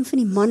gedoen en een van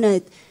die manne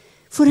het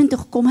vorentoe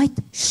gekom, hy het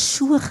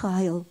so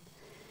gehuil.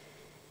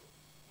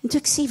 En toe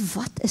ek sê,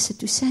 wat is dit?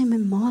 Toe sê hy, my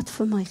maat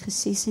vir my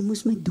gesê, sy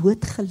moes my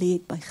dood gelê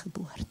het by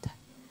geboorte.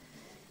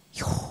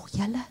 Jo,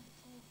 julle,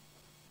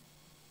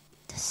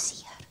 dis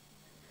seer.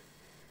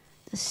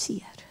 Dis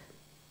seer.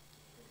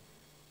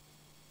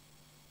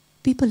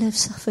 People have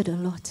suffered a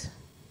lot.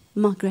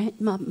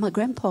 My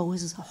grandpa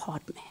was a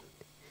hard man.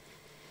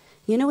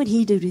 You know what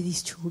he did with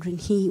his children?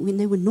 When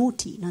they were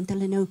naughty, dan het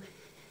hulle nou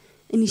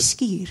in die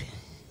skuur,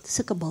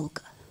 sulke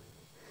balke.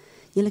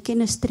 Julle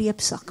ken 'n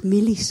streepsak,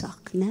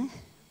 mieliesak, né?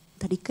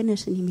 Dat die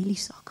kinders in die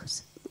mieliesak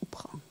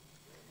opgehang.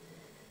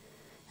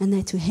 And they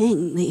had to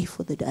hang there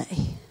for the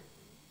day.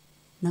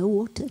 No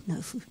water,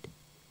 no food.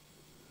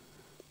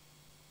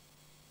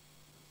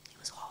 It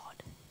was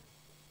hard.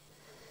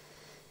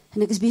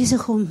 En ek is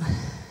besig om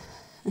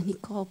in die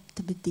Kaap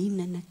te bedien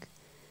en ek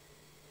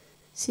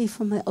sê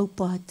van my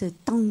oupa het 'n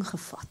tang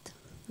gevat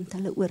en het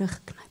hulle ore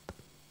geknyp.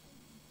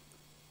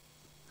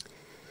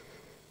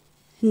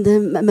 And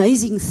the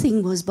amazing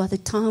thing was by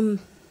the time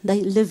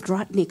they lived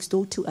right next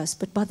door to us,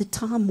 but by the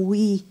time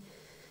we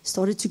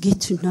started to get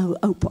to know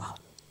Oupa,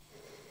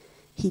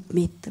 he'd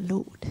met the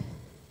Lord.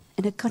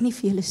 En ek kan nie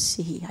vir julle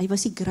sê, hy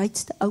was die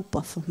grootste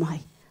oupa vir my.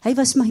 Hy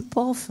was my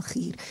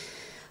pa-figuur.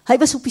 Hy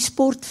was op die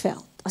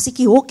sportveld. As ek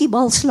die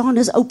hokkiebal slaan,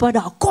 is oupa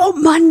daar.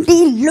 Kom man,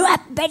 die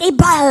loop by die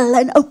bal.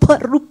 En oupa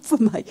roep vir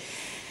my.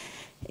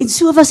 En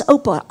so was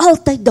oupa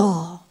altyd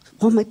daar.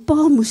 Waar my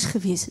pa moes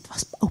gewees het,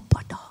 was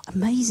oupa daar.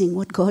 Amazing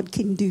what God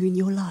can do in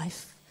your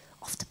life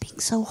after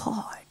being so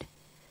hard.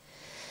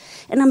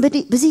 And I'm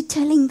busy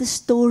telling the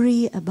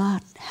story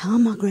about how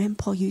my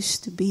grandpa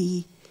used to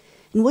be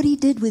and what he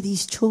did with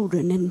his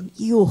children. En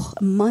joh,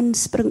 'n man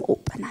spring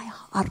op en hy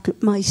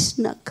hardloop my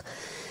snik.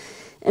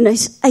 En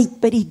hy's uit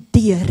by die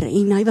deur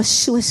en hy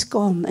was so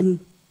skaam en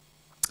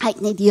hy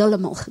het net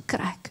heeltemal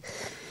gekrek.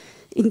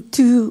 En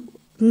toe,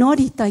 na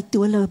die tyd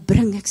toe hulle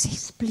bring, ek sê,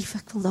 asseblief,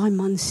 ek wil daai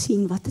man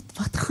sien,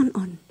 wat gaan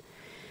aan?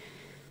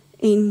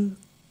 En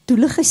toe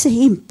lig hy sy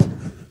hemp.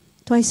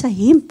 Toe hy sy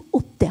hemp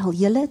optel,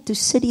 toe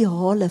sit die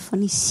hale van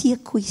die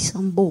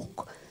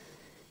seekoei-sambok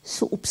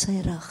so op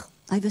sy rug.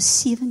 Hy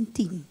was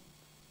 17.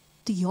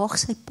 Toe jaag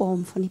sy pa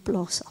hom van die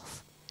plaas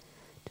af.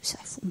 Toe sê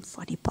hy vir hom,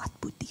 vat die pad,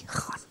 boetie,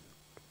 gaan.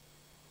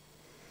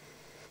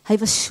 Hy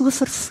was so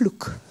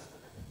vervloek.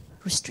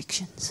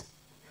 Restrictions.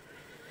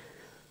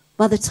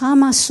 By the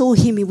time I saw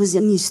him, he was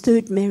in his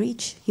third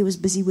marriage. He was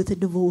busy with a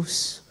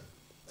divorce.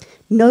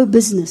 No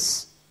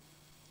business.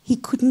 He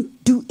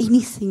couldn't do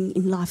anything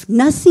in life.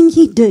 Nothing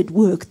he did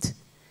worked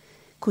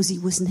because he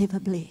was never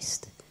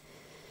blessed.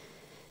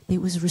 There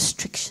was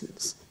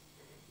restrictions.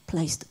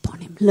 placed upon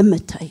him.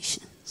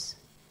 Limitations.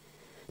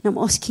 And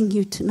I'm asking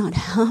you tonight,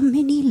 how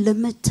many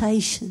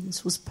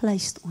limitations was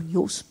placed on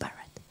your spirit?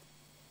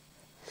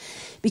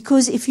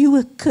 Because if you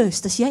were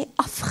cursed, as jy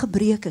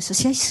afgebreek is, as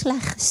jy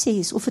sleg gesê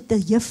is, of het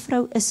 'n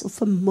juffrou is,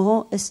 of 'n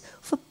ma is,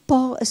 of 'n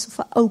pa is, of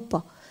 'n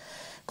oupa,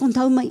 ek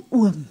onthou my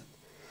oom,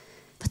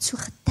 wat so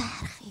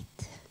geterg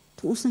het,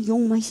 toe ons nou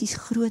jong meisies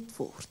groot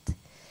word,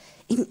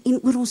 en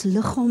oor ons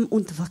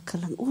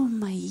liggaamontwikkeling, o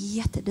my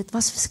jette, dit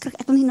was verskrik,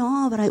 ek wil nie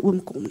naby hy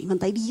oom kom nie,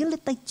 want hy die hele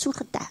tyd so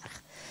geterg,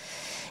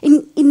 en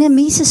 'n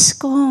mense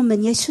skaam,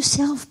 en jy so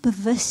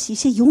selfbewus,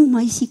 jy's 'n jong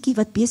meisiekie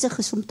wat besig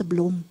is om te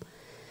blom,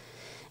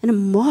 en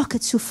dan maak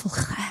het so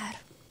vulgair.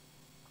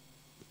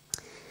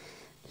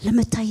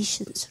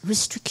 Limitations,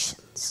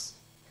 restrictions.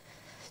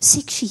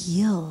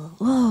 Seksueel,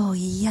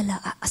 julle,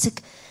 as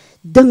ek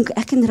dink,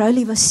 ek en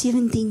Roulie was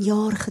 17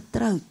 jaar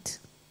getroud.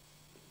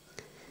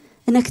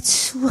 En ek het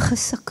so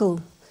gesukkel,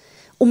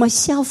 om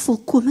myself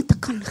volkome te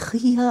kan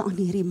gee aan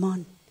hierdie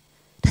man.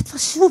 Dit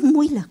was so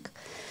moeilik.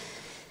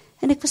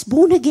 En ek was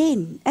born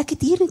again. Ek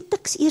het hier in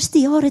Tuks, eerste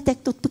jaar het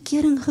ek tot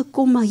bekering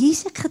gekom, maar hier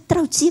is ek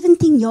getroud,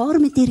 17 jaar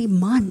met hierdie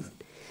man.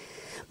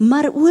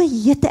 Maar o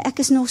jette, ek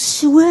is nog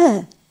so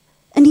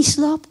in die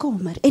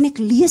slaapkamer en ek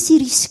lees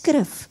hierdie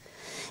skrif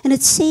en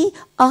dit sê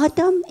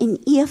Adam en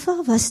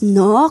Eva was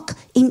naak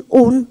en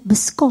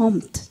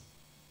onbeskaamd.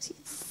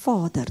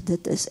 Vader,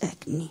 dit is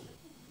ek nie.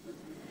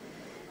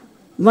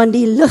 Want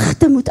die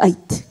ligte moet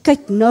uit.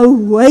 Kyk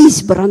nou,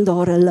 huis brand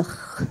daar 'n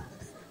lig.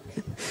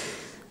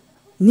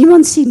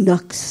 Niemand sien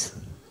niks.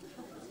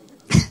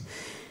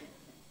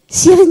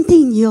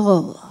 17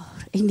 jaar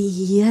en die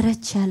Here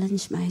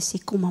challenge my,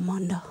 sê kom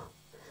Amanda.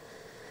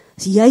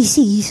 As jy sê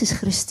Jesus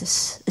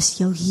Christus is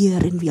jou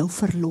Heer en jou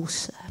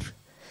verlosser,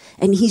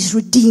 and He's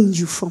redeemed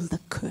you from the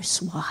curse,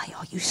 why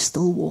are you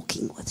still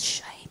walking with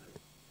shame?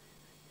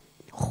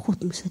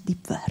 God moes 'n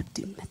diep werk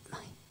doen met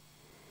my.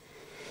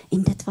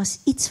 En dit was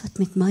iets wat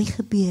met my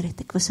gebeur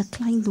het. Ek was 'n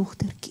klein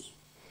dogtertjie.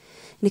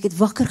 En ek het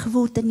wakker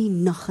geword in die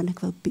nag en ek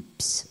wou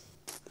pieps.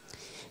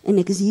 En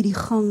ek is hierdie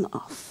gang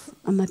af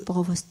en my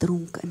pa was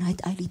dronk en hy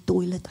het uit die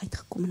toilet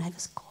uitgekom en hy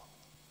was kaal.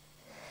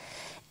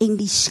 En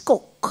die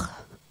skok.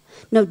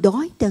 Nou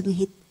daai ding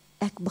het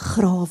ek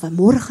begrawe.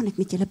 Môre gaan ek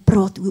met julle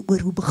praat oor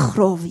hoe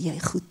begrawe jy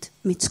goed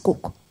met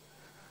skok.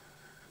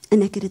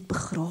 En ek het dit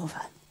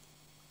begrawe.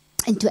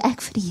 En toe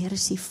ek vir die Here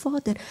sê,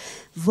 Vader,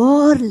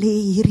 waar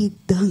lê hierdie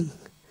ding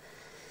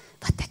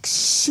wat ek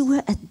so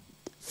 'n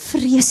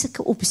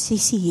vreeslike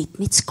obsessie het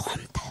met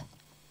skaamte?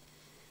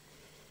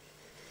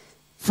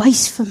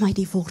 Wys vir my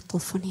die wortel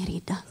van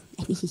hierdie ding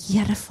en die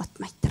Here vat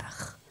my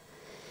terug.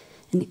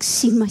 En ek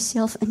sien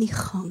myself in die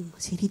gang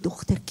as hierdie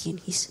dogtertjie en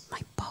hier's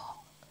my pa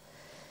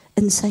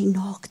in sy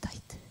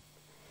naaktheid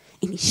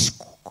en die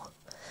skok.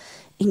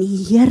 En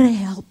die Here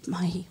help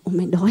my om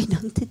met daai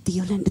ding te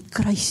deel en dit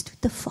kruis toe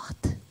te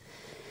vat.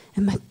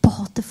 En my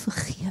pa te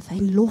vergewe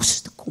en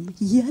los te kom.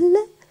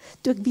 Julle,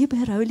 toe ek weer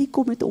by Roulie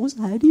kom met ons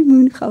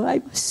honeymoon gehou,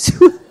 hy was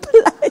so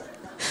bly.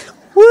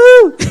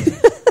 Woe!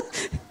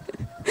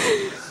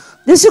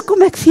 Dis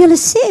hoekom ek vir julle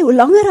sê, hoe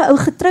langer 'n ou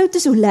getroud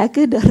is, hoe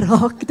lekkerder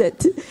raak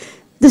dit.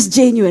 Dis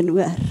genuine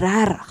hoor,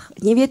 regtig.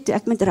 En jy weet, toe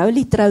ek met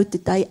Roulie troud,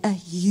 het hy 'n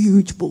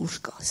huge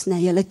borskas. Nou,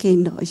 julle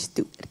ken daai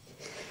storie.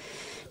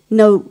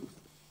 Nou,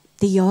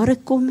 die jare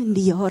kom en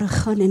die jare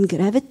gaan en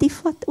gravity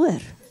vat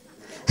oor.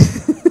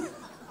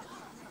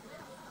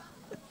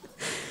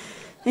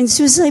 En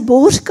so sy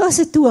borskas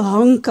het toe 'n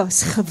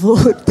hangkas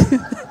geword.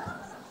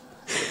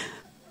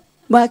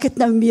 Maar ek het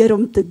nou meer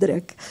om te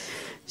druk.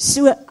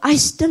 So, I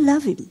still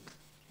love him.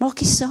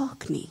 Maak nie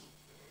saak nie.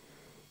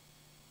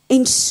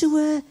 En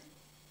so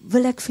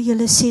wil ek vir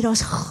julle sê,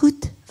 daar's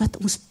goed wat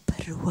ons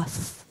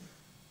beroof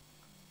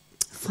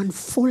van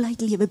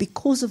voluit lewe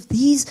because of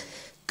these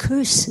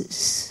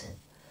curses,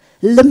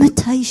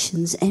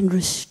 limitations and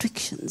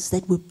restrictions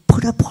that were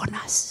put upon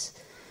us.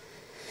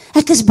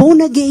 Ek is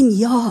born again,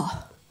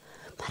 ja.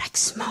 Maar ek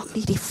smaak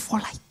nie die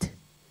volheid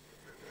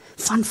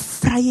van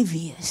vry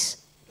wees,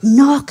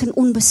 naak en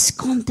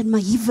onbeskaamd in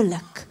my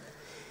huwelik,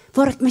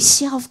 waar ek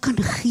myself kan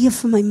gee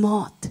vir my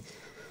maat.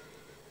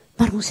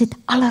 Maar ons het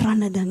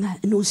allerhande dinge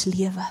in ons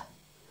lewe.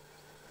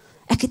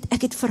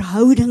 Ek het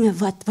verhoudinge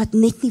wat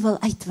net nie wil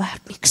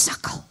uitwerk nie, ek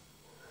sukkel.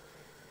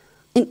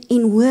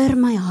 En hoor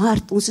my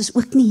hart, ons is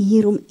ook nie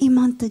hier om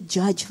iemand te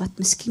judge wat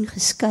miskien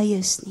geskei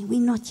is nie. We're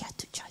not here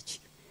to judge.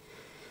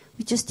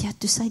 We just here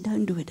to say,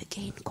 don't do it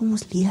again. Kom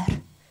ons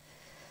leer.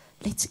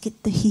 Let's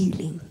get the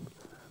healing.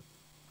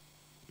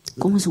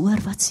 Kom ons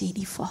hoor wat sê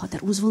die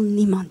Vader. Ons wil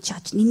niemand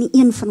judge nie. Nie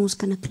een van ons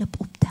kan 'n klip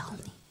optel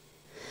nie.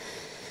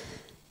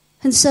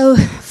 And so,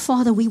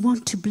 Father, we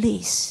want to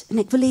bless. En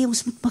ek wil hê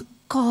ons moet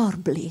mekaar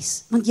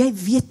bless. Want jy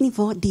weet nie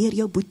waar deur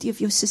jou boetie of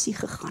jou sussie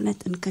gegaan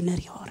het in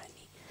kinderjare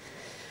nie.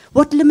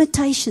 What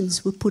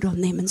limitations were put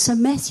on them. And so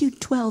Matthew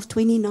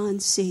 12:29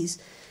 says,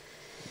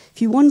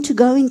 if you want to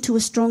go into a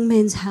strong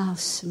man's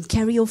house and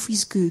carry off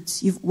his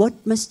goods, what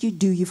must you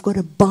do? You've got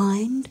to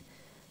bind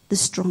the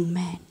strong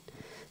man.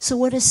 So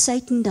what has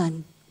Satan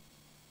done?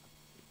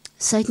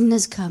 Satan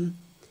has come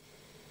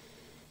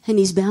And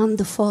he's bound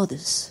the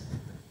fathers.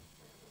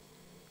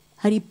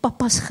 Hy het die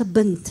papas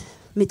gebind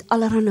met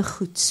allerhande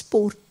goed,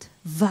 sport,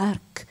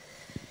 werk.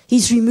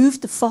 He's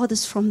removed the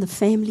fathers from the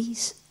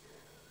families.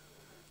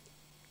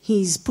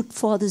 He's put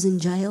fathers in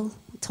jail.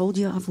 I told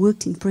you I've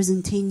worked in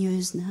prison 10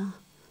 years now.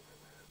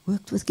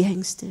 Worked with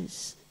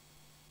gangsters.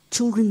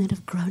 Children that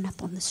have grown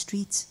up on the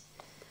streets.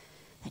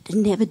 They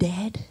didn't have a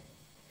dad.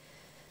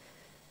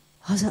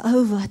 As 'n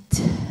ou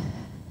wat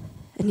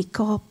in die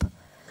Kaap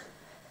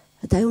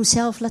het hy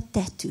homself laat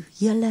tattoo,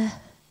 hele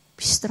op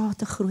die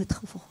strate groot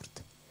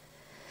geword.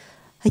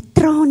 Hy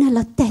trane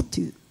laat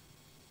tattoo.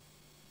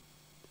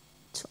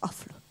 So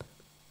afloop.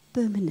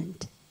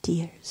 Permanent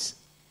tears.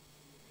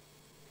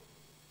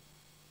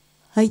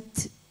 Hy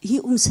het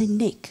hier om sy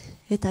nek,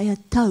 het hy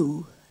 'n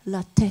tou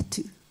laat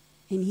tattoo.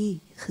 En hy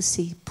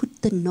gesê,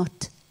 put the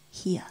knot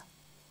here.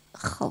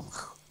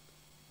 Galg.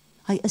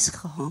 Hy is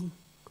gehang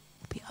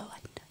op die ou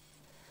einde.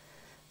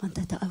 Want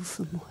hy het 'n ou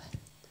vermoor.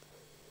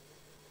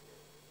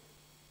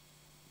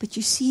 But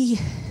you see,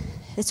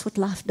 that's what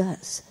life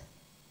does.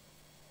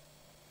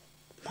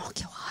 Maak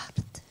jou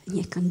hart. En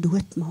jy kan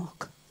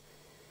doodmaak.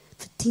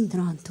 Vir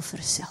R10 of vir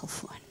 'n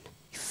selfoon.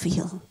 You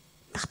feel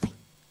nothing.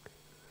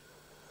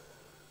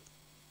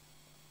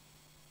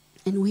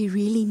 And we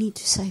really need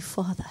to say,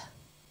 Father,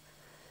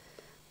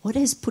 what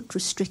has put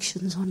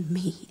restrictions on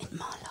me in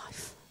my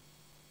life?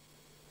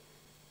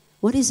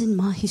 What is in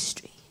my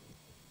history?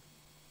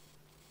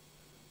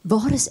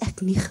 Waar is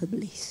ek nie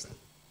gebless nie?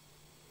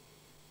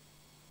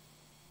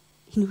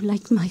 En hoe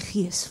lyk my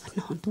gees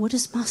vanaand? What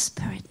does my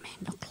spirit man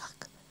look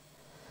like?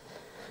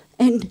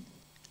 And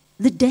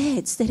the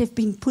dads that have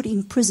been put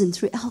in prison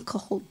through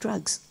alcohol,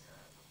 drugs,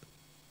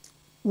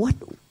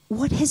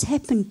 what has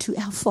happened to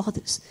our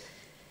fathers?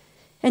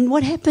 And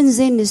what happens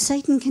then is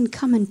Satan can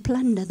come and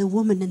plunder the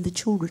woman and the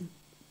children.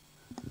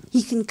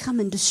 He can come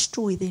and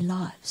destroy their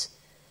lives.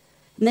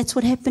 And that's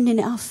what happened in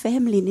our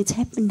family, and it's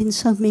happened in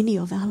so many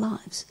of our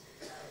lives.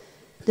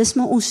 Dis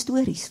maar ons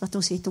stories wat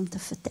ons het om te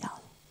vertel.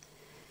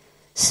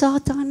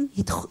 Satan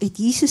het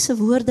Jesus se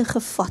woorde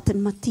gevat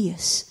in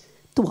Matteus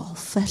 12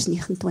 vers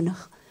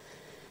 29.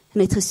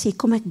 En het gesê,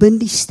 kom ek bind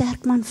die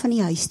sterk man van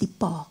die huis, die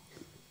pa.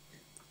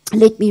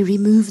 Let me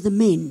remove the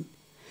men.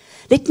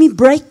 Let me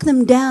break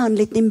them down,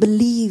 let them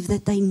believe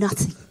that they're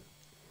nothing.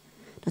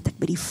 Dat ek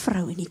by die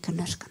vrou en die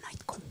kinders kan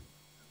uitkom.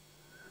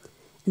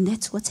 And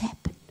that's what's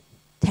happened.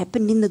 It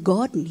happened in the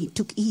garden. He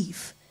took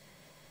Eve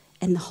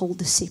and the whole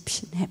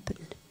deception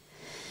happened.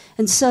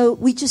 And so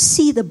we just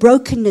see the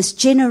brokenness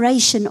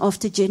generation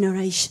after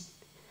generation.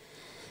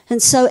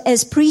 And so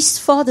as priests,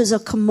 fathers are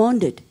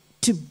commanded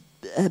to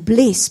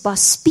bless by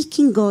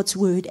speaking God's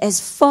word, as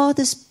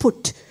fathers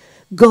put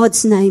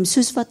God's name,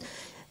 soos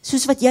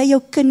wat jy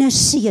jou kinders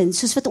seën,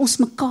 soos wat ons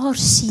mekaar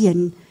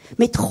seën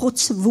met God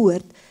se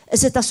woord,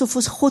 is dit asof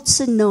ons God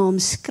se naam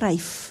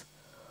skryf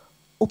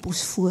op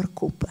ons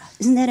voorkoppe.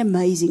 Isn't that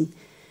amazing?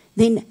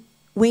 Then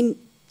when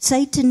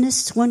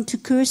Satanists want to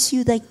curse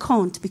you, they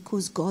can't,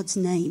 because God's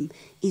name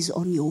is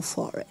on your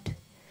forehead.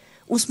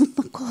 Ons moet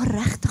mekaar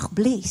regtig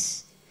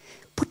bless.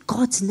 Put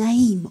God's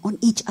name on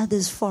each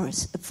other's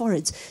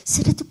foreheads.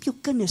 Sit dit op jou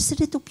kinders, sit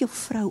dit op jou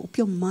vrou, op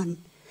jou man.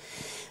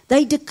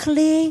 They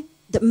declare,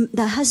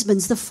 the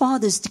husbands, the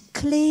fathers,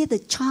 declare the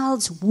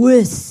child's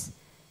worth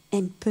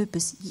and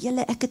purpose.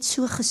 Julle, ek het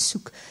so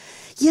gesoek.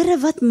 Here,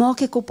 wat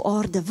maak ek op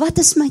aarde? Wat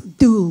is my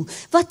doel?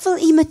 Wat wil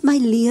U met my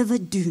lewe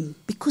doen?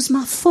 Because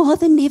my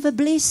father never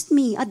blessed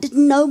me. I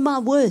didn't know my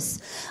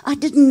worth. I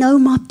didn't know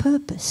my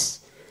purpose.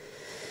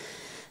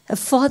 A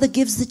father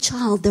gives the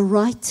child the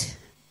right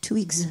to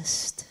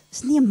exist.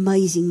 It's not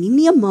amazing.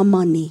 Nie 'n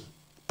mamma nie.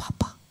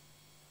 Papa.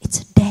 It's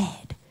a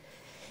dad.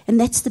 And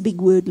that's the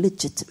big word,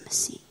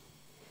 legitimacy.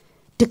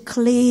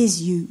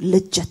 Declares you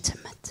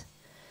legitimate.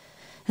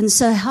 And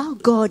so how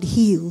God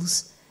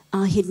heals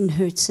our hidden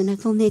hurts. En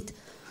ek wil net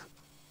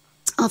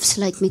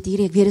afsluit met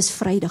hierdie, ek weet is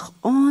Vrydag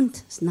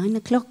aand, is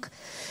 9:00.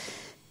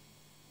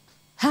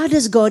 How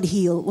does God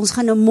heal? Ons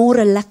gaan nou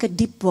môre lekker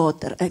diep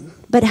water in.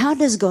 But how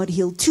does God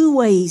heal? Two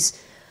ways.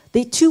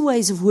 There are two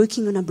ways of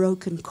working on a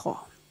broken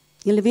car.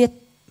 Julle weet,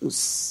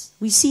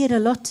 we see it a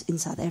lot in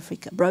South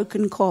Africa.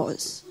 Broken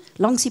cars.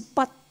 Langs die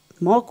pad,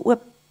 maak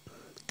oop,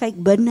 kyk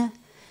binne,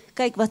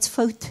 kyk wat's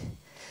fout.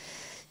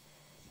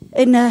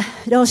 En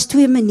daar's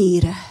twee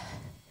maniere.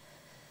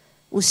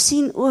 Ons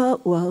sien,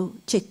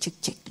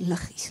 check,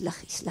 liggies.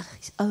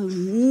 Oh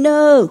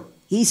no,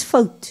 hier's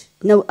fout.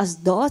 Nou as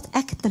daar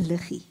ek het 'n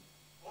liggie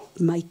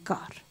in my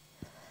kar.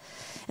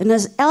 En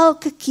as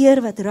elke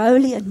keer wat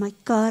Rowley in my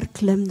kar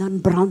klim,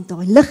 dan brand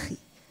daai liggie.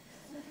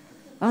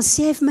 Dan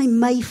sê hy vir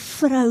my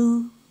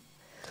vrou,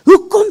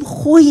 hoekom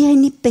gooi jy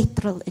nie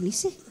petrol in? Hy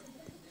sê,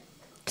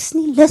 ek is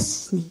nie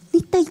lus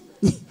nie tyd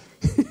nie.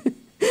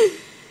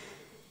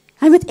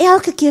 Hy moet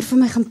elke keer vir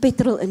my gaan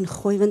petrol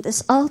ingooi, want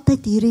is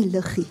altyd hierdie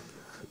liggie.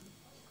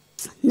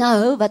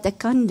 Nou, wat ek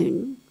kan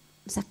doen,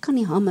 is ek kan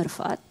nie hamer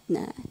vat,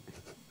 nee.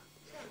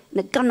 En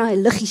ek kan hy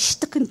liggie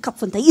stik en kap,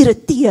 want hy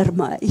irriteer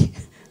my.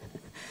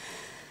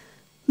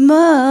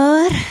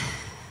 Maar,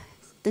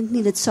 ek dink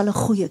nie, dit sal 'n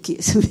goeie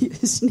keuse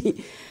wees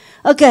nie.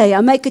 Okay,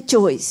 I make a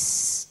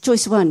choice.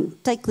 Choice 1,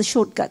 take the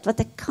shortcut. Wat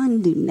ek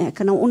kan doen, ek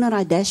kan nou onder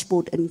die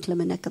dashboard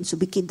inklim en ek kan so 'n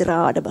bietjie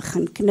drade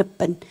begin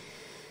knip en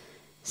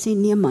sê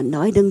nee man,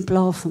 daai ding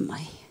pla vir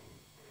my.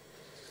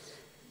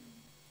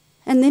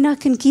 And then I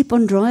can keep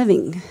on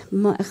driving,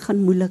 maar ek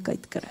gaan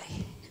moeilikheid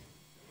kry.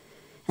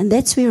 And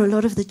that's where a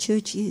lot of the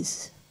church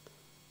is.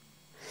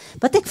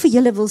 Wat ek vir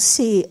julle wil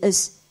sê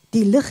is,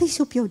 die liggies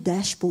op jou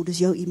dashboard is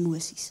jou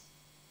emosies.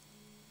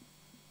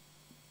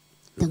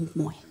 Dink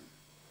mooi.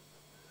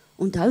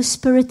 Onthou,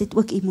 spirit het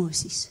ook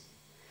emosies.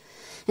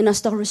 En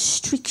as daar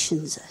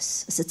restrictions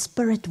is dit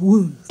spirit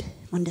wound,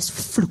 want dis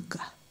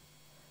vloeke.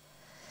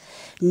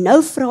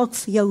 Nou vra ek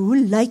vir jou, hoe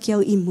lyk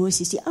jou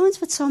emosies? Die ouens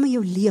wat saam met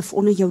jou leef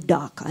onder jou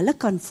dak, hulle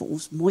kan vir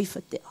ons mooi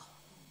vertel.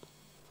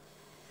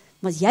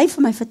 Maar as jy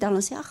vir my vertel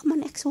en sê, ag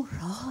man, ek's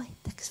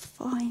alright, ek's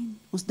fine.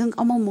 Ons dink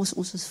almal mos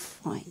ons is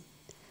fine.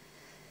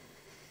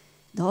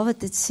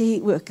 David het sê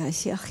ook, hy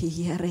sê, ag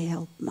Here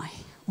help my.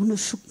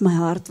 Ondersoek my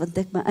hart, want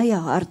ek my eie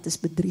hart is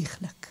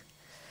bedrieglik.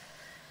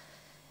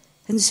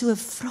 En so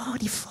vra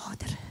die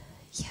Vader,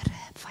 Here,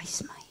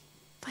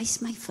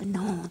 wys my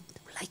vanaand,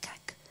 hoe lyk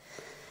ek?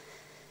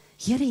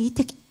 Here, het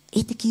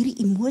ek hierdie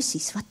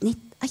emosies wat net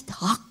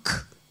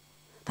uithak,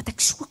 wat ek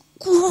so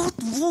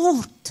kwaad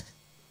word.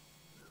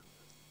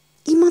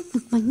 Iemand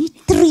moet my nie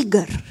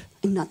trigger,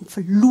 en dan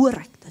verloor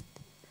ek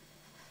dit.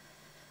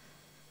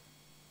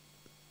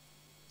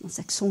 As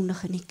ek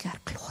sondig in die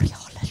kerk, gloria,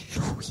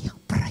 halleluja,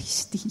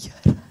 prys die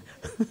Here.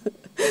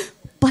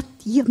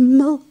 Bad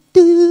hemel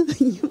toe.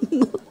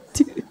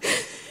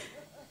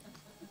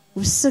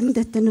 Ons sing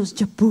dit in ons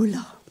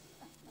Jabula.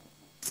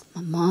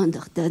 Maar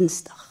maandag,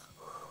 dinsdag,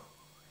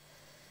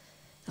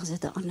 dan is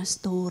dit 'n ander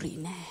storie,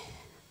 nee.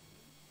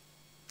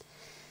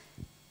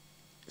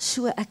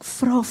 So ek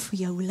vra vir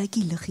jou, hoe lyk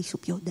die liggies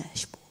op jou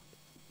dashboard?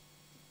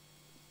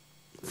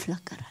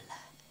 Flikker hulle.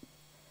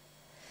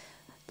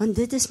 Want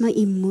dit is my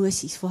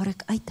emosies waar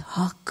ek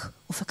uithak,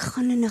 of ek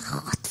gaan in 'n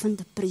gat van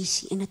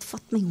depressie, en dit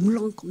vat my hoe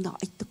lank om daar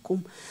uit te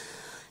kom.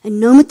 En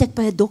nou moet ek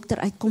by 'n dokter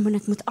uitkom, en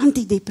ek moet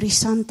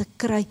antidepressante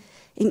kry,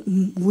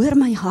 en hoor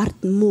my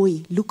hart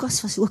mooi,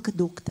 Lukas was ook 'n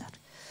dokter.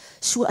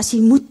 So as jy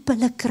moet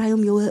pille kry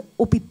om jou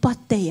op die pad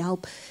te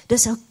help,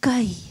 dis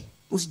okay.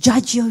 Ons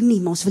judge jou nie,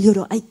 maar ons wil jou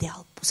daar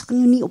uithelp. Ons gaan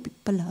jou nie op die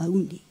pille hou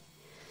nie.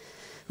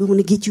 We want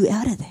to get you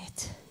out of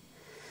that.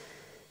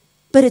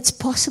 But it's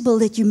possible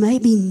that you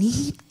maybe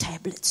need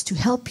tablets to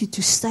help you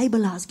to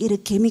stabilize, get a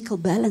chemical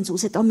balance.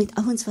 Ons het al met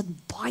ouens wat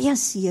baie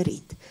seer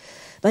het,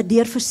 wat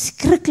deur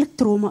verskriklik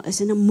trauma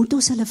is, en dan moet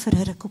ons hulle vir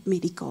 'n ruk op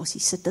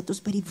medikasie sit, dat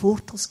ons by die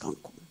wortels kan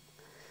kom.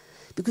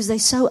 Because they're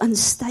so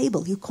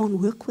unstable, you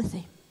can't work with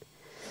them.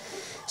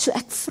 So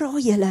ek vra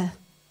julle,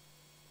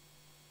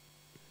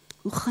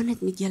 hoe gaan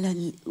dit met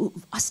julle,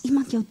 as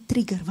iemand jou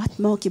trigger, wat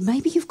maak jy?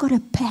 Maybe you've got a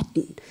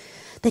pattern,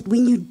 that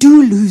when you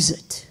do lose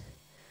it,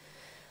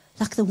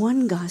 like the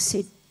one guy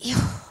said,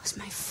 as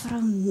my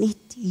vrou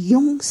net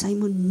jong, sy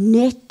moet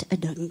net 'n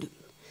ding doen.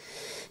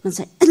 Dan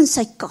sy in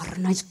sy kar,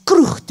 en hy's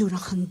kroeg toe, en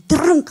gaan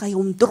drink, hy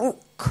hom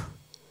dronk.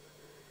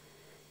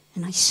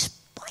 En hy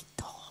spyt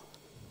haar.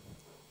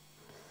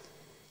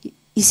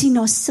 Jy sien,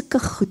 daar sulke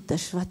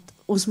goeters, wat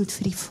ons moet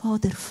vir die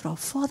Vader vra,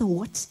 Father,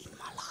 what's in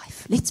my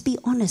life? Let's be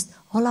honest,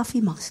 al af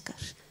die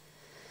maskers.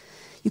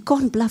 You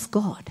can't bluff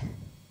God.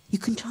 You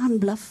can try and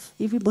bluff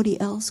everybody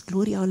else,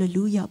 glory,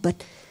 hallelujah,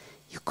 but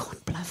you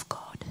can't bluff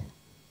God.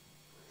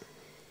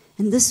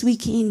 And this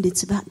weekend,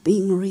 it's about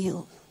being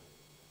real.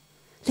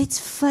 Let's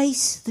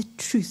face the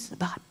truth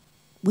about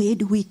where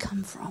do we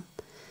come from?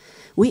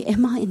 Where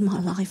am I in my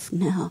life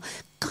now?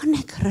 Kan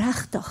ek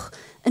regtig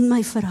in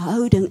my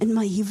verhouding, in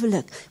my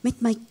huwelik,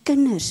 met my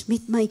kinders,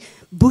 met my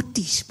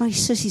boeties, my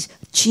sissies,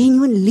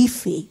 genuine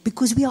lief hê?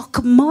 Because we are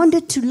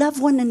commanded to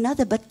love one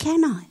another, but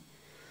can I?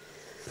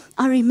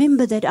 I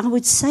remember that I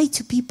would say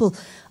to people,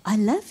 I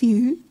love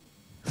you,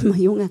 maar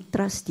jong, ek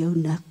trust jou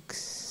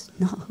niks.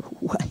 No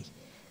way.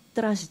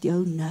 Trust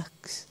jou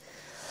niks.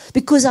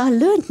 Because I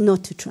learned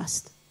not to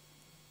trust.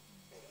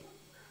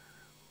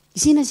 Jy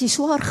sien, as jy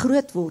swaar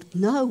groot word,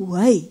 no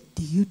way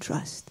do you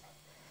trust.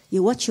 Jy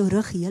watch jou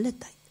rug die hele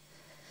tyd.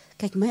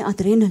 Kyk, my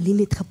adrenaline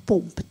het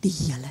gepomp die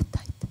hele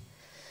tyd.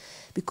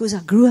 Because I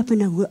grew up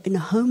in a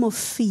home of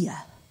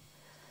fear.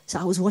 So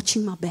I was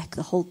watching my back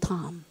the whole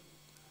time,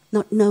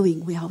 not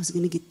knowing where I was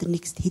going to get the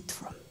next hit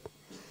from.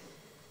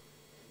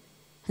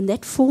 And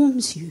that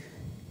forms you.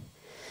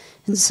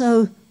 And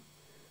so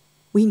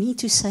we need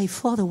to say,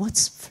 Father,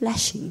 what's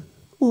flashing?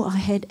 Oh, I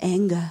had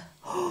anger.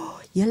 Oh,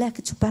 julle, ek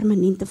het so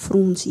permanente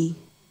fronsie.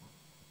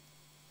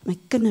 My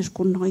kinders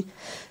kon nooit,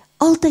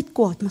 altyd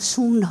kwaad, maar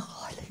Sondag,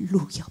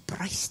 halleluja,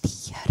 prys die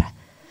Here.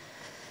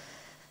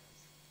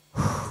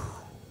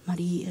 Maar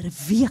die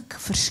week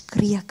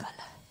verskreek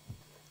hulle.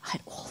 I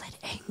had all that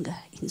anger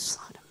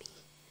inside of me.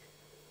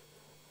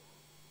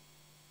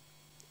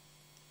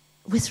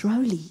 With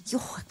Rowley,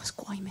 ek was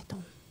kwaai met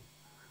hom.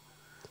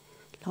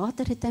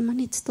 Later het hy maar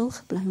net stil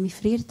gebly om die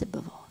vrede te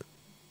bewaar.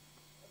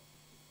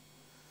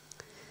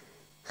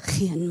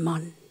 Geen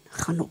man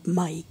gaan op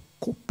my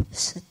kop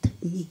sit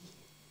nie.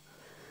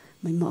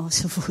 My ma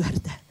se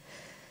woorde.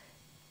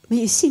 Maar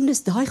jy sien,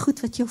 dis daai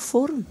goed wat jou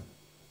vorm.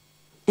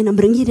 En dan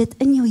bring jy dit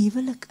in jou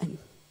huwelik in.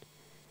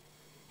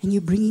 And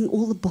you're bringing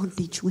all the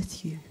bondage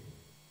with you.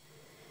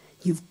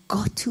 You've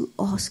got to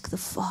ask the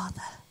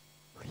Father,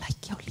 hoe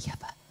lyk jou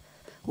lewe?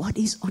 What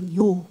is on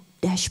your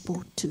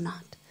dashboard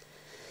tonight?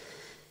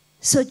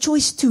 So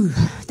choice 2,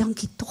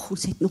 dankie tog,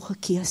 ons het nog 'n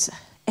keuse.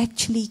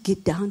 Actually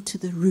get down to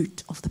the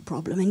root of the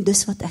problem. En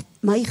dis wat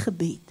my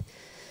gebed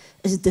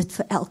is dit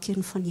vir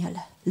elkeen van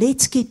julle.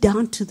 Let's get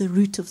down to the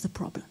root of the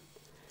problem.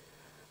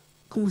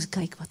 Kom ons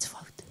kyk wat's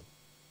fout.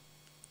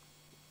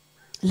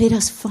 Let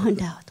us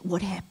find out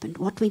what happened,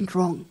 what went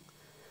wrong.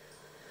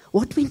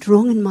 What went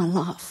wrong in my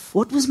life?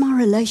 What was my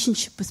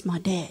relationship with my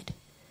dad?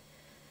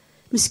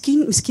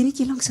 Miskien het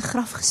jy langs 'n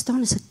graf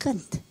gestaan as 'n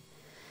kind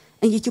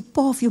en jy het jou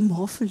pa of jou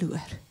ma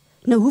verloor.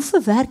 Nou hoe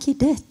verwerk jy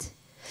dit?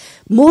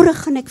 Môre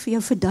gaan ek vir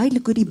jou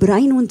verduidelik hoe die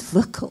brein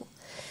ontwikkel.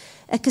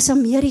 Ek is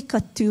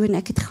Amerika toe en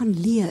ek het gaan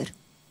leer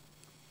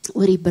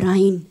oor die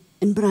brein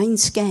en brain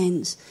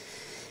scans.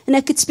 En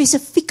ek het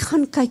spesifiek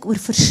gaan kyk oor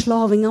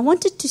verslawing. I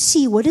wanted to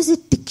see what does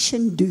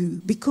addiction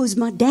do, because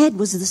my dad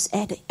was this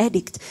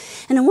addict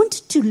and I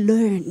wanted to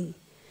learn.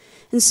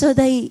 And so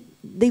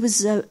there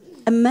was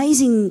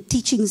amazing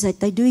teachings that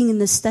they're doing in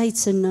the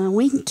States, and I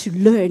went to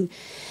learn.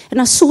 And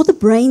I saw the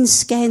brain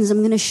scans. I'm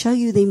going to show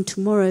you them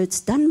tomorrow.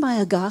 It's done by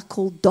a guy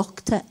called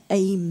Dr.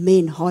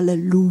 Amen.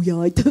 Hallelujah.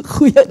 Hy het 'n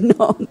goeie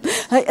naam.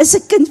 Hy is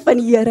 'n kind van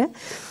die Here.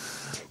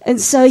 And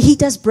so he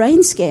does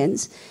brain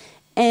scans.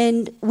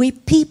 And where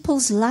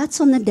people's lights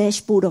on the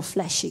dashboard are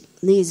flashing.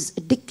 There's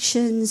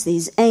addictions,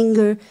 there's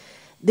anger.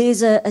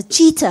 There's a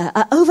cheater,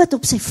 'n ou wat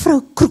op sy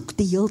vrou kroek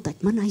die hele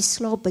tyd. Man, hy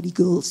slaap by die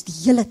girls die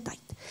hele tyd.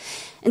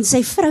 En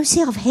sy vrou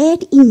sê, I've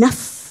had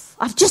enough.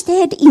 I've just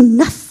had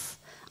enough.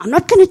 I'm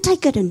not going to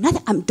take it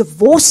another. I'm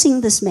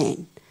divorcing this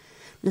man.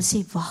 Hulle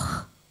sê,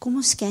 wag, kom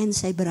ons scan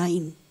sy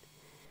brein.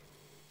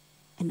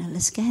 En hulle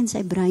scan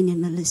sy brein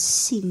en hulle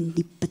sien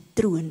die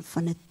patroon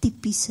van 'n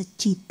tipiese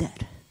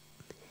cheater.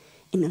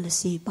 En hulle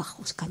sê, wag,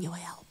 ons kan jou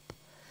help.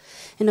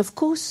 And of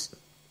course,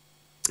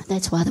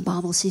 that's why the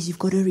Bible says you've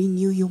got to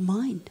renew your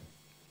mind.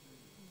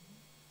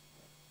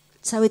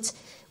 So it's,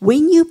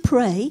 when you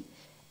pray,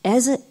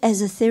 as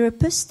a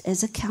therapist,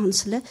 as a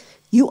counselor,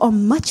 you are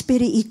much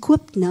better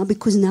equipped now,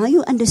 because now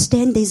you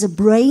understand there's a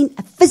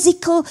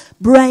physical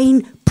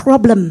brain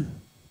problem.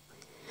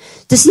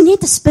 Dis nie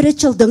net 'n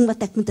spiritual ding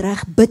wat ek moet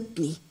reg bid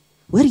nie.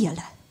 Hoor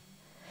julle?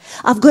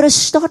 I've got to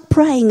start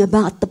praying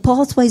about the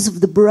pathways of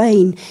the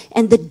brain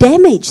and the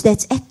damage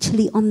that's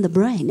actually on the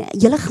brain.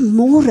 Julle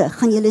môre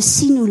gaan julle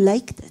sien hoe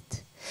lyk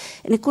dit.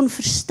 En ek kon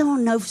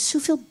verstaan nou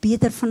soveel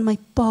beter van my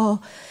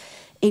pa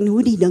en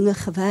hoe die dinge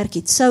gewerk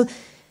het. So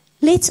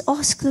let's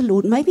ask the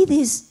Lord. Maybe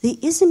there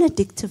is an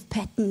addictive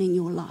pattern in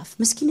your life.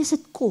 Miskien is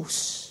dit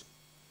kos.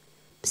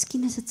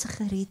 Miskien is dit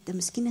sigarette,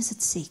 miskien is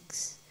dit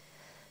seks.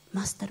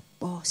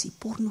 Masturbasie,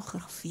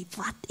 pornografie,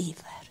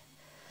 whatever.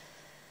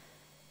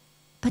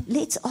 But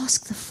let's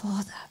ask the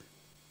Father.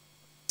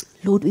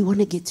 Lord, we want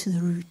to get to the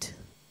root.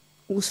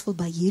 Ons wil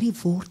by hierdie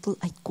wortel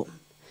uitkom.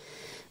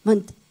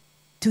 Want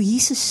toe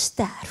Jesus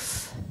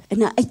sterf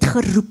en hy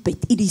uitgeroep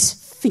het, it is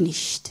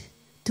finished.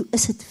 Toe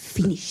is it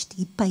finished.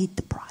 He paid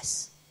the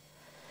price.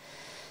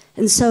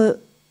 And so,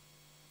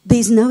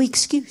 there's no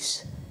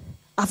excuse.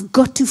 I've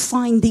got to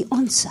find the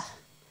answer.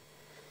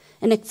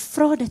 En ek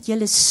vra dat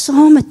julle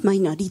saam met my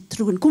na die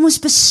troon, kom ons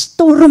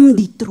bestorm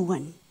die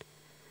troon.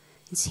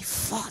 En sê,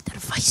 Vader,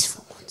 wys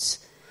vir ons,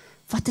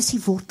 wat is die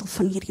wortel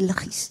van hierdie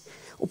liggies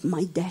op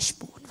my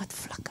dashboard, wat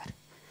flikker.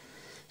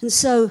 And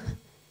so,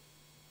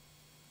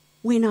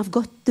 when I've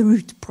got the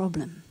root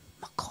problem,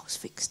 my car's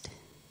fixed.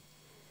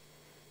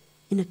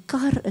 En 'n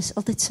kar is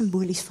altyd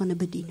simbolies van 'n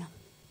bediening.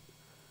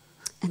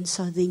 And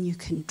so then you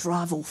can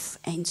drive off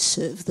and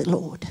serve the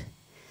Lord.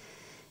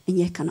 En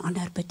jy kan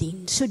ander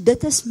bedien. So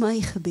dit is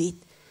my gebed,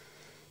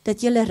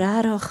 dat julle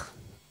regtig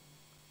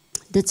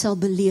dit sal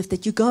beleef,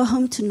 that you go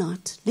home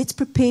tonight. Let's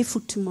prepare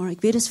for tomorrow.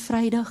 Ek weet dit is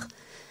Vrydag.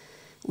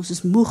 Ons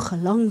is moeg,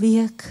 'n lang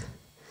week.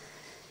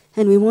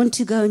 And we want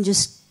to go and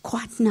just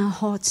quieten our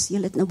hearts.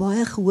 Julle het nou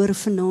baie gehoor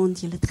vanaand,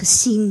 julle het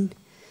gesien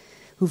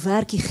hoe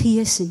werk die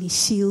gees en die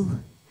siel.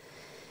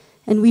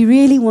 And we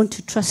really want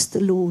to trust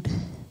the Lord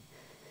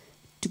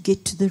to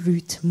get to the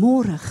root.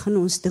 Môre gaan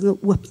ons dinge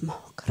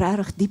oopmaak,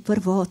 regtig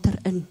dieper water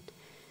in.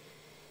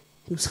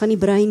 En ons gaan die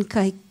brein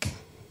kyk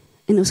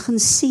en ons gaan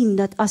sien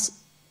dat as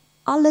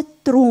alle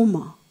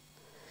trauma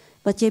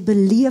wat jy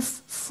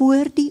beleef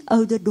voor die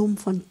ouderdom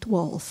van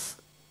 12,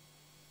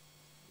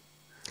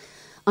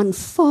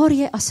 aanvaar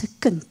jy as 'n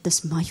kind,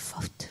 dis my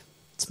fout.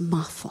 It's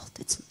my fault.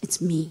 It's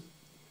me.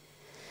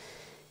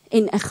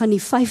 En ek gaan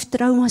die 5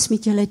 traumas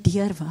met julle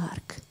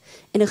deurwerk.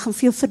 En ek gaan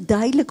vir jou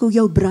verduidelik hoe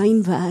jou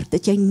brein werk,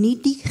 dat jy nie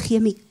die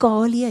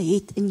chemikalie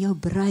het in jou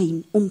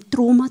brein om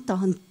trauma te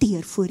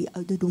hanteer voor die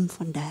ouderdom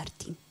van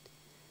 13.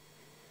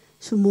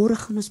 So môre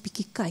gaan ons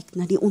bietjie kyk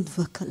na die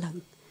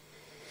ontwikkeling.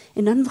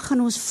 En dan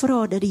gaan ons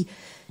vra dat die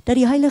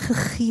Heilige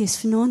Gees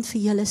vanaand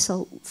vir julle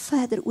sal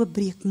verder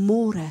oopbreek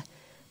môre.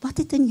 Wat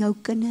het in jou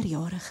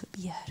kinderjare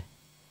gebeur?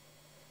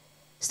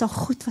 Is daar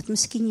goed wat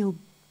miskien jou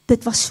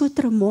dit was so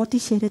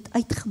traumaties, jy het dit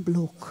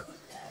uitgeblok,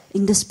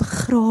 en dis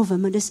begrawe,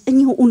 maar dis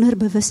in jou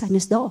onderbewussyn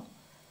is daar.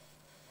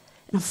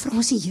 En dan vra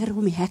ons die Here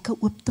om die hekke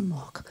oop te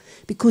maak,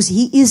 because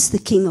He is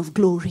the King of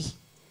glory.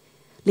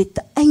 Let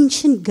the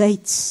ancient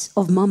gates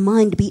of my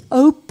mind be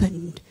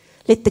opened.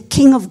 Let the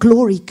King of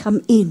glory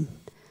come in.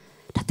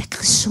 Dat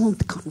ek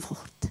gesond kan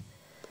word.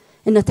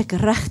 En dat ek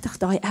regtig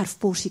daai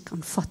erfporsie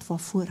kan vat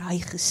waarvoor hy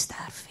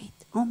gesterf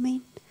het. Amen.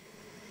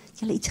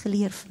 Het julle iets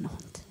geleer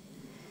vanaand?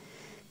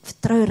 Ek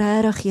vertrou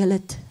regtig julle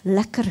het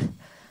lekker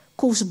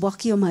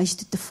kosbakkie om huis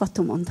toe te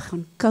vat om aan te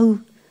gaan kou.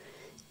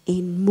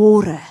 En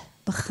môre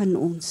begin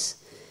ons.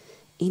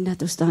 En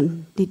dat ons dan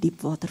die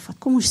diep water vat.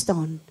 Kom ons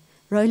staan.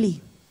 Riley.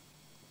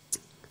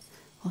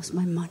 Waar's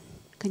my man?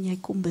 Kan jy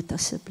kom bid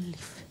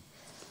asseblief?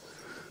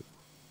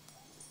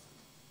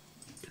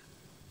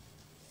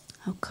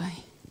 Okay.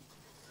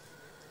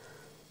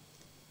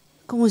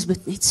 Kom ons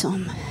bid net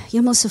saam.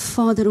 Hemelse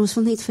Vader, ons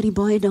wil net vir U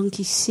baie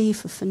dankie sê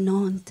vir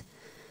vanaand.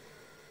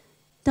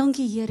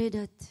 Dankie Here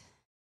dat